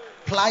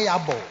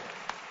 pliable,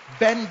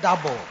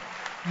 bendable,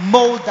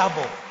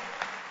 moldable.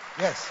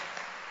 Yes.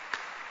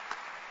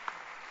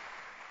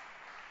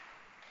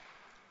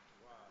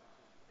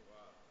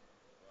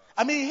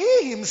 I mean,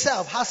 he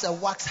himself has a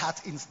wax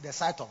heart in the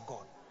sight of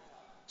God.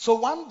 So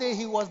one day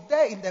he was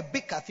there in the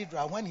big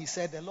cathedral when he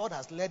said the Lord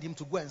has led him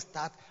to go and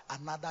start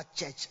another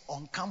church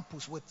on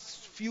campus with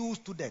few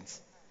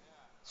students.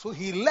 So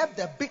he left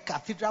the big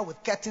cathedral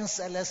with curtain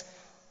sellers,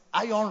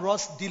 iron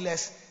rods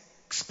dealers,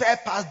 spare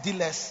parts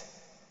dealers,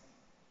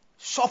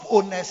 shop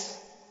owners,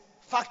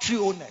 factory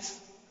owners,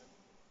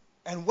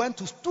 and went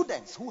to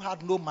students who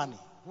had no money,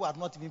 who had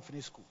not even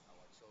finished school.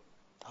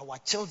 Our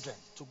children,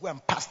 to go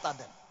and pastor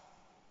them.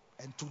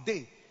 And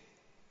today,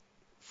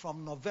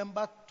 from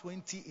November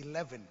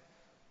 2011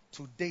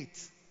 to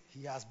date,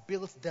 he has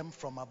built them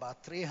from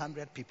about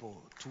 300 people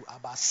to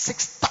about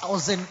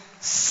 6,000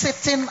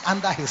 sitting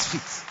under his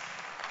feet.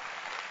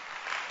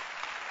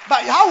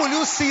 But how will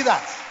you see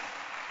that?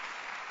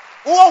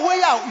 Or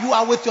where you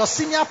are with your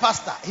senior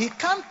pastor, he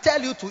can't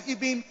tell you to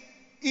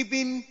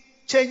even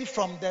change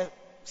from the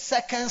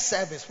second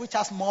service, which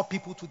has more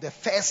people, to the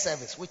first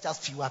service, which has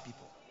fewer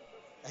people.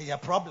 And your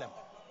problem.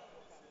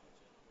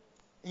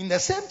 In the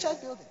same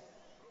church building.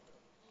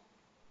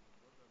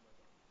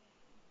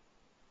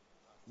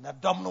 Na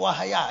dom no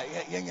haya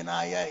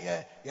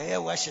ye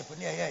worship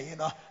you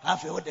know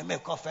after what they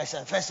make of first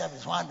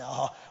service one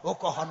ho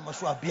ko ho no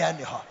so abia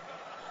ni ho.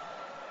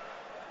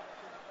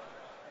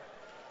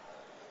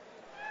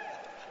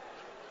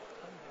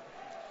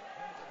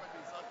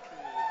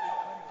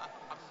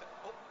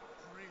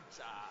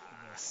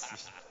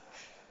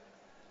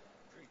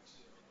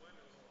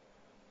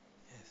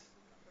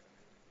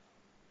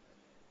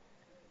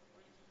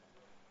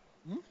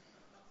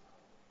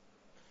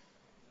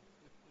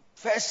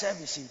 First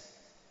service,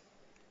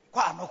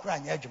 kwa no kura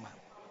nya adwuma.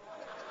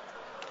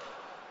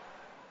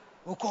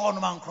 Wo ko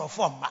no man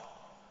crofom ma.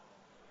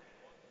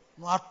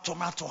 No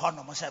atomato ho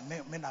no mo se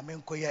me na me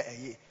nkoye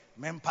eyi.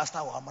 Me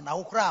pastor wo mo na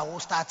wo kura wo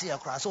start here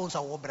kura so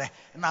wo bre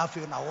na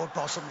afi na wo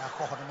to so na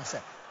ko ho no say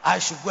I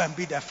should go and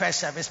be the first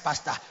service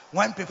pastor.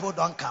 When people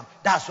don't come,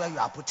 that's where you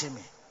are putting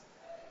me.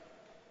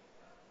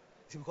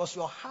 See, because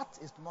your heart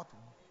is not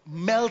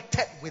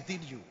melted within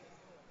you.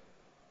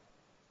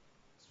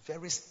 It's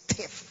very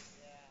stiff.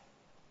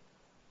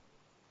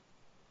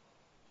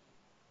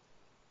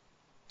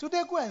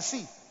 Today, go and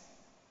see.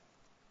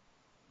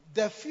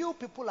 The few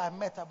people I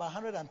met, about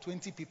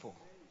 120 people.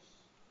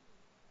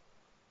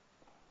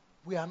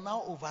 We are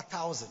now over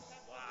 1,000.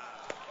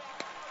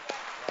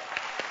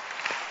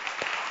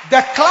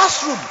 The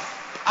classroom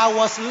I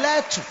was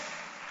led to,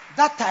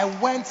 that I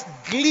went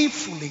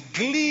gleefully.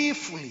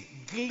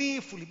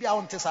 Be I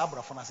want to say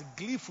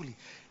gleefully.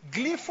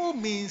 Gleeful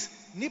means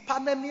nipa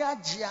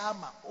nania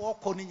jiama or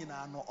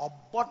konina no or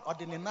bon or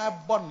the nina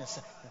bonus.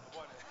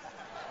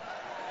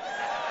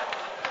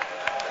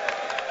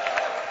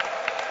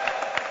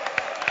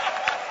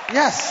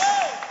 Yes,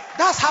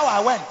 that's how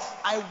I went.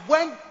 I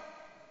went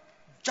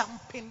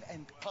jumping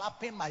and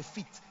clapping my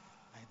feet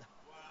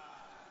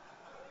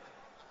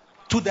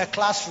to the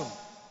classroom.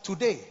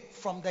 Today,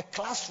 from the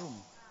classroom,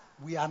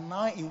 we are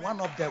now in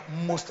one of the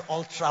most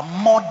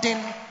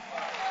ultra-modern,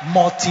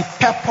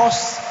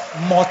 multi-purpose,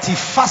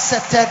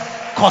 multifaceted,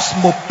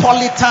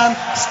 cosmopolitan,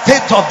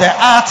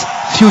 state-of-the-art,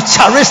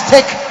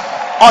 futuristic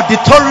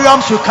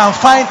auditoriums you can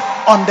find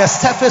on the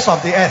surface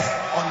of the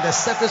earth. On the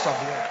surface of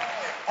the earth.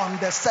 On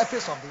the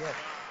surface of the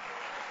earth.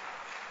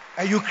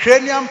 A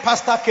Ukrainian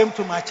pastor came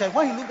to my church.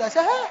 When he looked, I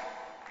said, hey,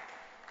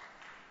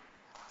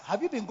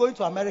 have you been going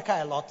to America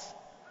a lot?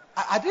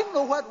 I didn't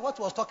know what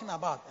he was talking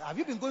about. Have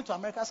you been going to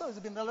America? So it's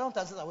been a long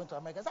time since I went to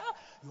America. I said,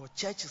 your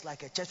church is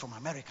like a church from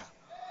America.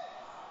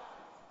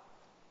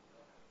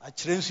 And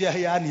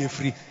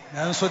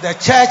so the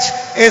church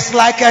is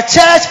like a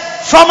church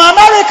from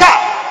America.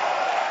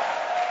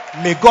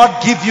 May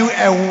God give you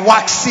a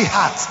waxy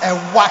heart.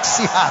 A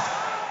waxy heart.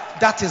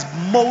 That is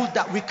mold,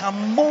 that we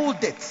can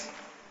mold it.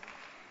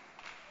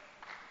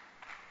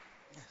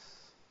 Yes.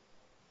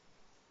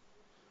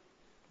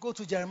 Go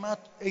to Jeremiah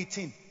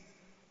 18.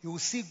 You will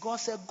see God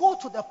said, go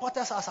to the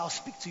potter's house, I'll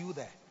speak to you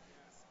there.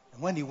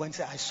 And when he went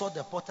there, I saw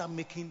the potter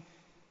making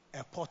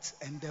a pot,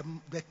 and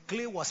the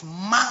clay was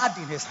mad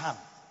in his hand.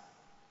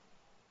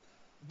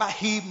 But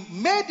he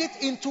made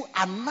it into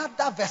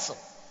another vessel.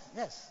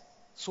 Yes.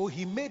 So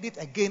he made it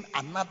again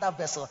another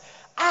vessel,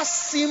 as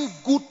seemed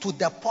good to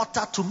the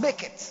potter to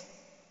make it.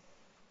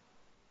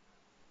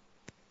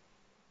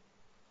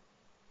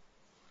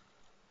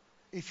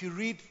 If you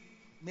read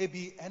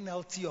maybe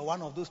NLT or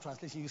one of those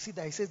translations, you see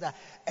that he says that,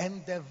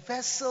 and the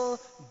vessel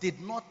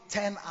did not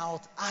turn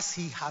out as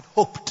he had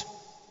hoped.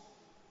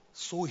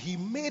 So he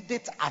made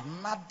it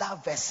another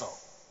vessel.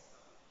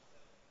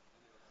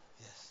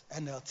 Yes,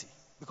 NLT.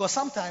 Because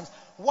sometimes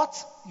what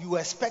you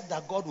expect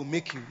that God will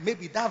make you,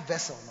 maybe that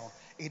vessel, no,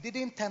 it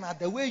didn't turn out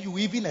the way you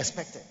even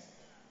expected.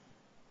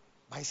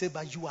 But he said,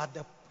 but you are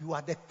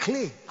the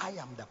clay, I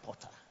am the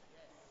potter.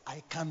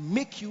 I can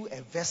make you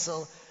a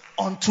vessel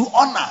unto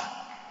honor.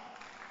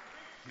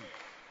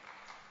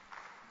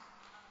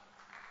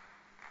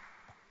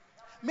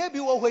 Maybe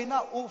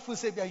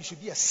you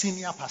should be a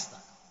senior pastor.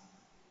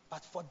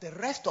 But for the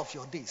rest of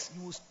your days,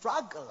 you will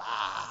struggle.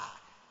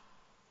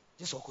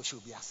 This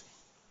should be as.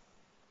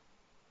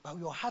 But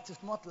your heart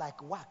is not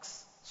like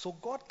wax. So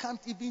God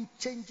can't even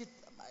change it.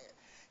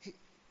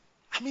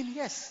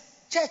 Yes,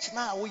 church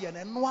now,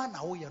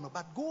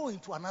 but go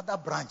into another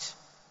branch.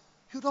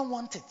 You don't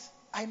want it.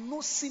 I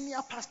know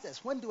senior pastors,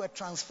 when they were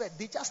transferred,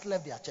 they just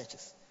left their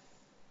churches.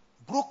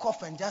 Broke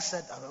off and just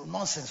said,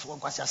 nonsense.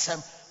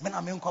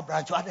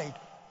 Branch.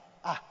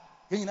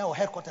 You know,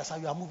 headquarters,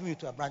 you are moving me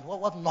to a branch.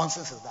 What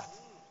nonsense is that?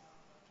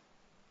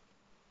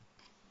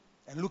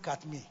 And look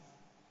at me.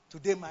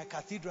 Today, my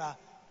cathedral,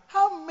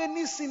 how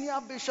many senior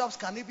bishops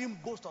can even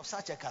boast of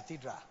such a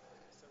cathedral?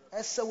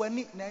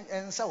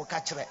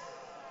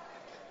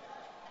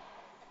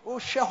 Oh,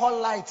 share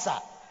lights.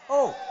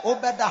 Oh,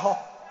 better.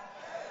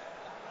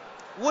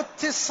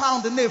 What is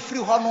sound in the free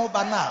honor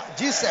banana?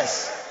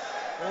 Jesus.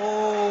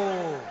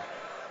 Oh.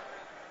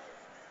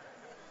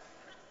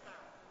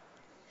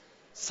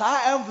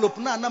 Sa envelope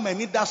na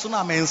many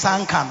dasuna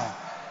mensankano.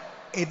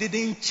 It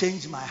didn't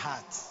change my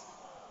heart.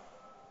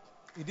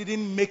 It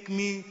didn't make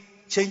me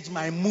change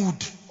my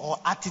mood or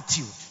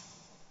attitude.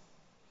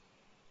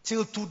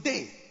 Till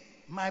today,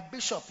 my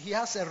bishop, he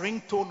has a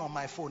ringtone on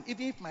my phone.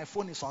 Even if my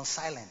phone is on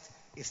silent,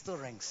 it still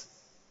rings.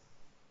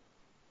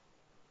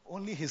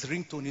 Only his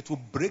ringtone, it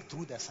will break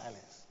through the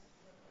silence.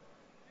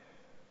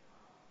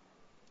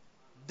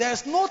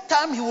 There's no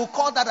time he will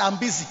call that I'm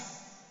busy.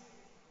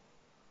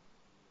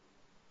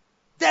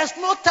 There's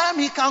no time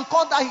he can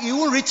call that he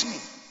will reach me.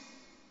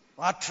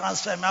 What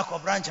transfer Marco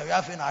branch you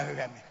have in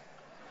me.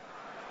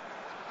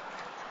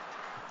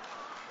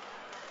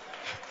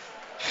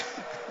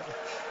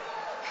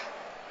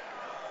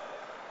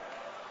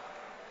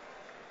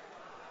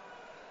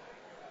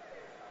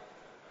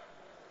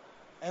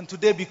 And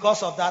today,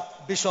 because of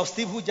that, Bishop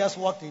Steve, who just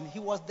walked in, he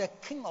was the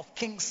King of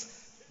Kings,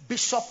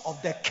 Bishop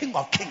of the King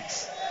of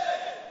Kings,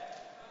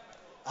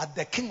 at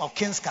the King of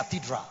Kings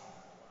Cathedral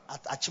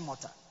at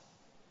Achimota.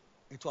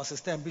 It was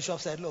his time. Bishop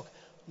said, look,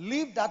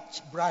 leave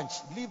that branch,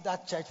 leave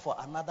that church for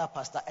another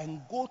pastor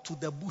and go to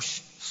the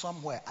bush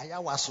somewhere,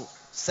 Ayawaso,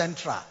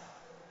 Central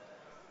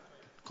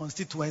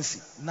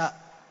constituency. Now,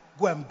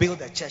 go and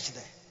build a church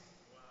there.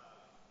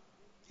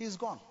 He's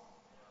gone.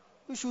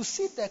 You should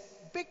see the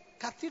big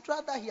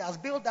cathedral that he has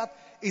built that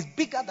is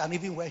bigger than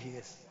even where he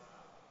is.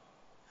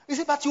 You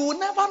see, but you will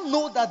never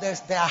know that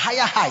there are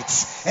higher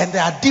heights and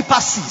there are deeper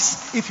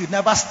seas if you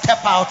never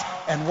step out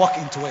and walk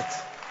into it.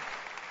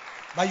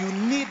 But you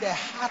need a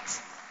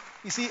heart.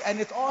 You see, and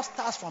it all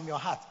starts from your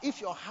heart.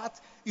 If your heart,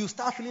 you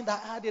start feeling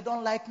that, they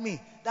don't like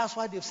me. That's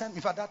why they've sent me.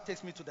 In fact, that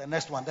takes me to the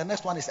next one. The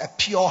next one is a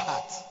pure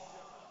heart.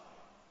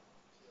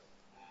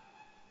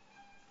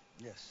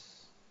 Yes.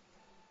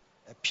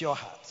 A pure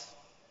heart.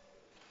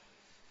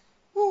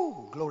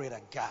 Woo, glory to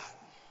God.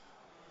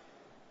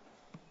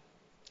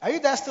 Are you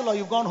there still or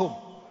you've gone home?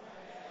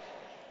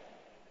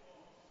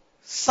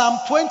 Psalm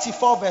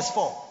 24 verse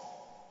 4.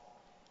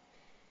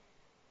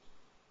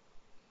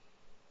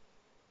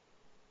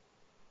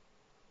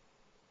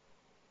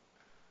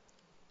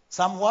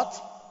 Psalm what?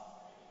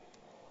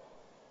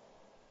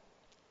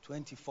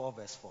 24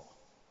 verse 4.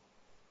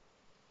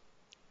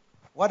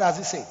 What does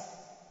it say?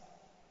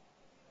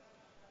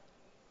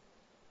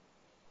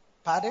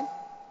 Pardon?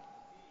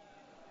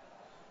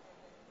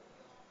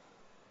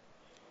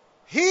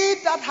 He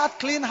that hath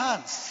clean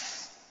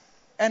hands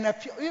and a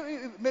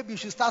pure, maybe you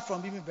should start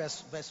from even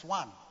verse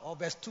 1 or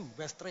verse 2,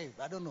 verse 3,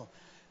 I don't know.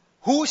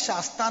 Who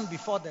shall stand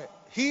before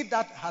he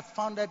that hath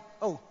founded,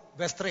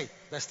 verse 3.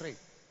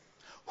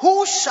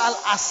 Who shall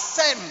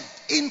ascend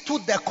into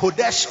the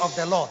Kodesh of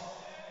the Lord?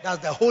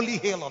 That's the holy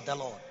hill of the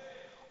Lord.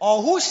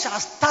 Or who shall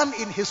stand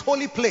in his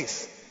holy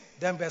place?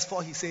 Then verse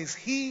 4 he says,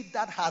 he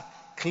that hath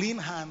clean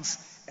hands,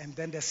 and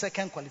then the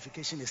second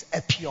qualification is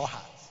a pure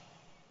heart.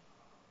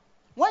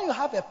 When you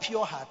have a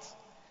pure heart,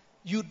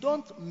 you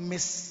don't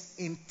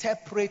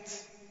misinterpret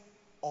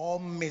or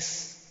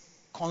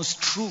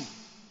misconstrue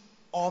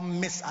or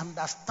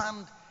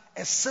misunderstand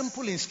a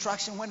simple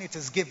instruction when it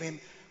is given.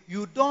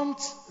 You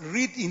don't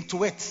read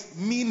into it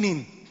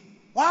meaning.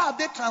 Why have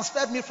they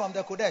transferred me from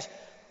the Kodesh?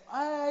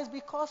 It's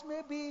because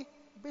maybe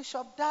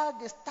Bishop Dag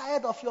is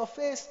tired of your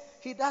face.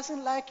 He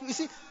doesn't like you. You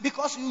see,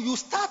 because you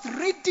start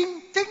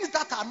reading things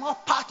that are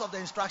not part of the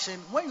instruction.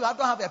 When you don't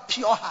have a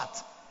pure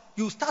heart,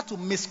 you start to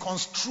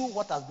misconstrue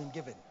what has been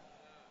given.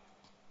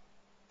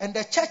 And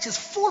the church is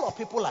full of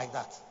people like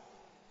that.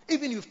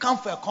 Even if you've come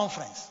for a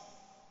conference,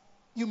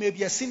 you may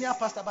be a senior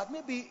pastor, but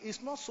maybe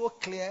it's not so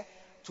clear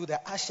to the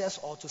ushers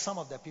or to some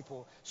of the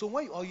people. So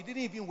or you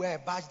didn't even wear a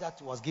badge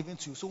that was given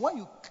to you. So when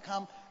you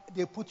come,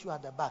 they put you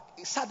at the back.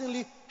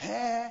 Suddenly,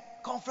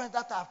 conference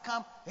that I've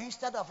come,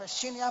 instead of a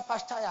senior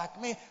pastor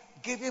like me,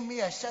 giving me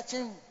a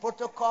certain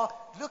protocol.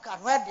 Look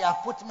at where they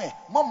have put me.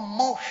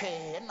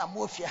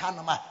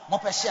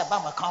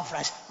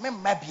 Conference.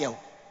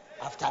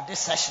 After this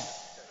session.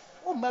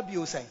 Oh, maybe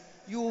you say,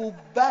 you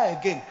buy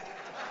again.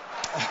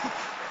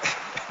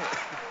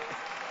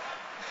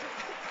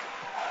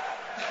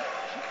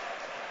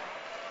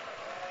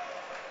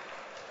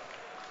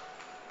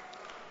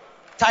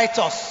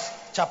 Titus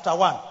chapter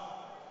 1.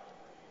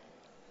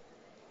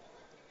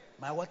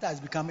 My water is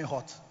becoming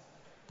hot.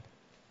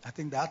 I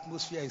think the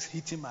atmosphere is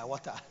heating my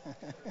water.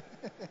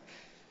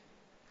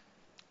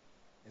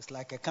 It's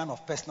like a kind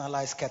of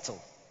personalized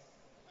kettle.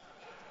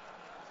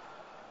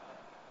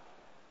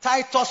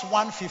 Titus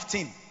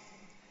 1:15.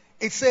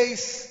 It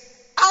says,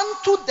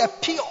 unto the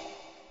pure.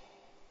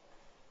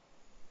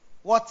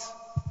 What?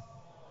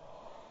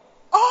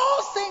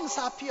 All things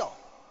are pure.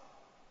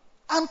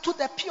 Unto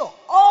the pure,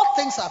 all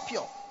things are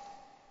pure.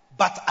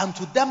 But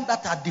unto them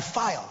that are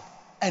defiled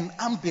and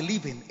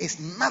unbelieving is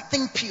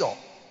nothing pure,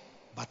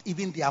 but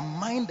even their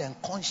mind and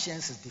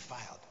conscience is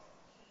defiled.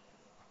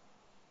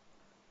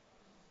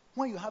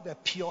 When you have a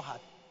pure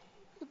heart,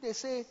 if they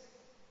say,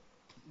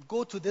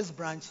 go to this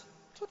branch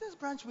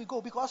we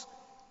go, because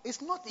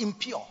it's not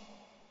impure.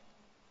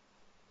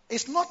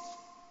 It's not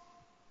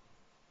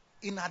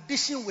in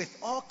addition with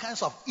all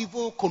kinds of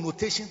evil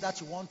connotations that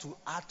you want to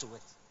add to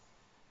it.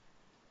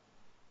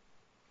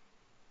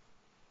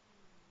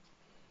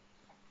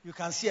 You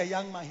can see a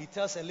young man, he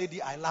tells a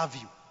lady, I love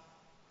you.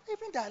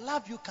 Even the I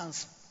love you can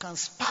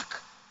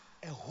spark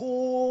a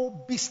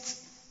whole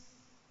beast.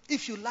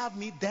 If you love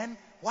me, then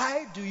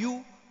why do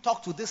you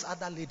talk to this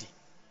other lady?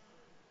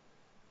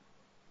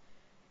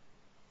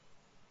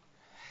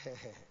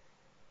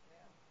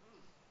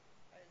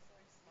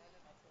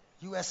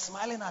 You were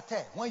smiling at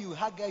her. When you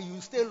hug her,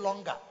 you stay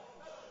longer.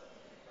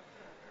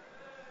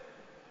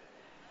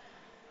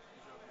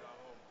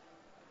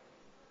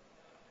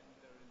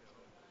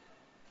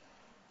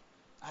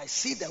 I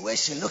see the way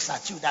she looks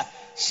at you, that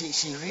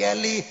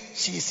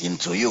she's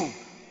into you.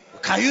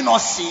 Can you not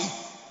see?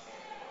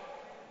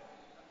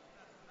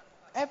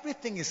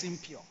 Everything is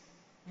impure.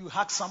 You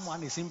hug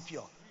someone, is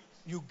impure.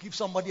 You give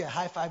somebody a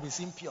high five, is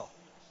impure.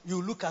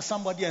 You look at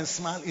somebody and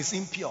smile, is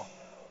impure.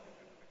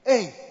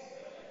 Hey,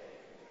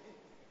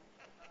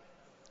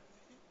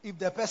 if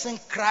the person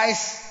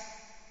cries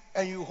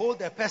and you hold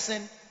the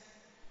person,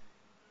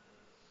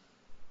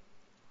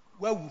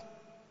 well,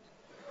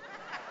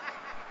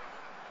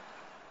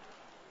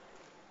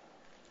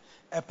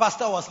 a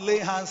pastor was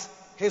laying hands.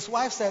 His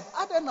wife said,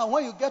 I don't know,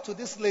 when you get to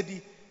this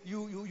lady,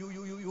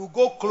 you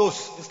go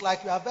close. It's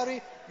like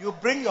you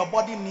bring your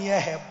body near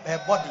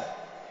her body.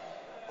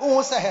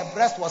 Who said her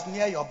breast was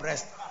near your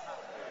breast?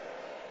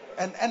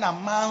 And a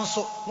man,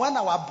 so when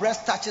our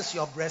breast touches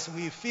your breast,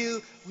 we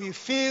feel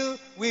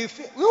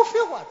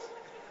what?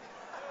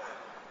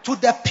 To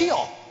the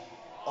pure,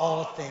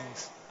 all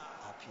things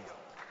are pure.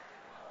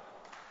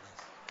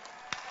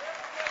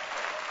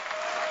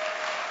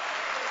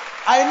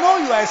 I know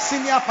you are a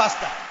senior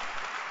pastor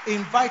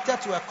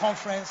invited to a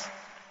conference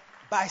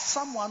by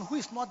someone who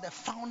is not the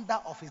founder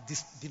of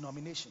his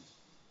denomination.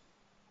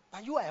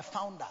 But you are a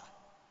founder.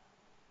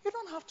 You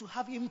don't have to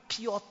have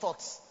impure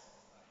thoughts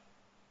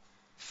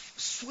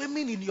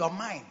swimming in your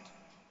mind.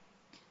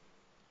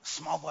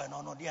 Small boy,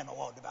 no, dear,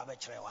 no,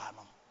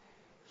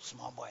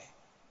 small boy.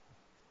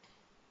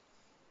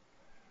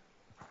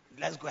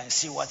 Let's go and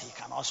see what he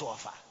can also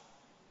offer.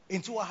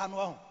 Into a hand,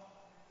 oh,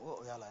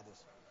 yeah, like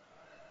this.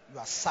 You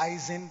are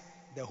sizing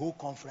the whole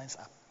conference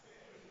up.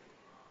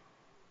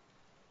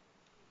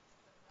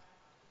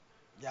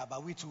 Yeah,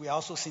 but we are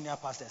also senior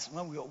pastors.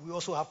 When we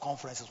also have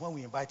conferences, when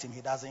we invite him, he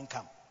doesn't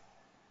come.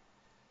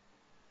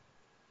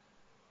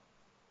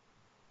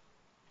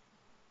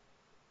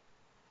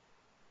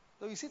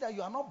 So you see that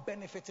you are not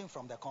benefiting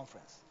from the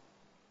conference.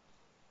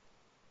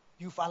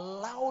 You've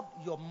allowed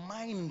your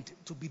mind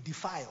to be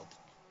defiled.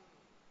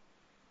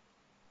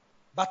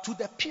 But to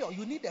the pure,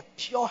 you need a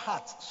pure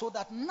heart so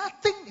that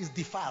nothing is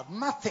defiled.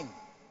 Nothing.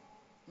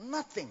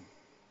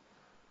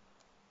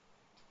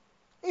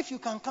 If you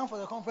can come for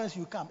the conference,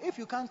 you come. If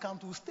you can't come,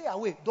 to stay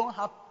away. Don't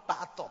have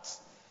bad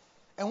thoughts.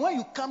 And when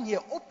you come here,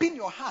 open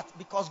your heart,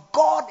 because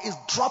God is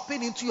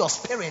dropping into your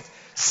spirit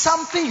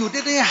something you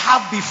didn't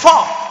have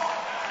before.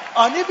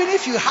 And even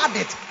if you had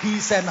it,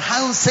 He's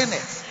enhancing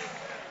it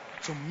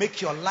to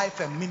make your life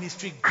and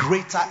ministry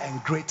greater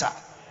and greater.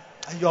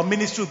 And your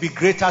ministry will be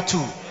greater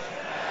too.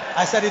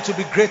 I said it will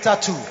be greater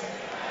too.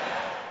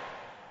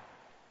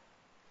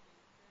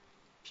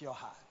 Pure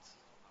heart.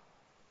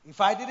 If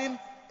I didn't,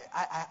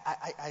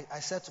 I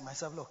said to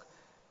myself, look,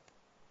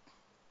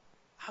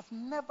 I've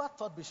never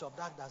thought Bishop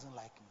Dag doesn't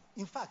like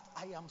me. In fact,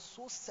 I am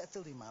so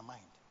settled in my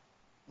mind.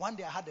 One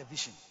day I had a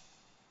vision.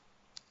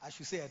 I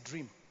should say a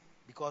dream,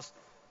 because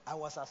I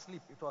was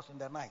asleep. It was in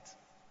the night.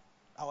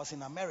 I was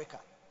in America.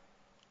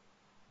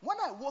 When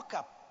I woke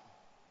up,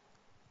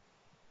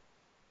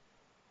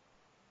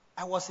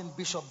 I was in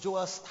Bishop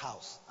Joel's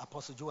house,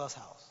 Apostle Joel's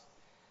house.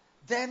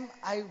 Then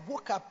I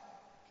woke up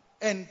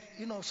And,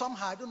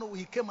 somehow, I don't know,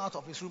 he came out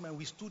of his room and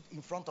we stood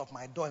in front of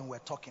my door and we're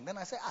talking. Then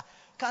I said,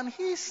 can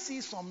he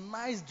see some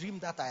nice dream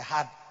that I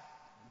had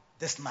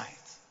this night?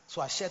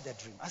 So I shared the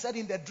dream. I said,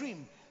 in the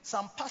dream,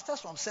 some pastors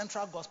from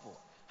Central Gospel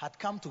had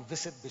come to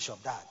visit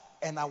Bishop Dad.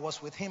 And I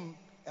was with him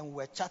and we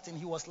were chatting.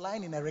 He was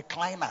lying in a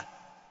recliner,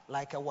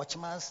 like a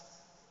watchman's,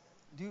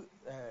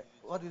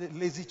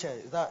 lazy chair.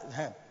 Is that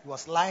him? He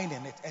was lying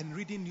in it and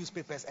reading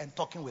newspapers and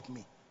talking with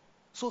me.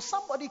 So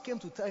somebody came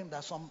to tell him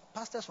that some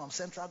pastors from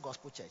Central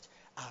Gospel Church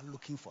are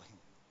looking for him.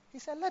 He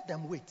said, let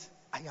them wait.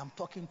 I am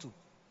talking to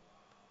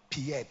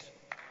Pierre.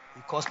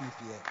 He calls me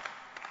Pierre.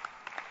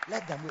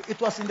 Let them wait. It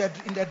was in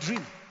the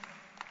dream.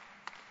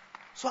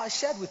 So I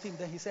shared with him.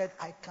 Then he said,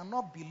 I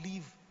cannot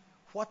believe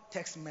what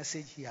text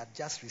message he had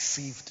just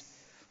received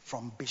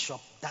from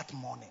Bishop that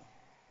morning.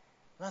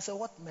 And I said,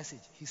 what message?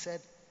 He said,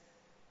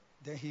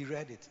 then he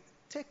read it.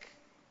 Take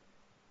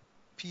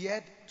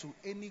Pierre to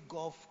any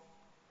golf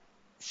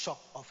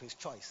shop of his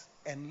choice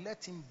and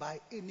let him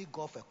buy any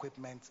golf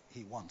equipment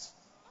he wants.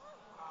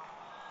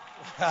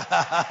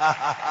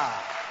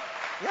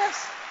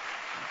 Yes.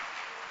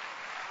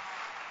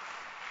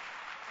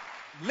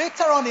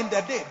 Later on in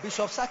the day,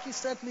 Bishop Saki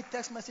sent me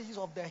text messages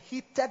of the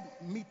heated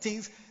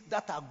meetings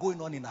that are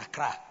going on in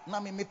Accra.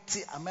 Na me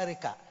meet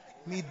America.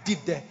 Me did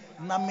the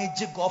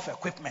Nameji golf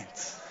equipment.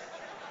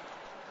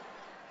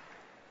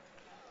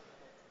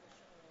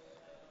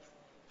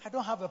 I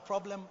don't have a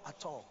problem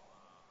at all.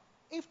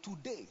 If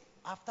today,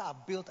 after I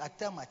built, I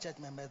tell my church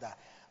members that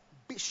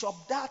Bishop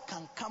Dad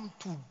can come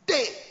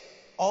today,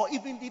 or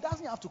even he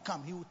doesn't have to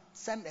come, he would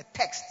send a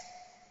text.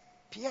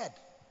 Pierre,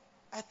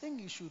 I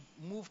think you should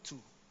move to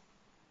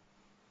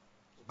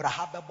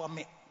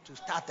Brahabebome to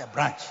start a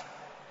branch.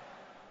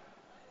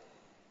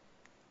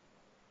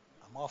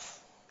 I'm off.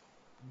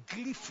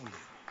 Gleefully.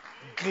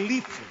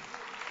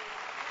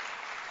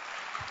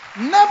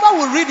 Never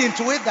will read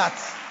into it that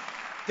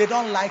they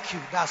don't like you.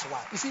 That's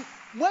why. You see,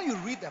 when you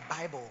read the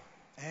Bible,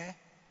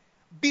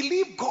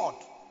 believe God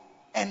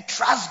and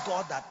trust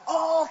God that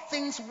all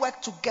things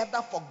work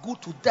together for good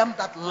to them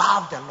that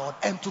love the Lord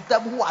and to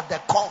them who are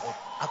the called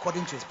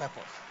according to his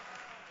purpose.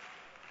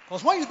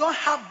 Because when you don't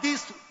have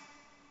these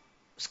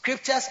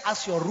scriptures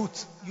as your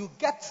root, you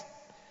get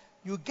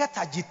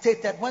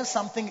agitated when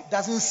something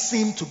doesn't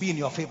seem to be in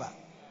your favor.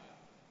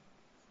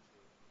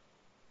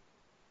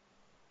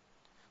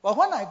 But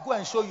when I go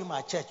and show you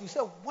my church, you say,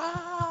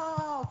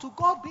 wow, to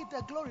God be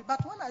the glory.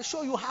 But when I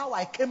show you how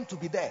I came to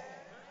be there,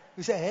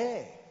 you say,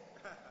 hey.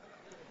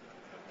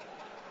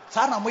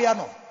 Sana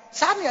muyano.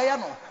 Sanya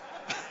yano.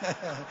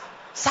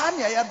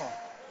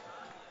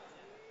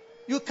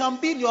 You can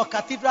be in your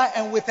cathedral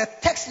and with a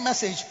text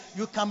message,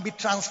 you can be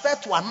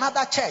transferred to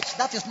another church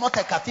that is not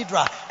a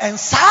cathedral. And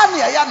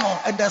Sanya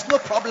yano, and there's no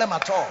problem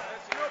at all.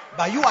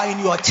 But you are in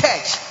your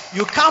church.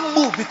 You can't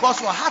move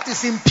because your heart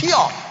is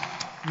impure.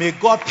 May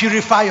God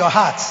purify your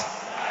heart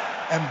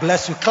and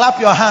bless you. Clap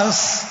your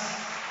hands.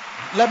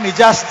 Let me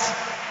just...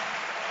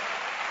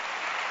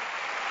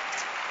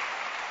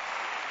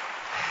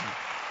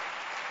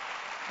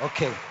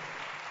 Okay.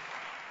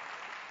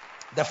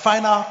 The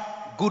final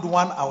good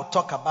one I will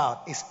talk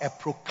about is a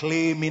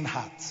proclaiming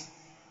heart.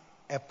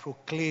 A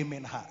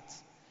proclaiming heart.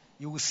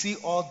 You will see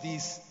all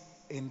these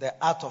in the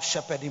Art of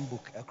Shepherding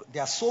book.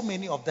 There are so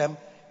many of them.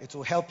 It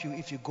will help you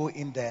if you go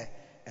in there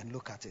and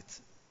look at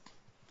it.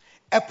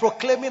 A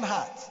proclaiming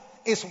heart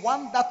is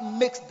one that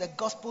makes the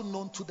gospel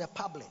known to the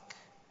public.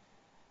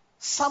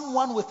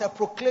 Someone with a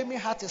proclaiming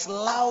heart is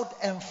loud,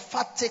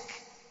 emphatic,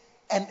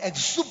 and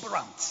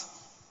exuberant.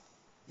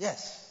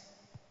 Yes.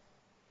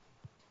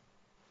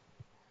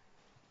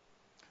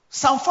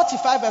 Psalm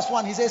 45 verse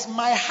 1, he says,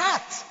 my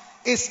heart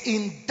is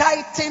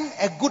inditing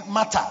a good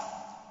matter.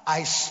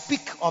 I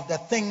speak of the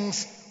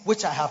things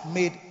which I have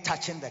made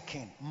touching the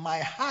king. My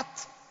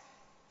heart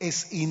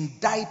is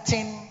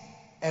inditing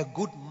a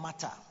good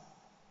matter.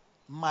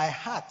 My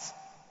heart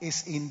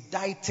is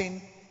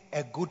inditing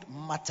a good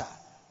matter.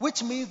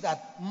 Which means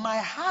that my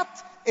heart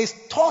is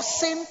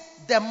tossing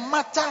the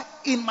matter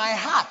in my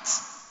heart.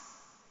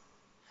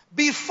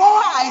 Before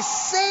I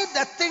say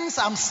the things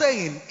I'm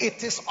saying,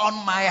 it is on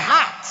my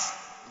heart.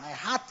 My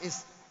heart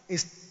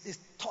is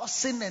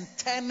tossing and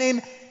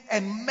turning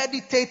and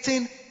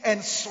meditating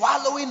and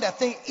swallowing the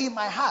thing in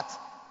my heart.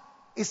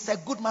 It's a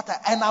good matter.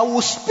 And I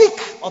will speak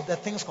of the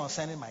things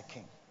concerning my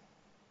king.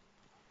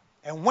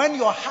 And when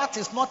your heart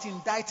is not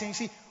inditing, you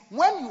see,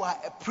 when you are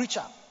a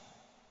preacher,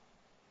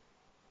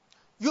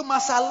 you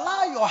must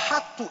allow your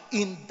heart to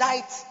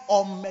indict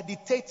or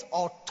meditate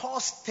or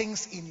toss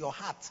things in your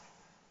heart.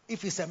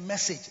 If it's a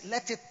message,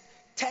 let it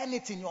turn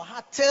it in your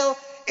heart till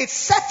it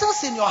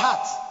settles in your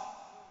heart.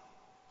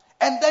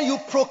 And then you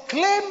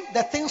proclaim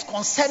the things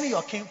concerning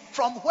your king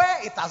from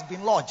where it has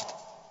been lodged.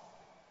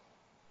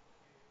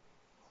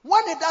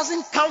 When it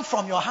doesn't come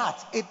from your heart,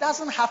 it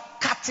doesn't have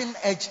cutting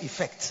edge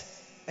effect.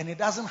 And it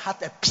doesn't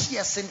have a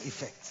piercing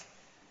effect.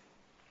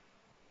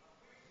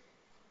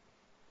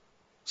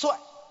 So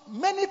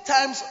many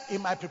times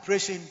in my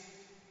preparation,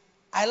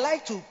 I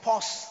like to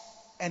pause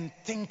and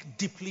think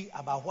deeply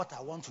about what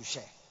I want to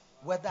share.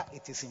 whether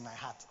it is in my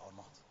heart or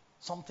not.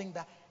 Something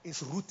that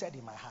is rooted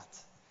in my heart.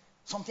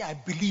 Something I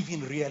believe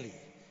in really.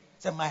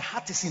 So my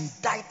heart is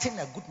inditing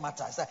a good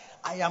matter. So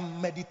I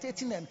am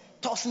meditating and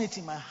tossing it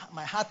in my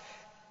heart.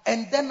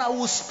 And then I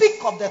will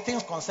speak of the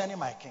things concerning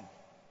my King.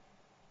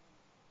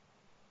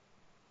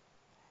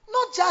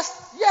 Not just,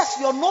 yes,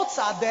 your notes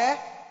are there,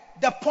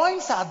 the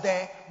points are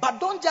there, but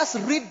don't just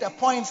read the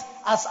points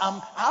as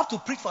I have to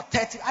preach for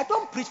 30. I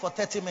don't preach for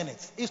 30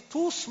 minutes. It's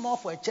too small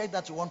for a church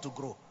that you want to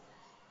grow.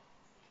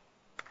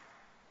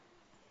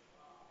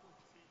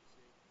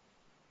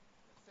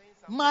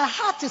 My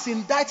heart is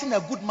inditing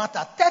a good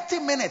matter. 30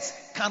 minutes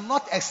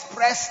cannot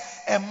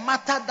express a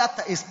matter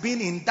that is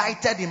being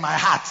indited in my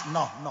heart.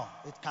 No,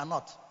 it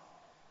cannot.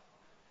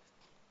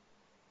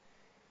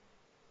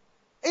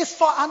 It's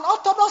for an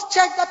Orthodox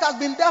church that has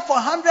been there for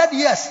 100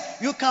 years.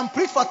 You can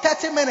preach for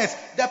 30 minutes.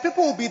 The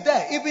people will be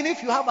there. Even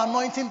if you have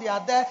anointing, they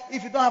are there.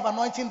 If you don't have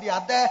anointing, they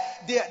are there.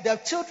 The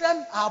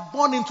children are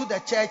born into the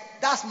church.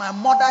 That's my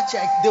mother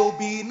church. They will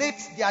be in it.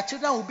 Their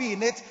children will be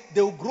in it.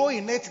 They will grow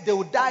in it. They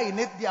will die in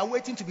it. They are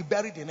waiting to be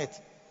buried in it.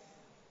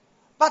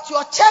 But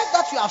your church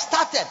that you have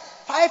started,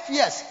 5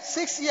 years,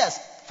 6 years,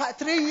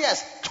 3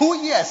 years, 2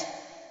 years,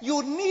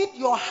 you need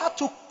your heart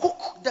to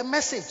cook the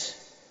message.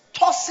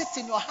 Toss it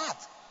in your heart.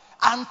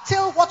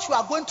 Until what you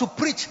are going to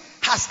preach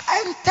has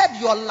entered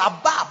your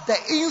labab, the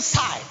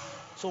inside.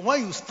 So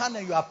when you stand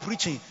and you are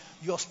preaching,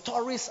 your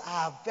stories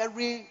are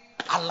very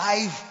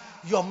alive.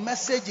 Your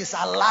message is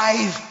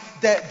alive.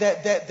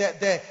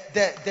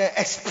 The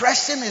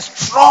expression is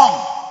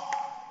strong.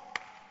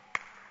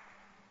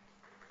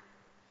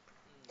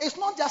 It's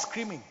not just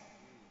screaming.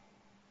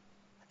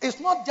 It's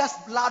not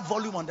just loud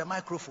volume on the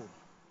microphone.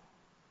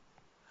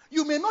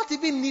 You may not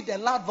even need a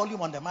loud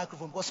volume on the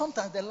microphone, because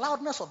sometimes the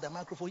loudness of the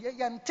microphone,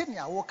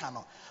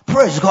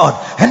 praise God.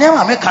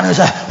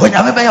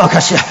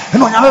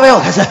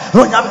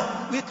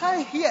 We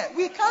can't hear.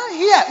 We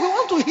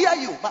want to hear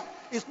you, but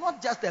it's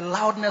not just the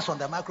loudness on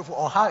the microphone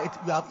or how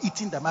you are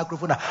eating the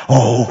microphone.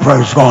 Oh,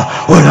 praise God.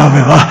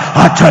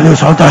 I tell you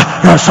something.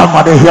 There's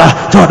somebody here.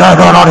 So the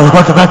Lord is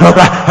going to make you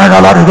great, and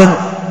the Lord is going.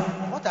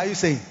 What are you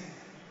saying?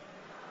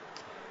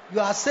 You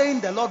are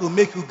saying the Lord will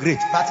make you great,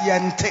 but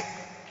yente.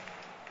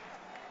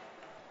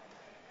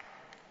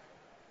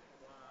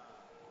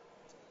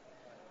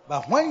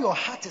 But when your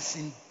heart is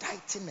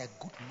inditing a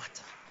good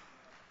matter,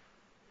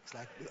 it's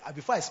like,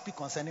 before I speak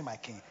concerning my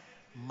King,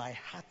 my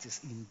heart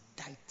is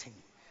inditing,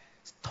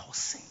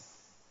 tossing,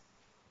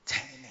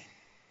 turning.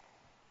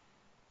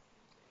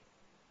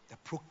 The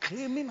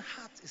proclaiming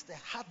heart is the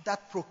heart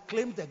that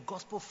proclaims the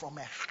gospel from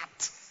a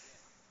heart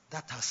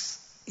that has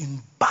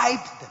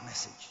imbibed the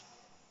message.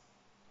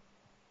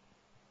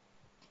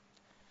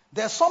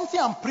 There's something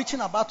I'm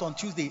preaching about on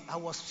Tuesday. I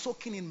was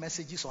soaking in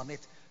messages on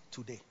it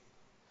today.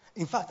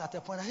 In fact, at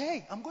a point, I said,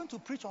 hey, I'm going to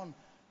preach on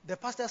the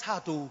pastor's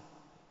heart.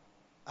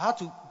 I had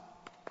to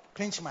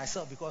pinch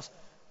myself because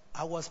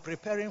I was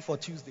preparing for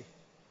Tuesday.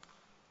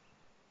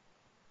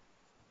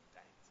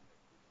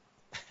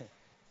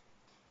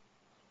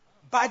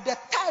 By the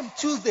time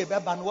Tuesday,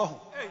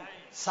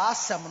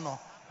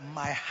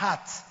 my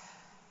heart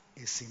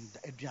is in the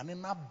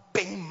Adrianina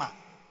Bema.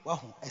 A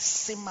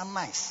sima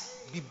nice.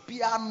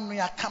 Bibia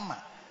Nuyakama.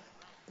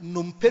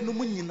 Numpenum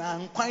nyina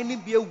nkwan ne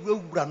bia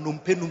wurawura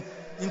numpenum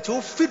nti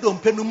o fi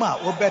dompenum a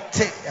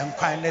obete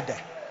nkwan ne de.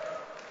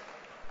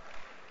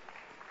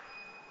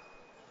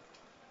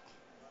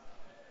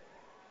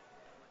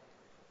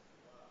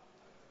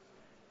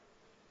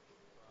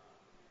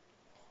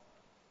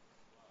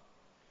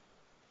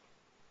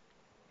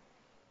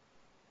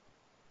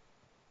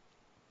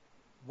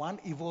 One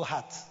evil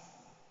heart,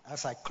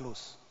 as I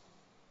close,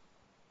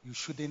 you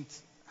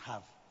shouldn't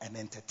have and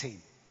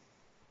entertain.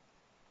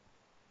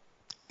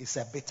 It's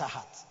a bitter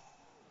heart.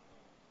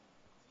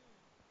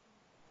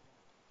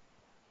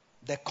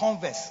 The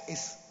converse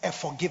is a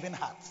forgiving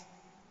heart.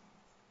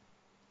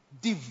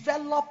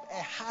 Develop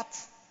a heart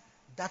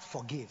that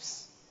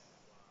forgives.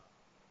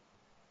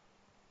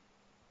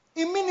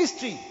 In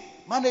ministry,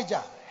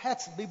 manager,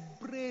 hurts, be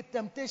brave,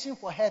 temptation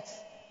for hurts.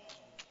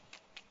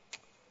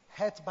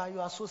 Hurt by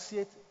your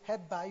associate,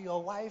 hurt by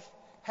your wife,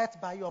 hurt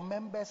by your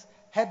members,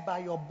 hurt by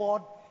your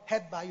board,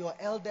 hurt by your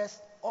elders.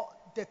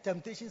 The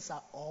temptations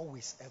are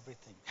always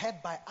everything.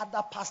 Hurt by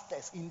other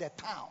pastors in the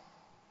town.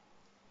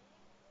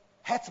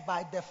 Hurt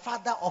by the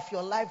father of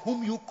your life,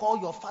 whom you call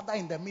your father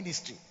in the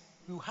ministry.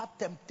 You have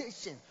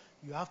temptation.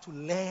 You have to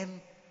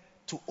learn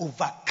to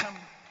overcome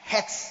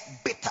hurts,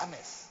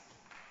 bitterness.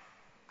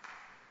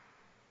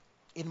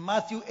 In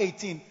Matthew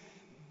 18,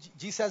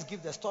 Jesus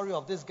gives the story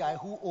of this guy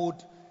who owed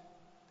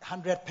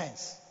 100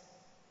 pence.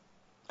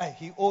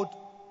 He owed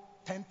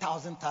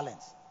 10,000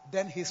 talents.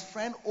 Then his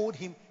friend owed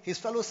him, his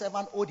fellow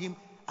servant owed him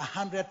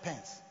 100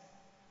 pence.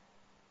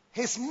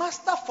 His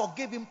master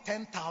forgave him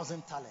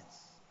 10,000 talents.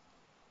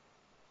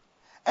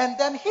 And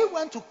then he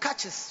went to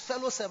catch his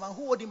fellow servant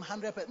who owed him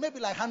 100 pence, maybe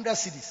like 100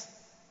 cedis.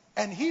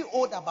 And he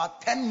owed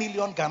about 10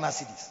 million Ghana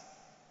cedis.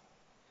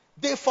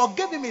 They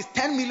forgave him his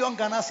 10 million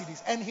Ghana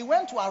cedis. And he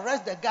went to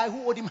arrest the guy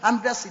who owed him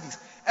 100 cedis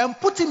and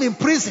put him in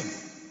prison.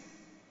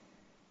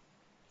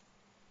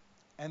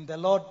 And the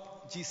Lord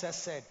Jesus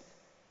said,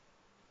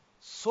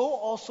 so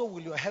also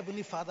will your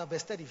heavenly Father,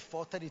 verse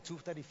 34, 32,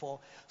 34,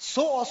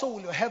 so also will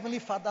your heavenly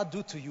Father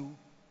do to you.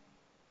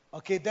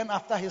 Okay, then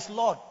after his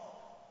Lord,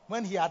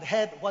 when he had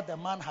heard what the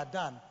man had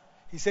done,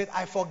 he said,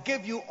 I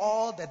forgive you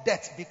all the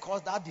debt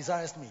because thou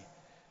desirest me.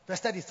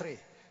 Verse 33,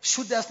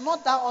 shouldest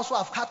not thou also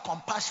have had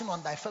compassion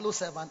on thy fellow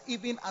servant,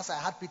 even as I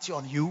had pity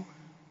on you?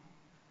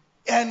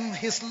 And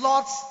his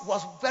Lord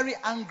was very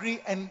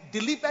angry and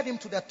delivered him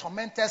to the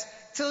tormentors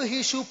till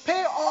he should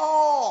pay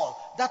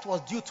all that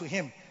was due to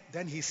him.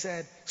 Then he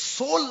said,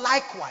 so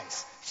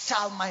likewise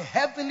shall my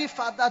heavenly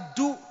Father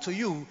do to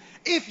you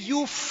if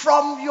you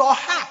from your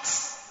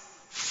hearts,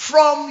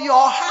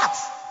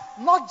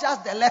 not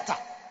just the letter,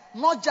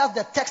 not just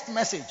the text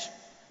message,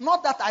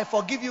 not that I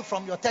forgive you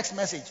from your text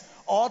message,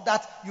 or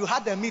that you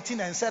had a meeting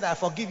and said I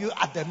forgive you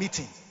at the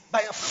meeting,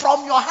 but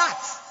from your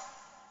heart.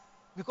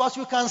 Because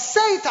you can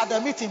say it at the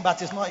meeting,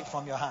 but it's not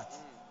from your heart.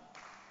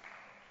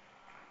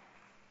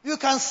 You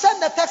can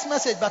send a text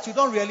message, but you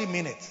don't really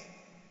mean it.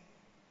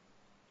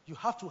 You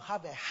have to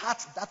have a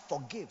heart that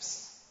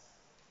forgives.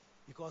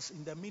 Because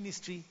in the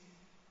ministry,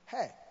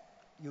 hey,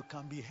 you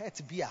can be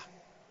hurt beer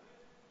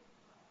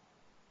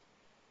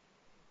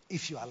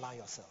if you allow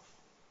yourself.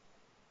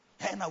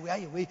 And we are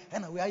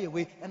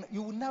away, and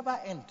you will never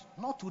end.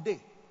 Not today.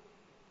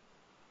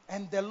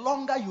 And the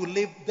longer you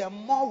live, the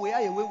more we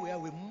are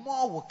away,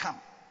 more will come.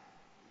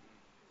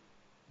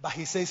 But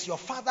he says, your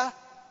Father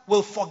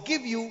will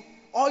forgive you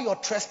all your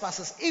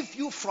trespasses if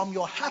you from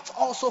your heart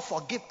also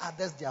forgive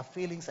others their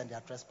failings and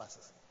their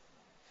trespasses.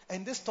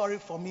 And this story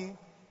for me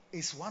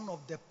is one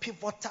of the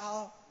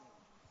pivotal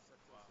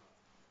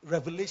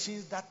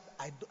revelations that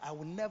I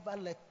will never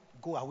let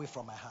go away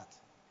from my heart.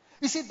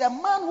 You see, the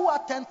man who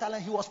had 10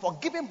 talents, he was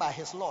forgiven by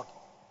his Lord.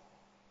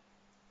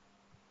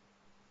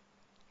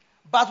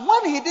 But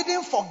when he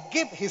didn't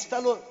forgive his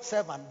fellow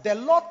servant, the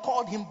Lord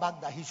called him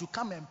back that he should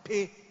come and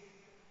pay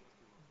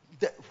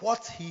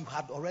what he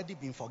had already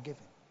been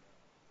forgiven.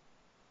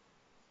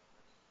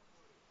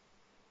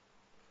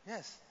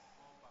 Yes.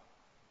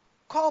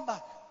 Call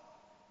back.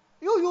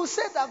 You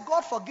say that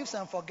God forgives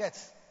and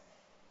forgets.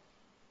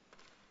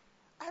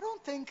 I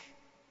don't think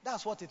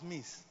that's what it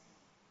means.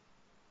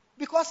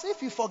 Because if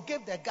he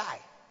forgave the guy,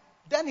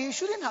 then he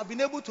shouldn't have been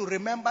able to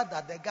remember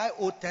that the guy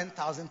owed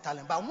 10,000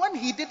 talents. But when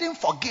he didn't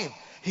forgive,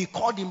 he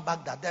called him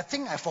back that the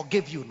thing I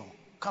forgave you, no,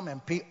 come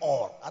and pay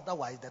all.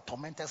 Otherwise, the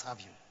tormentors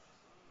have you.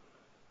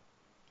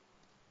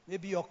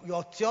 Maybe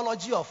your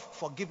theology of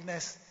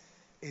forgiveness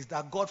is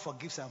that God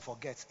forgives and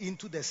forgets.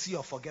 Into the sea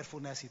of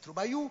forgetfulness he threw.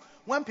 But you,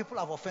 when people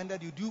have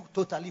offended you, do you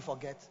totally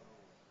forget?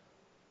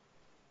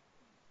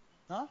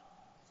 Huh?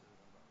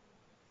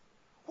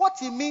 What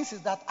he means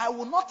is that I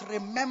will not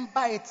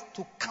remember it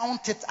to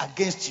count it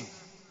against you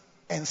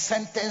and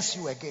sentence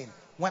you again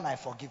when I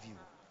forgive you.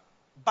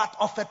 But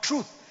of a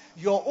truth,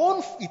 your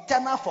own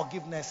eternal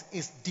forgiveness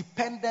is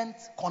dependent,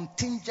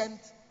 contingent,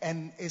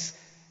 and is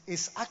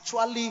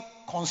actually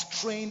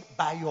constrained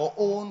by your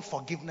own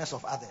forgiveness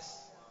of others.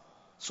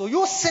 So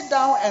you sit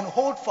down and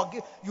hold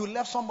you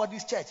left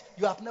somebody's church.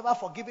 You have never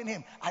forgiven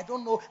him. I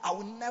don't know. I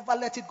will never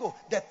let it go.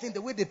 That thing,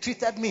 the way they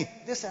treated me,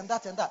 this and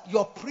that and that.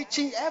 You're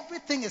preaching,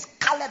 everything is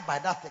colored by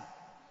that thing.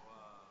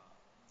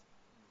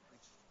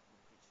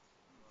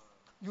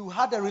 You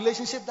had a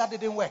relationship that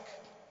didn't work.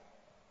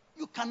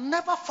 You can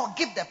never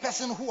forgive the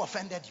person who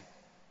offended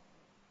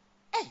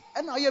you. Hey,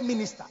 and now you're a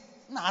minister.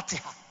 Now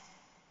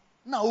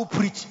you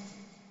preach.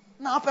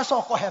 Now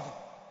person call heaven.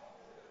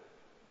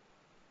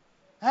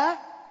 Huh?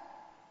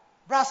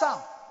 Brasam.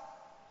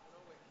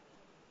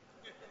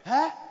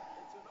 Huh?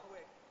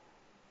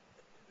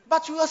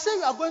 But you are saying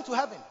you are going to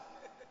heaven.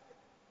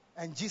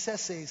 And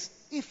Jesus says,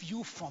 if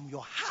you from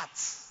your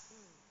hearts,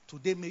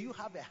 today may you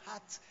have a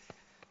heart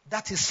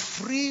that is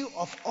free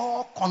of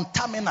all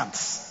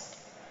contaminants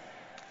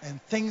and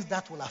things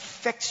that will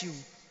affect you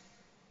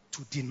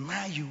to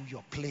deny you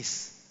your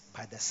place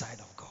by the side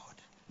of God.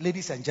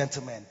 Ladies and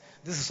gentlemen,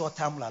 this is what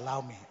time will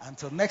allow me.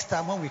 Until next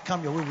time when we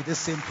come your way with this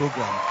same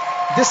program,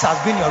 this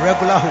has been your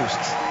regular host.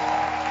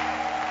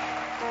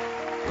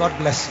 God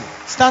bless you.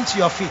 Stand to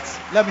your feet.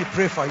 Let me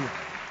pray for you.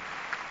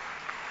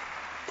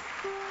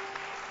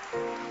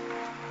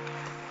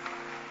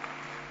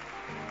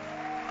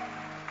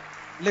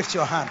 Lift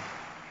your hand.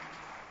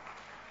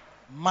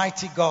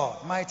 Mighty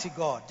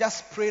God.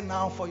 Just pray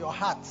now for your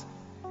heart.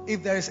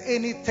 If there is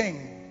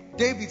anything,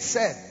 David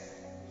said,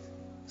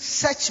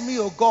 search me,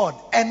 O God,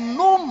 and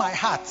know my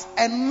heart,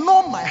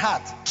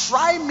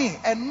 Try me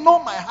and know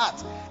my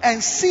heart,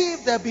 and see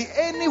if there be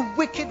any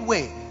wicked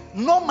way.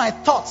 Know my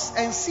thoughts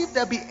and see if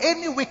there be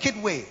any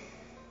wicked way.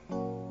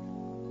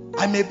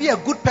 I may be a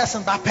good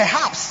person, but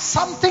perhaps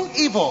something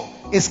evil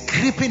is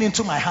creeping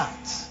into my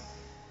heart.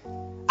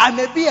 I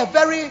may be a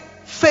very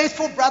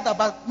faithful brother,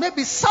 but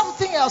maybe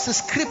something else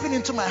is creeping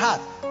into my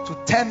heart to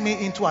turn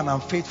me into an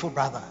unfaithful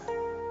brother.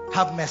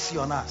 Have mercy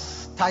on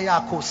us.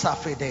 Tayako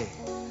safede.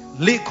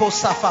 Liko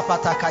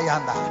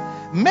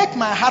safapatakayanda. Make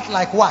my heart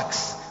like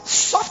wax.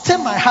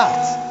 Soften my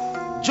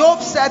heart.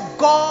 Job said,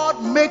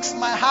 God makes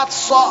my heart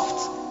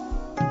soft.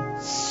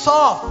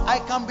 soft. I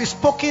can be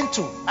spoken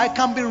to. I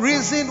can be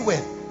reasoned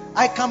with.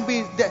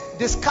 The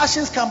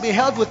discussions can be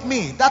held with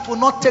me. That will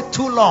not take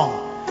too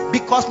long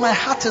because my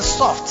heart is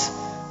soft.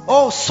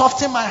 Oh,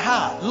 soften my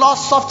heart. Lord,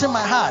 soften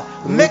my heart.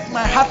 Make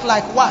my heart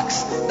like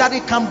wax, that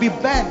it can be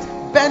bent.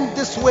 Bend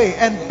this way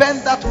and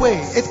bend that way.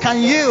 It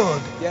can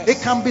yield. Yes.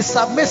 It can be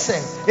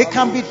submissive. It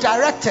can be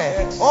directed.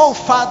 Yes. Oh,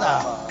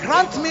 Father,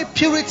 grant me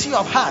purity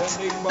of heart,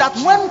 that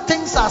when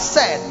things are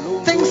said,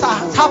 things are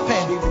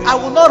happened, I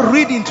will not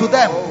read into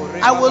them.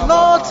 I will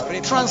not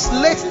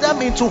translate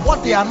them into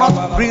what they are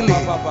not really.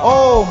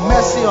 Oh,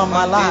 mercy on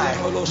my life.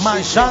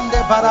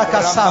 Majande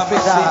baraka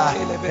safida.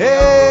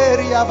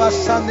 Eria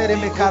basandere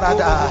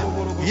mekarada.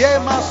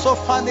 Yema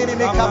sofanere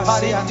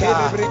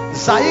mekaparianda.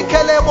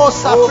 Zaikele bo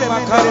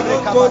safremere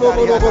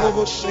mekaparianda.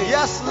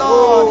 Yes,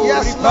 Lord.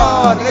 Yes,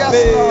 Lord. Yes,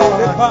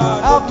 Lord.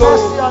 Have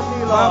mercy on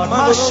me, Lord.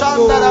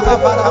 Mashandara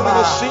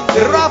babarama.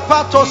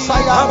 Rapato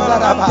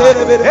sayandara.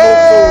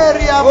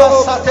 Eria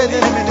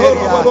basatene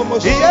meneria.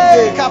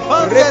 Ye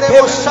kapandere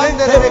bo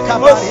shandere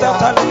mekaparia.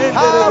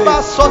 Haba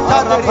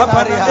sotare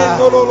mekaparia.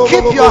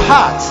 Keep your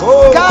heart.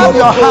 Guard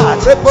your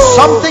heart.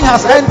 Something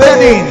has entered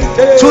in.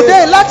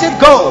 Today, let it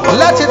go.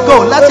 Let it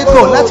go. Let it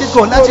go, let it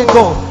go, let it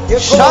go.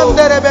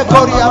 Shanderebe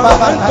koria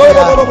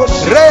babandaya.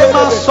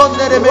 Rema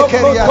sonderebe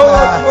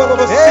keriana.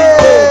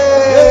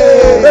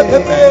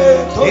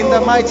 In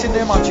the mighty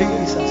name of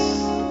Jesus.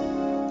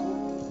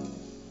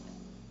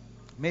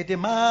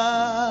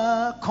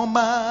 Medema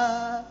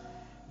koma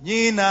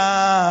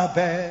nyina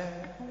be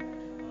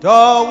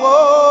dowo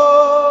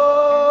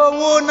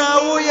una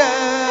uye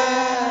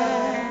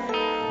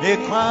me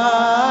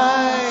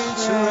kwai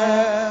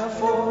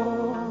trefo.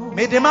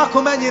 Medema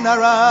koma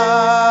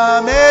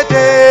nyinara,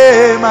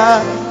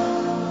 medema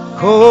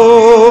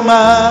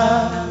koma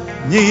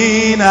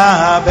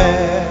nyinabe,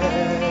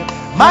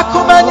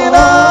 makoma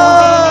nyina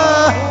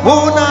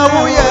una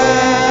uye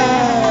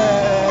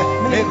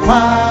me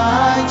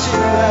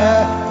kwanchire.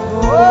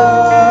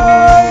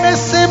 Oh,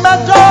 missy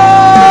medo,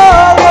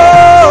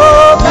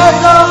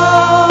 medo,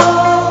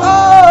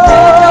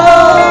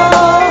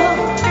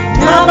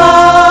 nama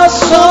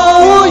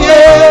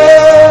souye.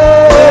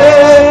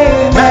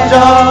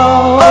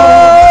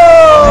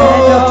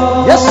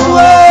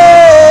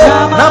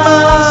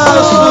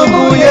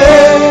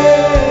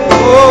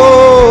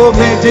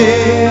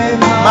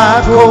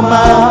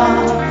 Makoma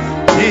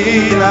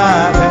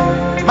nyinabe,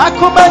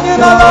 makoma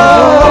nyinabe,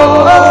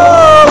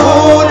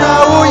 una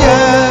uye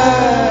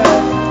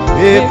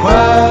ekwa.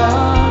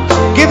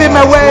 Give him a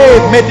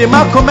wave. Mede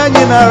makoma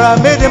nyinara,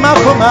 mede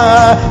makoma,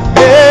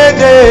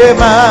 mede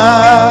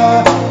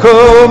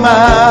makoma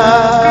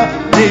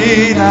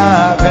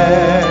nyinabe.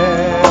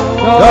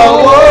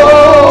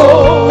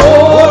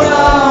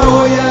 Una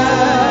uye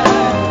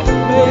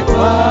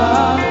ekwa.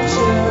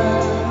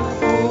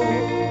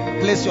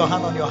 Place your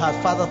hand on your heart.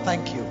 Father,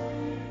 thank you.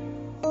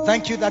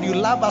 Thank you that you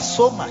love us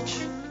so much,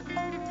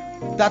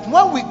 that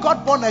when we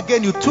got born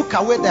again, you took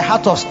away the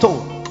heart of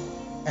stone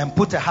and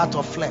put a heart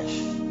of flesh.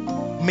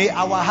 May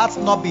our hearts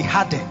not be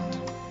hardened.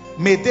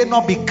 May they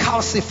not be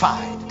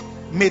calcified.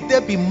 May they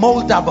be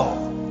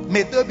moldable.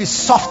 May they be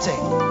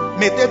softened.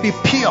 May they be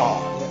pure.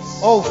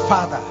 Oh,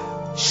 Father,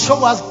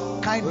 show us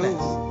kindness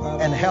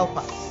and help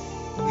us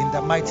in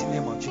the mighty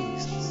name of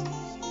Jesus.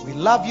 We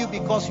love you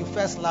because you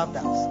first loved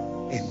us.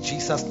 In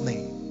Jesus'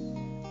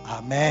 name.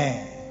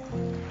 Amen.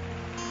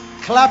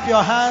 Clap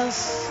your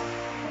hands.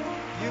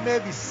 You may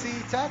be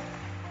seated.